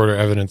tape recorder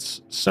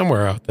evidence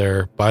somewhere out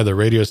there by the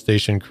radio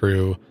station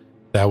crew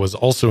that was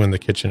also in the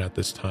kitchen at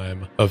this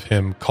time of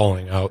him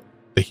calling out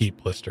the heat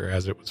blister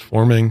as it was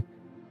forming.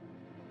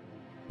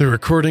 The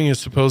recording is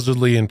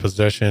supposedly in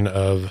possession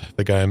of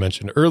the guy I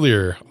mentioned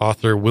earlier,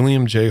 author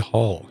William J.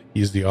 Hall.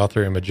 He's the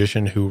author and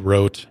magician who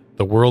wrote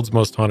The World's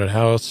Most Haunted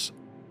House,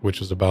 which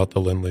was about the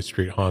Lindley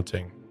Street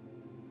haunting.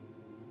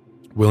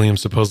 William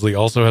supposedly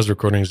also has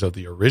recordings of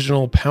the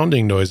original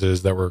pounding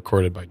noises that were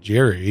recorded by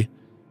Jerry,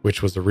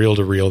 which was a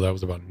reel-to-reel that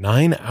was about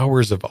 9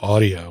 hours of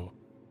audio.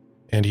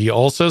 And he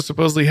also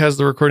supposedly has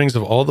the recordings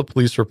of all the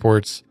police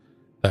reports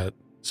that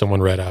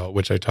someone read out,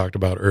 which I talked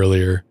about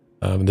earlier.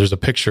 There's a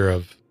picture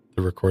of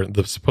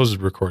the supposed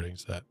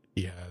recordings that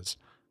he has.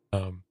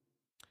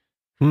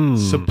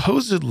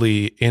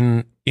 Supposedly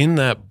in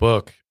that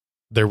book,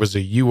 there was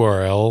a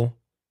URL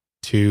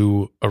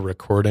to a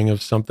recording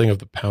of something of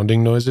the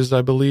pounding noises,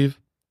 I believe.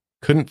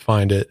 Couldn't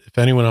find it. If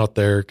anyone out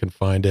there can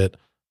find it,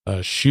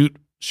 shoot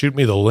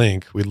me the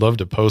link. We'd love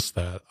to post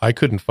that. I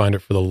couldn't find it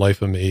for the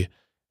life of me.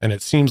 And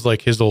it seems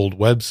like his old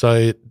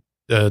website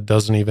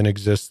doesn't even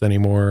exist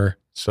anymore.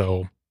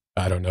 So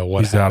I don't know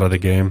what he's out of the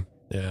game.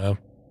 Yeah.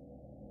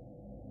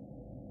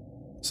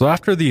 So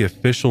after the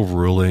official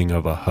ruling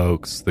of a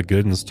hoax, the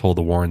Goodens told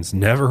the Warrens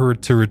never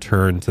to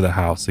return to the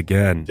house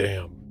again.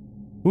 Damn.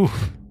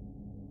 Oof.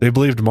 They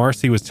believed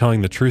Marcy was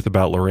telling the truth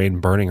about Lorraine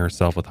burning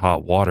herself with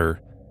hot water,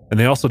 and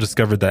they also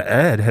discovered that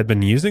Ed had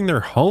been using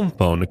their home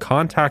phone to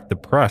contact the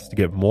press to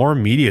get more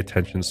media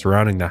attention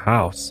surrounding the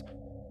house.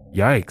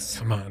 Yikes.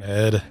 Come on,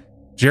 Ed.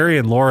 Jerry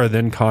and Laura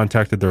then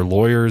contacted their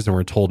lawyers and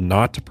were told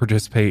not to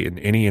participate in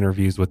any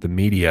interviews with the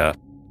media.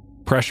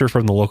 Pressure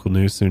from the local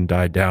news soon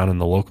died down,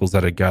 and the locals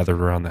that had gathered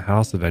around the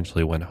house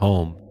eventually went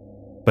home.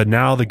 But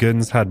now the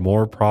Goodens had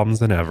more problems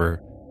than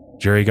ever.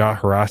 Jerry got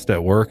harassed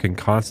at work and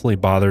constantly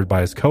bothered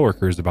by his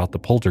coworkers about the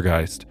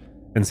poltergeist.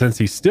 And since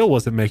he still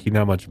wasn't making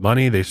that much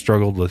money, they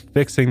struggled with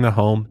fixing the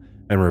home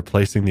and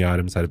replacing the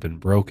items that had been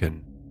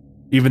broken.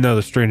 Even though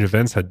the strange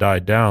events had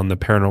died down, the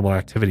paranormal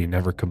activity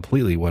never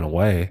completely went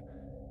away.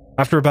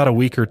 After about a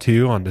week or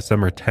two, on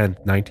December 10th,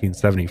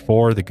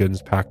 1974, the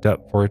Goodens packed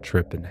up for a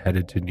trip and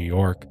headed to New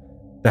York.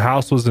 The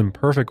house was in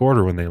perfect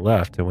order when they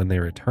left, and when they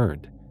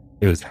returned,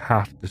 it was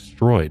half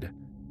destroyed.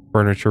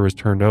 Furniture was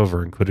turned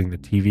over, including the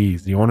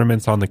TVs. The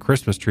ornaments on the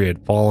Christmas tree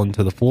had fallen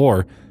to the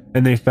floor,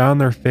 and they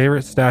found their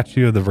favorite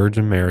statue of the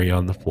Virgin Mary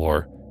on the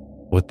floor,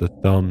 with the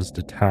thumbs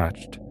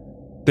detached.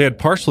 They had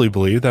partially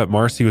believed that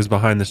Marcy was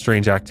behind the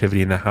strange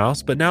activity in the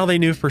house, but now they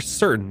knew for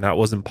certain that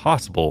wasn't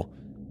possible.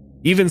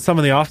 Even some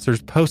of the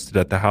officers posted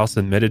at the house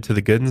admitted to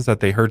the Goodens that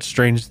they heard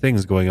strange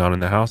things going on in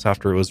the house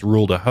after it was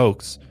ruled a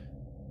hoax.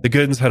 The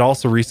Goodens had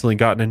also recently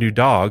gotten a new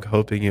dog,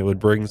 hoping it would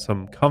bring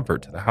some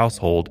comfort to the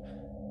household.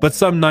 But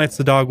some nights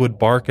the dog would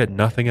bark at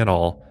nothing at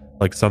all,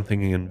 like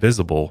something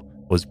invisible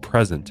was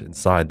present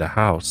inside the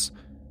house.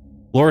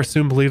 Laura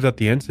soon believed that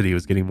the entity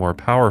was getting more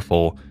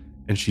powerful,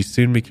 and she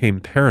soon became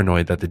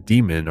paranoid that the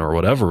demon, or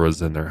whatever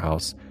was in their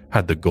house,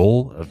 had the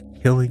goal of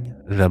killing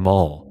them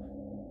all.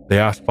 They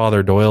asked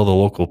Father Doyle, the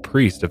local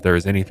priest, if there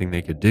was anything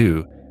they could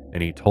do,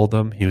 and he told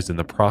them he was in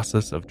the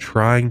process of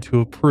trying to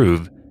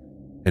approve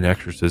an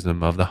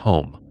exorcism of the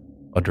home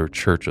under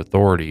church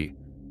authority.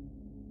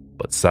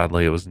 But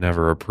sadly, it was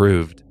never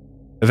approved.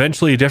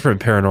 Eventually, a different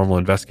paranormal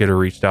investigator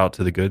reached out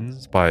to the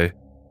Goodens by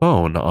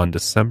phone on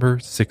December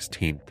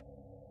 16th.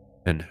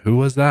 And who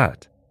was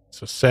that?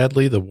 So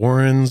sadly, the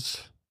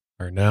Warrens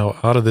are now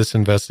out of this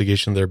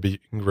investigation. They're being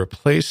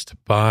replaced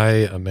by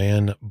a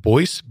man,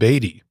 Boyce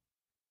Beatty.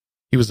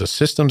 He was a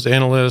systems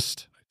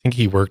analyst. I think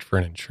he worked for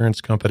an insurance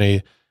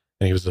company,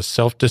 and he was a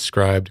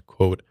self-described,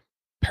 quote,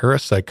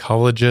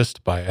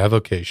 parapsychologist by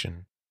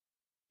avocation.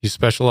 He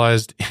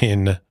specialized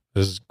in,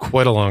 this is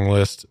quite a long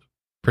list,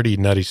 pretty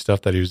nutty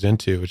stuff that he was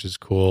into, which is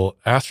cool.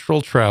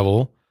 Astral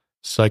travel,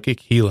 psychic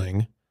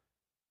healing,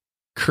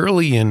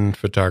 Kirlian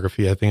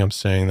photography, I think I'm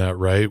saying that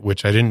right,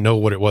 which I didn't know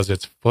what it was.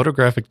 It's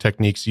photographic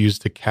techniques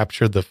used to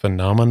capture the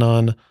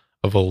phenomenon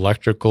of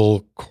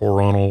electrical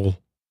coronal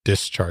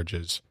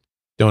discharges.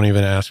 Don't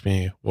even ask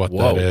me what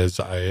that is.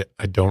 I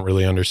don't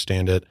really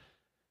understand it.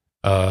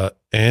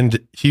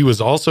 And he was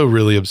also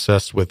really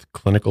obsessed with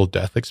clinical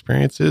death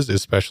experiences,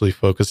 especially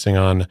focusing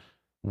on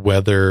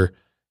whether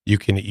you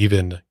can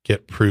even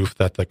get proof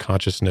that the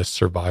consciousness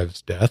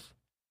survives death.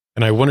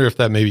 And I wonder if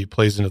that maybe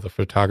plays into the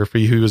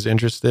photography he was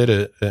interested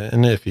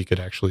in, if he could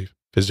actually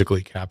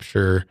physically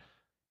capture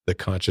the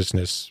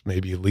consciousness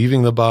maybe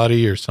leaving the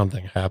body or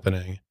something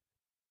happening.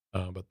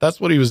 But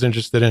that's what he was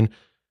interested in.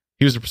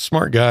 He was a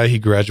smart guy. He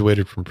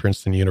graduated from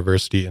Princeton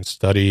University and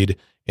studied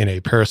in a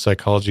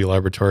parapsychology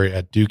laboratory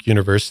at Duke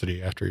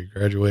University after he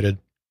graduated.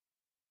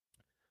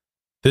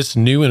 This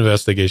new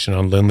investigation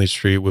on Lindley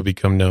Street would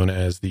become known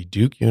as the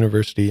Duke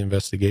University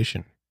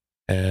investigation.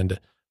 And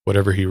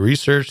whatever he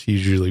researched, he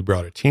usually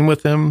brought a team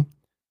with him.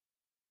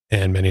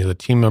 And many of the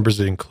team members,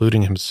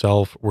 including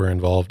himself, were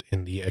involved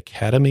in the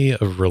Academy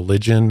of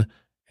Religion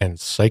and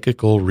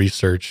Psychical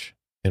Research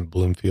in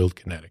Bloomfield,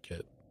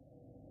 Connecticut.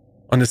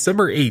 On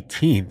December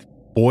 18th,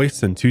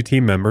 Boyce and two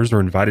team members were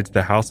invited to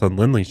the house on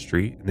Lindley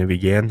Street, and they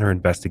began their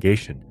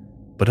investigation,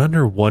 but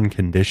under one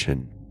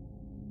condition.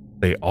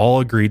 They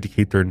all agreed to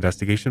keep their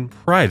investigation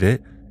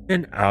private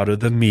and out of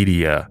the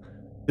media.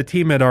 The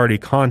team had already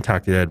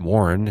contacted Ed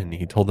Warren, and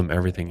he told them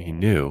everything he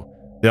knew.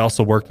 They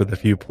also worked with a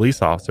few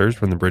police officers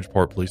from the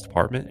Bridgeport Police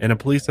Department and a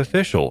police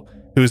official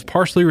who was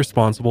partially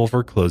responsible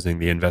for closing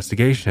the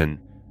investigation.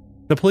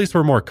 The police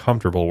were more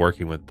comfortable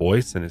working with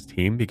Boyce and his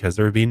team because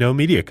there would be no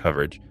media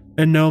coverage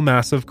and no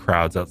massive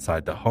crowds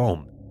outside the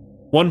home.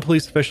 One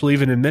police official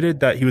even admitted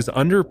that he was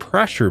under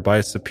pressure by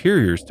his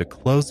superiors to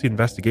close the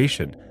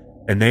investigation,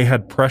 and they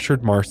had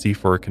pressured Marcy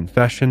for a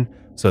confession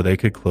so they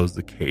could close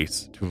the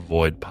case to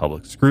avoid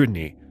public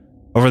scrutiny.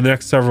 Over the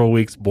next several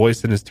weeks,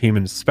 Boyce and his team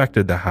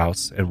inspected the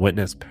house and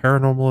witnessed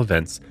paranormal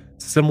events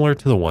similar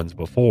to the ones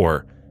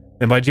before.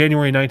 And by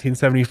January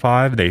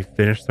 1975, they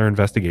finished their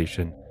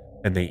investigation,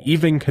 and they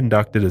even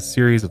conducted a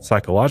series of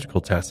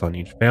psychological tests on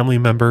each family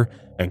member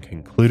and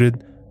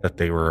concluded that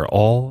they were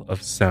all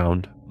of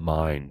sound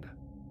mind.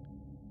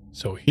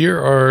 So here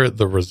are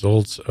the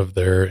results of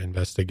their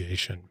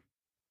investigation.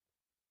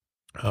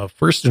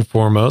 First and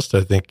foremost,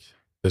 I think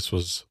this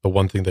was the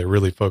one thing they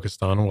really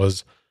focused on,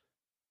 was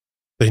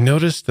They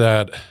noticed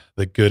that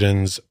the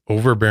Goodins'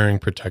 overbearing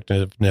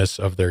protectiveness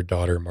of their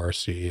daughter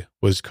Marcy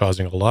was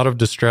causing a lot of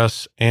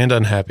distress and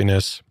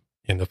unhappiness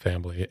in the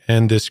family,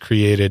 and this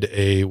created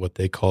what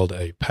they called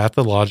a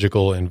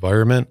pathological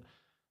environment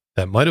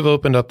that might have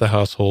opened up the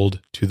household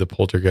to the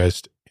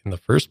poltergeist in the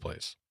first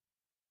place.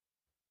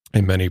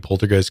 In many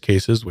poltergeist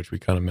cases, which we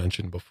kind of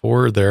mentioned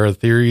before, there are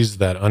theories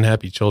that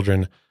unhappy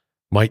children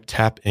might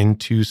tap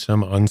into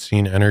some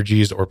unseen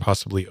energies or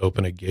possibly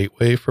open a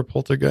gateway for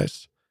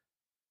poltergeists,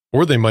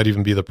 or they might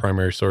even be the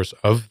primary source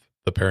of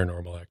the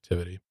paranormal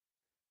activity.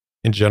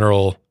 In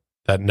general,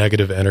 that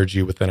negative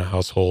energy within a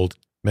household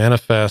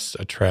manifests,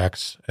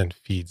 attracts, and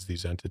feeds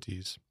these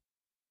entities.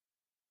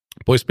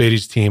 Boyce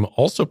Beatty's team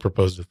also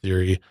proposed a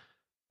theory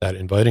that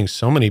inviting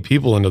so many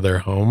people into their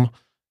home,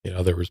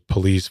 there was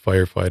police,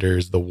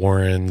 firefighters, the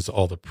Warrens,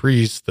 all the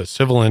priests, the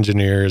civil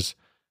engineers,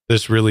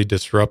 this really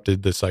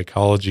disrupted the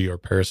psychology or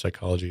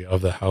parapsychology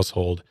of the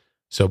household.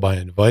 So by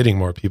inviting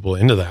more people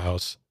into the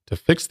house to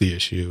fix the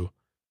issue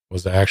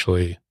was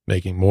actually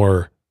making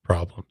more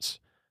problems.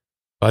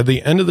 By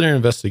the end of their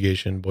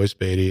investigation, Boyce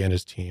Beatty and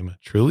his team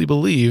truly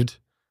believed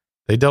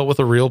they dealt with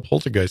a real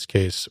poltergeist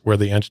case where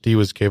the entity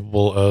was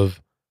capable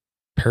of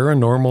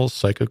paranormal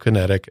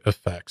psychokinetic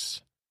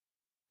effects.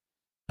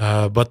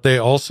 But they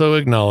also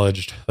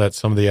acknowledged that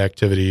some of the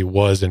activity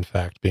was in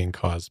fact being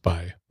caused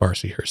by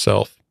Marcy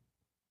herself.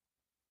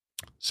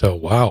 So,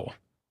 wow,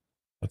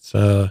 that's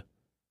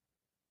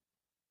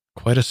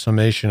quite a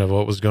summation of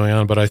what was going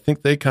on. But I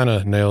think they kind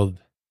of nailed.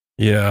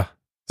 Yeah,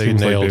 they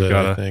nailed it.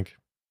 I think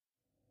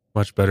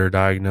much better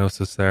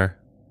diagnosis there.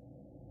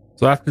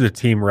 So after the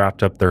team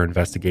wrapped up their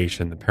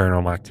investigation, the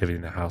paranormal activity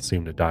in the house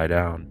seemed to die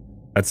down.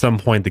 At some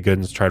point, the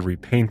Goodins tried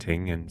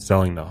repainting and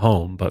selling the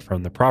home, but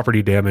from the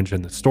property damage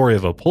and the story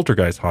of a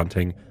poltergeist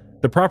haunting,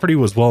 the property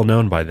was well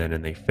known by then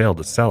and they failed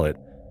to sell it.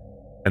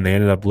 And they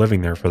ended up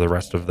living there for the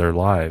rest of their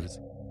lives.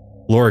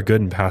 Laura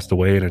Goodin passed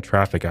away in a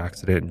traffic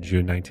accident in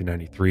June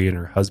 1993, and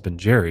her husband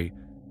Jerry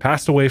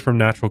passed away from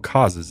natural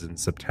causes in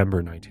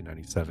September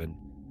 1997.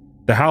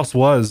 The house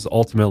was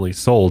ultimately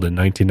sold in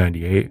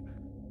 1998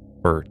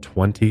 for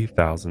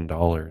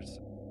 $20,000.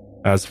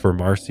 As for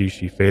Marcy,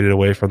 she faded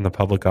away from the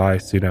public eye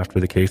soon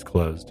after the case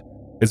closed.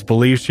 It's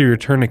believed she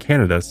returned to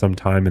Canada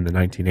sometime in the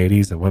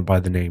 1980s and went by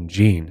the name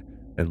Jean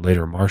and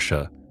later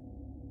Marcia.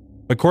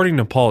 According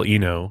to Paul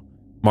Eno,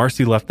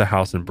 Marcy left the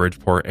house in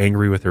Bridgeport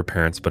angry with her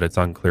parents, but it's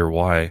unclear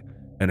why,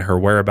 and her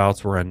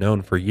whereabouts were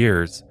unknown for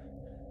years.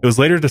 It was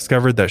later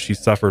discovered that she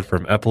suffered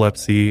from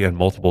epilepsy and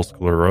multiple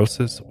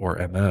sclerosis, or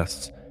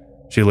MS.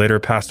 She later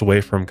passed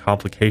away from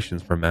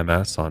complications from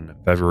MS on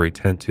February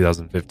 10,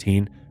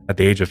 2015, at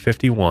the age of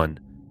 51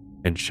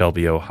 in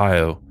Shelby,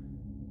 Ohio.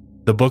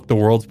 The book The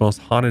World's Most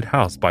Haunted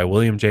House by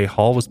William J.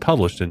 Hall was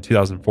published in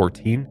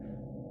 2014,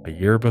 a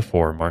year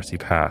before Marcy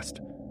passed.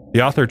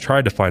 The author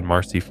tried to find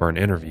Marcy for an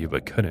interview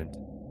but couldn't.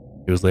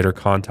 He was later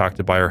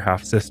contacted by her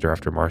half-sister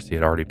after Marcy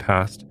had already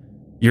passed.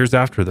 Years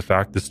after the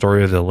fact, the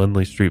story of the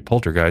Lindley Street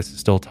poltergeist is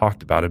still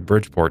talked about in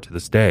Bridgeport to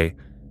this day,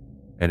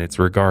 and it's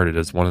regarded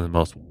as one of the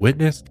most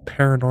witnessed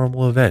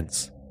paranormal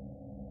events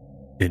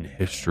in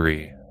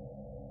history.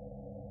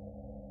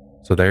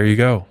 So there you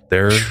go.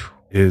 There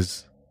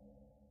is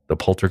the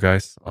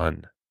poltergeist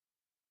on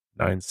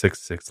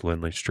 966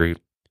 Lindley Street.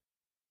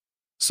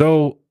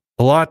 So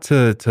a lot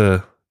to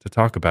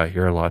talk about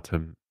here, a lot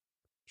to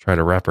try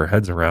to wrap our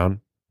heads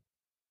around.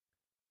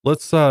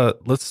 Let's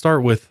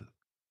start with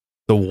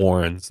the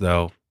Warrens,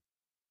 though.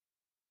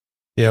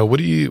 Yeah, what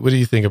do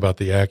you think about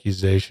the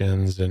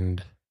accusations?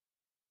 And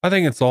I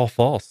think it's all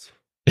false.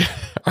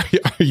 Are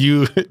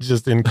you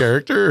just in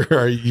character, or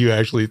are you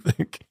actually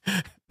think?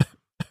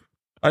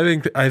 I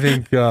think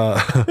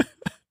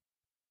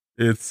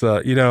it's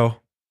I'm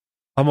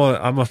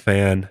a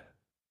fan.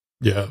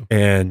 Yeah.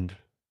 And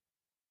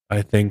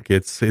I think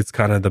it's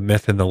kind of the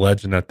myth and the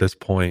legend at this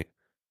point.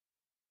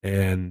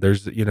 And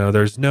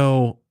there's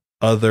no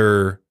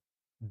other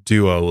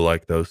duo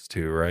like those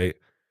two, right?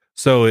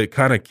 So it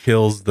kind of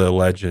kills the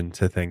legend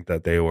to think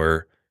that they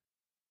were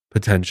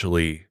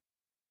potentially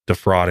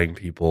defrauding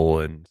people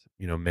and,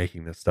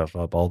 making this stuff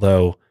up.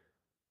 Although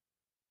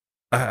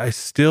I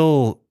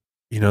still,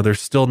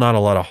 there's still not a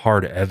lot of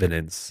hard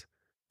evidence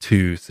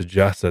to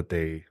suggest that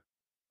they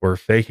were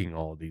faking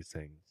all of these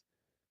things.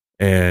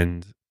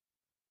 And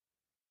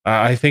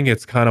I think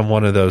it's kind of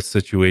one of those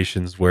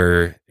situations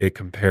where it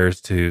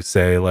compares to,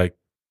 say, like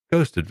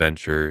Ghost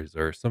Adventures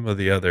or some of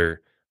the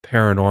other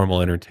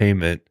paranormal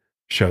entertainment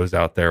shows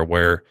out there,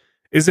 where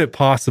is it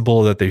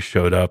possible that they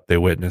showed up, they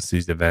witnessed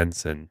these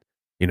events, and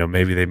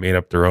maybe they made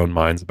up their own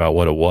minds about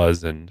what it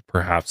was and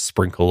perhaps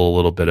sprinkle a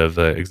little bit of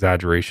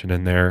exaggeration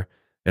in there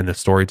in the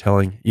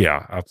storytelling?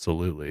 Yeah,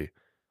 absolutely.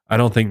 I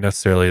don't think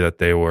necessarily that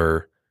they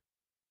were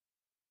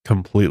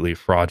completely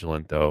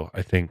fraudulent, though.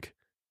 I think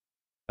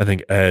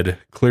Ed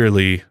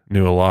clearly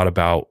knew a lot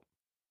about,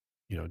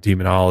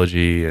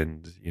 demonology,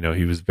 and,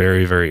 he was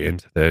very, very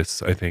into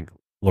this. I think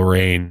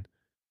Lorraine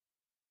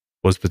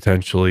was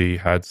potentially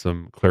had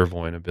some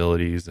clairvoyant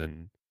abilities,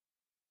 and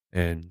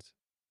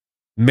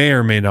may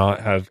or may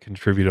not have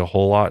contributed a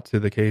whole lot to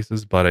the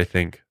cases, but I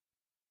think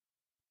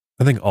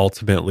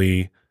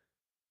ultimately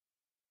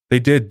they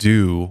did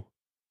do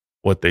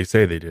what they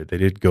say they did. They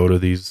did go to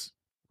these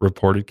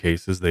reported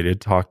cases. They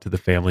did talk to the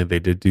family. They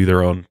did do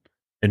their own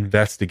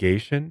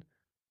investigation.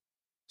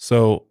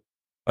 So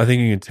I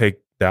think you can take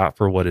that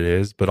for what it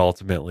is, but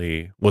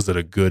ultimately, was it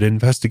a good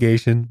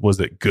investigation? Was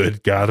it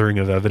good gathering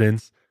of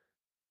evidence?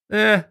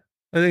 I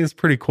think it's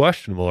pretty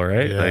questionable,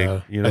 right? Yeah, like,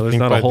 I there's think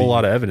not a by whole the-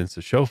 lot of evidence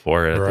to show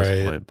for it at this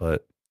Right. point,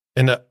 but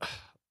And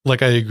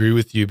like, I agree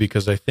with you,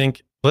 because I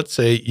think, let's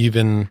say,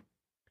 even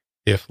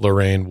if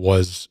Lorraine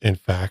was in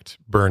fact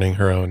burning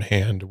her own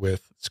hand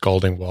with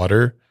scalding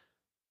water,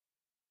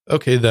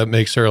 okay, that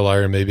makes her a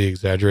liar, maybe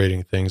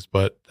exaggerating things,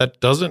 but that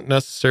doesn't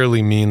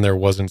necessarily mean there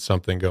wasn't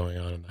something going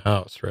on in the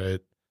house,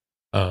 right?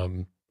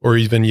 Or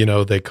even,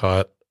 they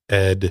caught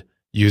Ed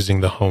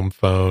using the home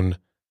phone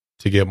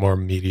to get more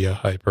media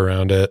hype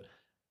around it.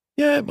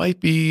 Yeah, it might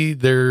be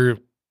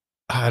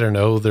I don't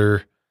know,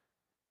 they're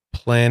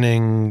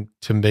planning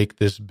to make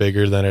this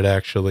bigger than it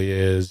actually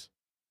is.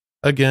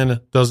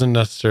 Again, doesn't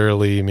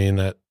necessarily mean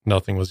that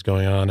nothing was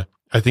going on.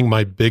 I think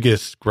my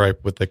biggest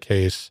gripe with the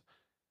case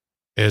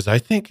is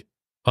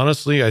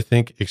honestly, I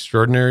think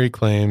extraordinary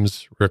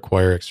claims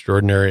require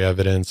extraordinary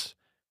evidence.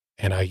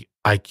 And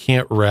I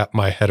can't wrap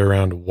my head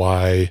around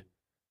why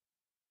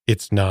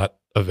it's not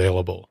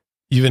available.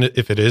 Even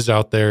if it is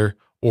out there,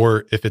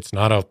 or if it's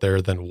not out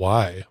there, then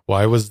why?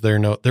 Why was there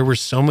there were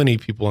so many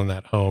people in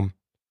that home.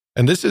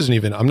 And this isn't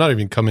even, I'm not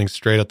even coming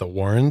straight at the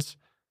Warrens,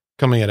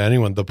 coming at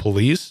anyone. The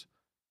police,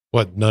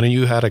 what, none of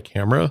you had a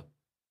camera?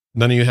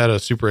 None of you had a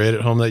Super 8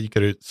 at home that you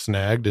could have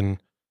snagged? And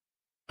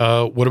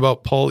what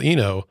about Paul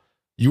Eno?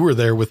 You were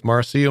there with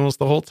Marcy almost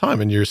the whole time,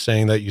 and you're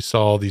saying that you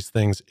saw all these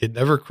things. It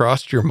never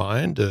crossed your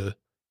mind to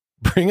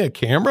bring a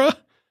camera?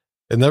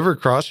 It never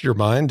crossed your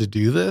mind to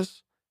do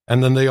this?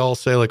 And then they all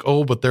say like,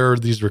 oh, but there are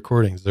these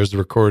recordings. There's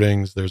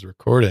recordings.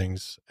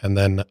 And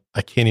then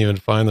I can't even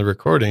find the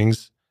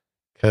recordings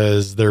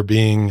because they're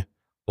being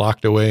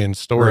locked away in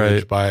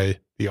storage by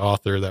the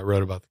author that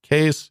wrote about the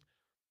case.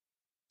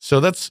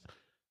 So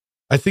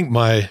I think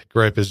my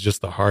gripe is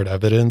just the hard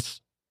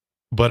evidence.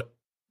 But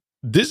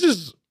this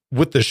is,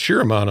 with the sheer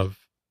amount of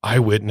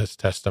eyewitness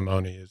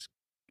testimony,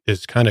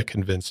 is kind of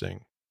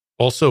convincing.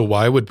 Also,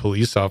 why would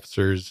police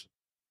officers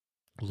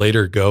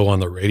later go on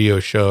the radio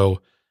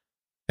show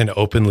and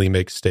openly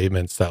make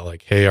statements that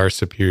like, hey, our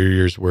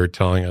superiors were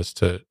telling us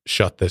to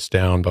shut this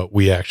down, but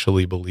we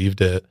actually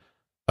believed it?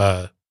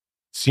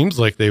 Seems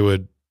like they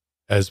would,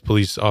 as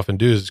police often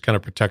do, is kind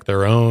of protect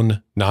their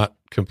own, not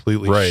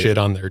completely shit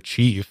on their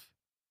chief.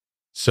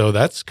 So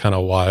that's kind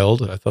of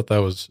wild. I thought that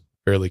was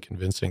fairly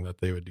convincing that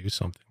they would do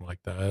something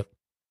like that.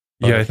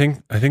 Yeah, I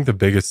think the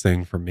biggest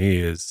thing for me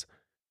is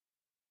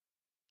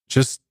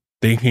just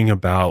thinking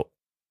about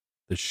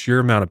the sheer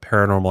amount of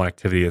paranormal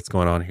activity that's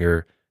going on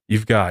here.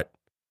 You've got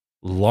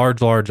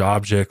large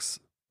objects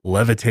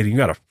levitating. You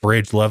got a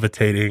fridge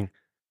levitating.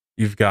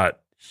 You've got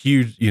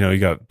huge, you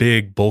got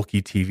big,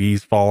 bulky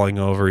TVs falling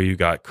over. You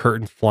got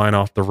curtains flying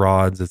off the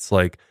rods. It's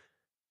like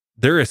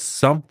there is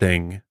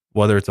something,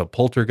 whether it's a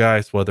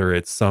poltergeist, whether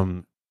it's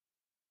some,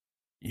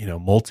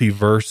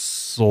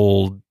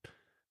 multiversal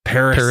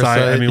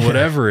parasite. I mean,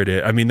 whatever it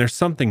is. I mean, there's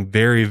something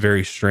very,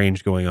 very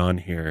strange going on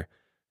here.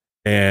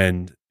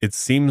 And it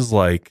seems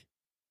like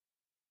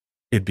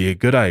it'd be a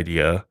good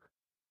idea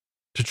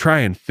to try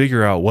and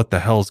figure out what the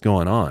hell's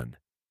going on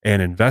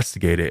and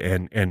investigate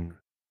it and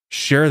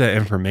share that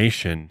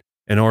information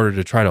in order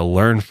to try to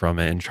learn from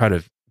it and try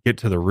to get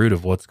to the root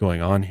of what's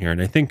going on here.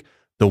 And I think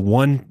the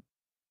one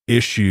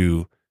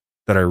issue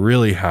that I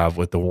really have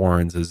with the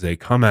Warrens is they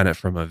come at it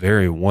from a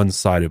very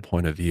one-sided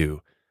point of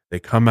view. They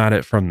come at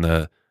it from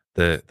the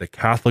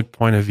Catholic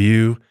point of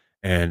view,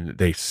 and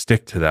they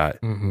stick to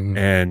that. Mm-hmm.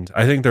 And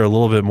I think they're a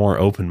little bit more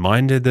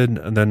open-minded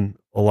than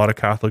a lot of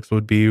Catholics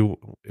would be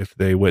if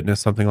they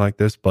witness something like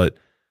this. But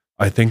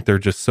I think they're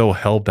just so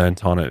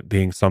hell-bent on it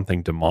being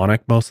something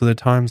demonic most of the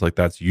times. Like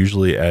that's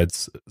usually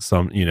Ed's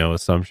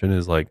assumption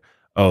is like,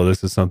 oh,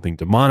 this is something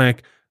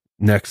demonic.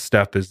 Next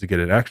step is to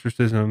get an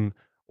exorcism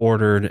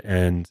ordered,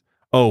 and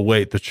oh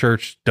wait, the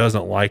church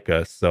doesn't like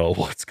us, so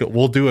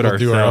we'll do it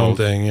ourselves. Do our own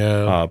thing,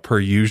 yeah. Per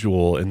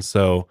usual. And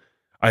so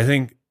I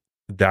think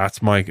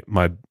that's my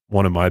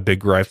one of my big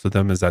gripes with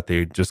them is that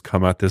they just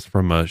come at this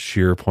from a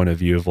sheer point of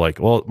view of like,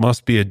 well, it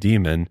must be a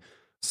demon.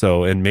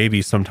 So, and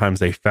maybe sometimes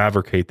they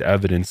fabricate the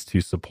evidence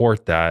to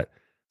support that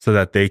so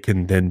that they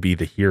can then be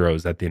the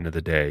heroes at the end of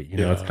the day.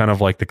 It's kind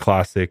of like the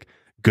classic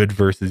good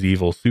versus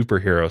evil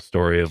superhero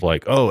story of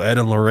like, oh, Ed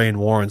and Lorraine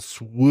Warren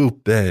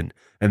swoop in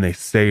and they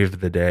saved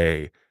the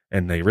day.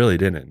 And they really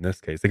didn't in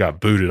this case. They got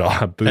booted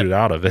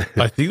out of it.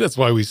 I think that's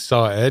why we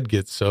saw Ed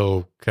get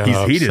so kind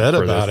of upset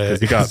about it. Because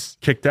he got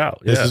kicked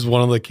out. This is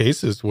one of the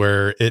cases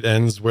where it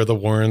ends where the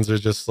Warrens are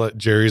just like,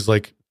 Jerry's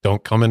like,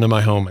 don't come into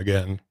my home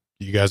again.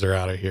 You guys are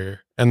out of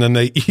here. And then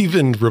they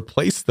even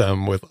replace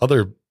them with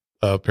other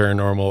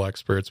paranormal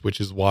experts,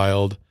 which is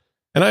wild.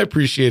 And I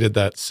appreciated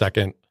that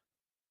second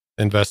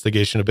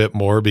investigation a bit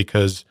more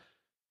because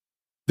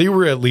they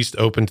were at least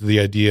open to the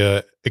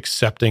idea,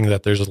 accepting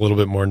that there's a little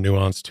bit more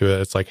nuance to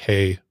it. It's like,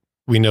 hey,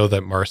 we know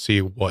that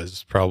Marcy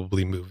was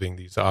probably moving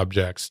these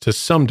objects to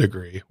some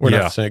degree. We're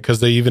not saying, because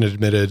they even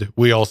admitted,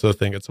 we also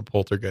think it's a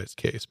poltergeist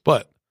case.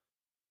 But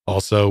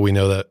also, we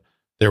know that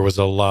there was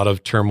a lot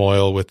of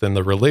turmoil within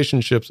the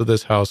relationships of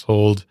this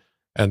household,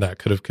 and that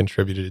could have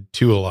contributed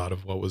to a lot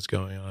of what was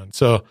going on.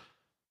 So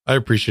I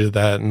appreciated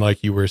that. And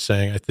like you were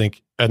saying, I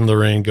think Ed and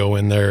Lorraine go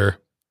in there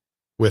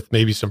with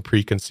maybe some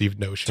preconceived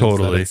notions.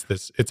 Totally.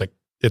 That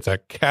it's a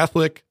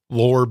Catholic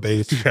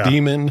lore-based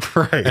demon,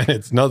 right? And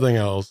it's nothing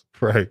else,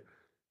 right?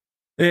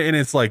 And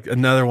it's like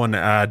another one to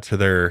add to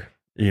their,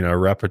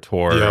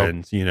 repertoire. Yep.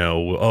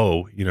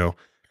 And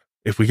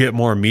if we get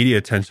more media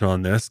attention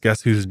on this,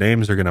 guess whose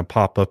names are going to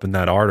pop up in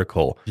that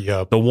article?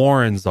 Yep. The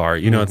Warrens are.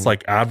 It's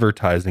like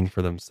advertising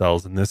for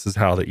themselves, and this is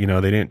how that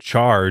they didn't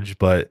charge,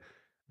 but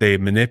they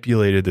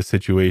manipulated the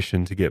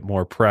situation to get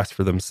more press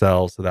for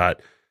themselves, so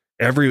that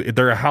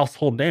they're a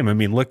household name. I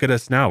mean, look at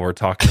us now. We're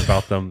talking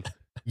about them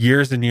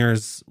years and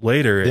years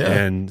later,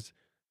 and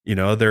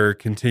they're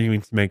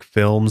continuing to make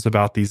films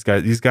about these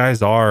guys. These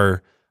guys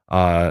are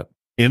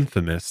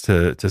infamous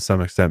to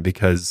some extent,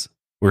 because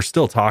we're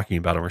still talking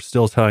about them. We're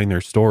still telling their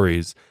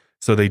stories.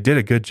 So they did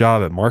a good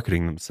job at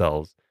marketing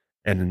themselves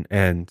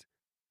and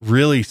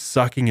really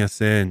sucking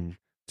us in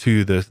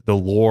to the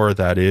lore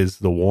that is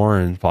the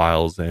Warren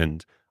files,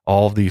 and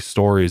all of these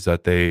stories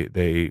that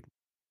they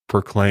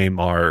proclaim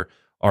are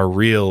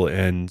real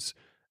and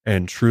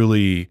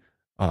truly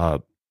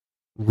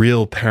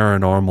real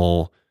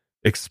paranormal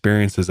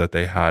experiences that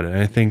they had. And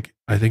I think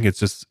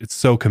it's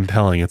so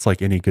compelling. It's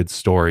like any good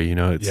story,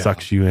 it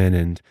sucks you in,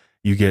 and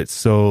you get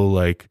so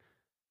like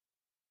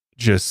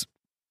just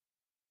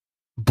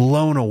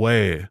blown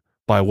away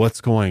by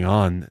what's going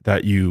on,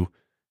 that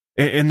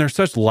and they're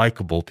such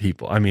likable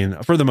people. I mean,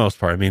 for the most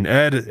part. I mean,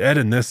 Ed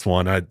in this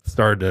one, I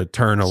started to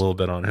turn a little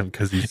bit on him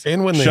because he's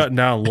shutting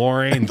down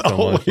Lorraine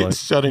so much. Like,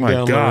 shutting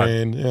down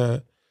Lorraine, yeah.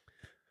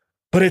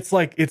 But it's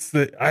like,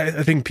 I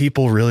think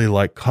people really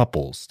like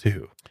couples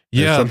too.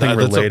 There's something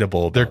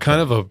relatable about they're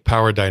kind of a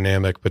power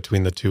dynamic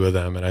between the two of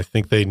them, and I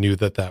think they knew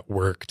that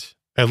worked.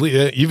 At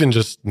least, even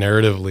just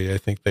narratively, I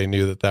think they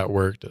knew that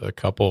worked. A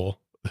couple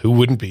who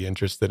wouldn't be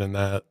interested in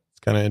that.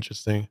 It's kind of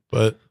interesting.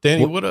 But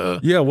Danny, what are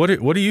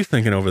you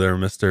thinking over there,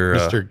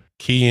 Mr.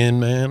 Key in,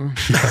 man?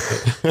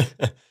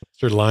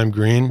 Mr. Lime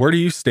Green? Where do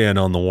you stand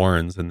on the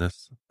Warrens in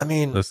this? I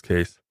mean, this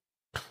case.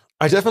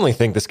 I definitely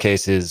think this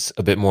case is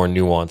a bit more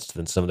nuanced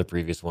than some of the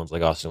previous ones,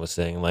 like Austin was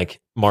saying.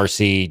 Like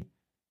Marcy,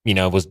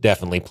 was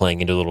definitely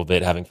playing into a little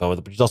bit, having fun with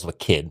it, but she's also a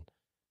kid.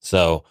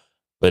 So,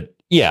 but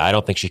yeah, I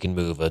don't think she can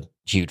move a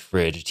huge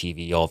fridge,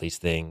 TV, all these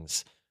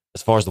things.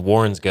 As far as the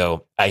Warrens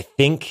go, I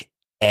think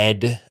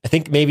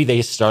maybe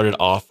they started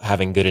off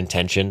having good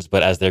intentions,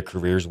 but as their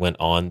careers went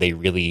on, they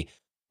really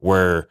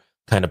were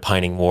kind of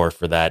pining more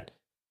for that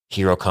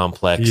hero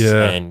complex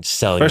and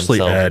selling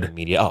themselves in the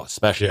media. Oh,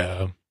 especially.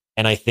 Yeah.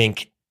 And I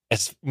think,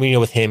 as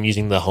with him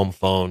using the home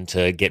phone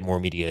to get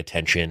more media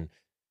attention,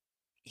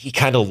 he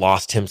kind of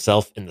lost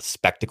himself in the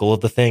spectacle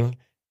of the thing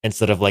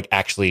instead of like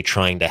actually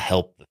trying to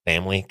help the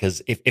family.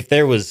 Because if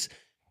there was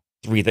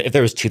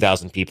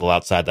 2,000 people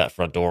outside that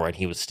front door and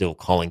he was still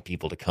calling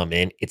people to come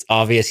in, it's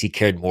obvious he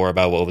cared more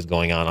about what was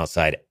going on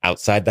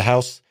outside the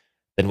house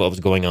than what was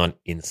going on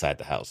inside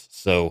the house.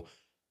 So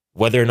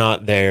whether or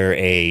not they're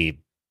a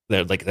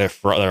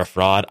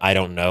fraud, I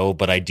don't know.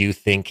 But I do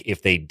think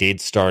if they did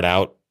start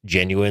out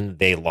genuine,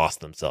 they lost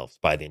themselves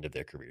by the end of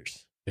their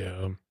careers.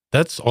 Yeah.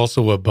 That's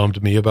also what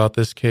bummed me about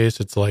this case.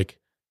 It's like,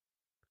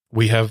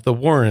 we have the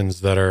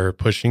Warrens that are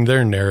pushing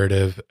their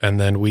narrative, and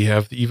then we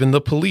have even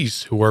the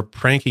police who are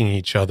pranking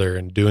each other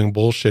and doing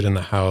bullshit in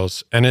the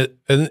house. And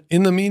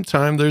in the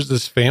meantime, there's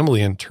this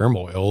family in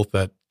turmoil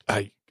that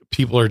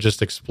people are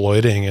just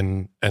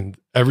exploiting, and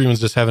everyone's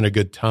just having a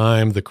good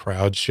time. The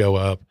crowds show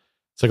up.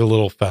 It's like a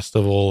little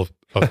festival of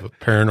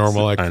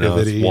paranormal activity. I know,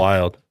 it's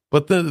wild.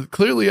 But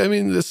clearly, I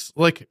mean, this,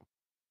 like,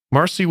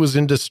 Marcy was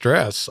in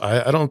distress.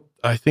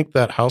 I think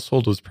that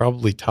household was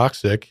probably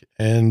toxic,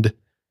 and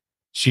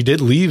she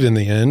did leave in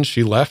the end.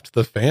 She left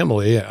the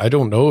family. I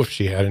don't know if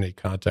she had any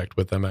contact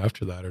with them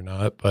after that or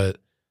not, but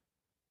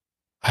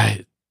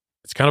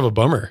it's kind of a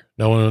bummer.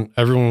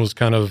 Everyone was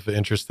kind of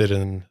interested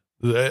in,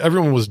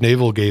 everyone was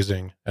navel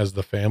gazing as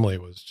the family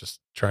was just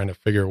trying to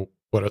figure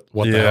what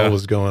the hell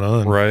was going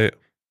on. Right.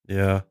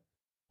 Yeah.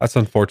 That's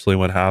unfortunately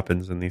what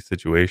happens in these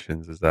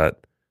situations, is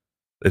that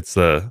it's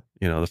the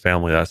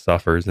family that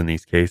suffers in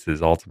these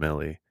cases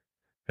ultimately,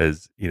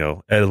 because,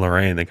 Ed and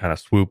Lorraine, they kind of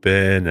swoop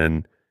in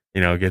and,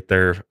 get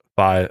their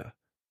 5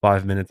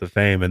 minutes of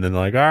fame, and then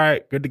they're like, all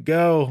right, good to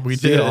go. We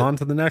did on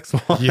to the next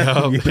one.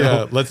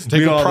 Yeah. Let's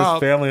take a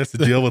prop. This family has to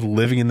deal with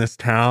living in this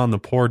town. The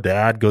poor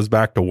dad goes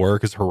back to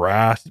work, is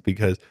harassed,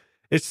 because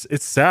it's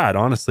sad.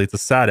 Honestly, it's a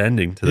sad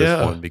ending to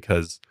this one,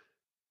 because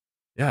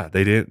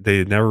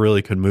they never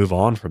really could move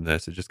on from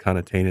this. It just kind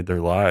of tainted their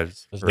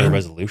lives. There's no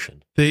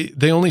resolution.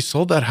 They only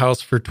sold that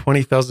house for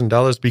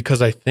 $20,000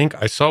 because I think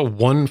I saw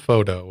one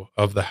photo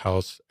of the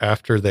house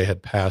after they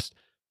had passed.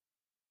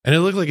 And it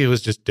looked like it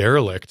was just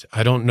derelict.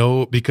 I don't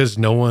know, because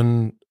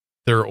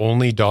their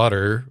only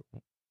daughter,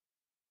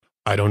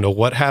 I don't know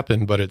what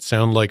happened, but it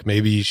sounded like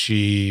maybe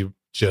she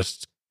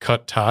just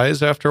cut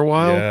ties after a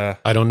while. Yeah.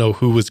 I don't know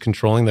who was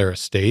controlling their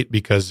estate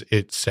because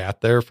it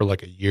sat there for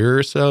like a year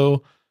or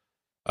so.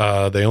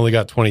 They only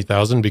got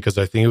 20,000 because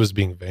I think it was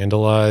being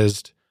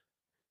vandalized.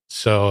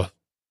 So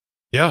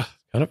yeah,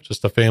 kind of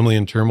just a family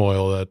in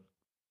turmoil that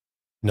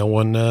no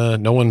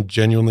one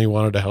genuinely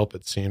wanted to help,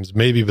 it seems.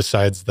 Maybe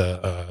besides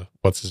the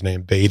what's his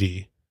name,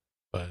 Beatty,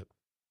 but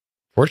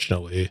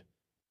fortunately,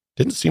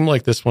 didn't seem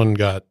like this one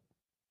got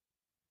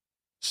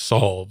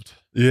solved.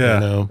 Yeah, you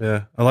know?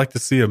 yeah. I like to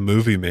see a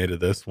movie made of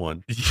this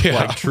one. Yeah,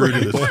 like true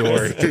to the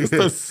story. It's just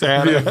a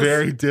sad. It'd be a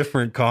very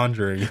different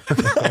Conjuring.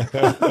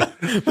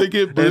 They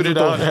get booted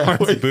out.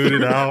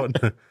 Booted out.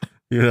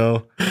 You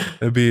know,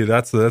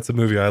 that's a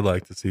movie I'd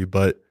like to see.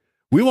 But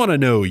we want to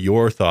know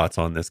your thoughts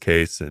on this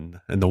case and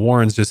the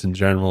Warrens just in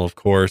general. Of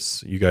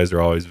course, you guys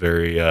are always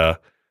very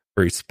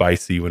very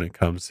spicy when it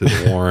comes to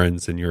the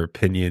Warrens and your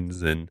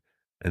opinions and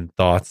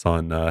thoughts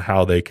on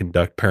how they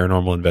conduct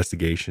paranormal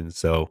investigations.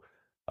 So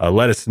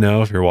let us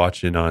know if you're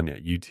watching on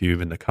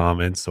YouTube in the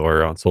comments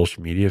or on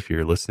social media if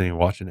you're listening and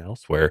watching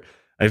elsewhere.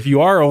 If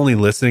you are only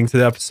listening to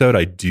the episode,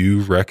 I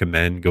do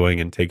recommend going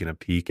and taking a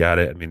peek at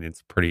it. I mean,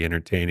 it's pretty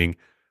entertaining.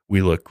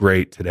 We look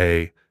great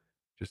today.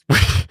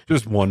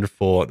 Just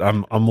wonderful.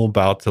 I'm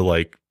about to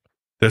like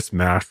this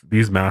mask.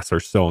 These masks are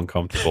so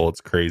uncomfortable.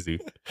 It's crazy.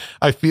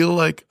 I feel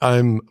like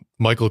I'm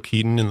Michael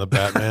Keaton in the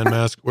Batman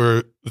mask,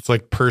 where it's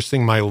like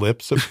pursing my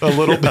lips a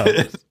little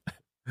bit.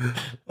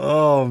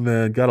 Oh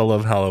man, gotta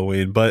love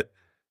Halloween. But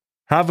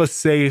have a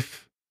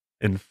safe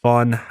and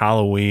fun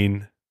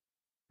Halloween,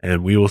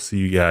 and we will see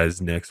you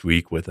guys next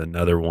week with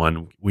another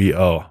one.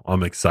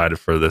 I'm excited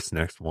for this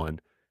next one.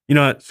 You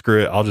know what?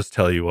 Screw it. I'll just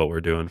tell you what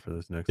we're doing for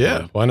this next one.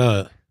 Yeah, why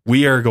not?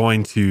 We are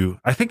going to,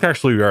 I think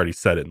actually we already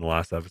said it in the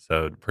last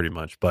episode pretty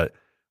much, but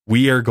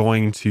we are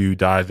going to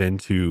dive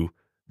into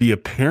the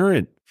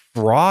apparent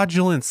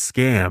fraudulent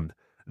scam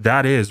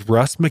that is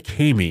Russ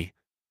McKamey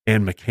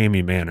and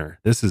McKamey Manor.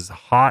 This is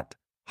hot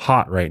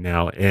right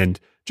now. And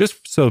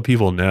just so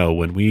people know,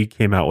 when we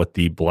came out with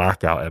the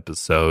Blackout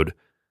episode,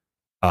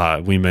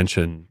 we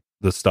mentioned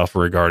the stuff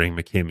regarding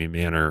McKamey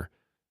Manor.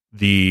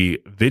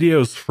 The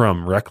videos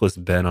from Reckless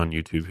Ben on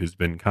YouTube, who's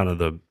been kind of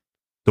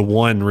the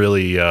one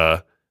really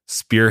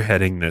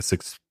spearheading this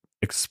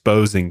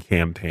exposing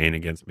campaign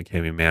against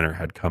McKamey Manor,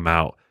 had come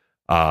out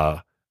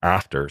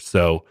after.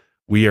 So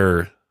we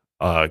are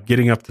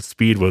getting up to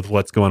speed with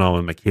what's going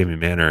on with McKamey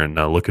Manor, and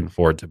looking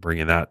forward to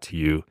bringing that to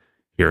you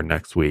here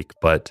next week.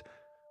 But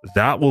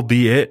that will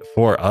be it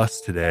for us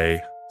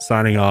today.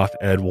 Signing off,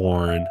 Ed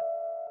Warren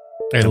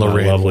and my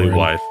Lorraine lovely Warren.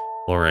 wife,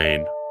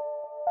 Lorraine.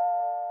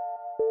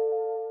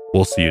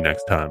 We'll see you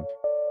next time.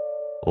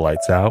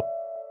 Lights out,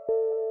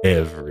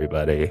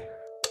 everybody.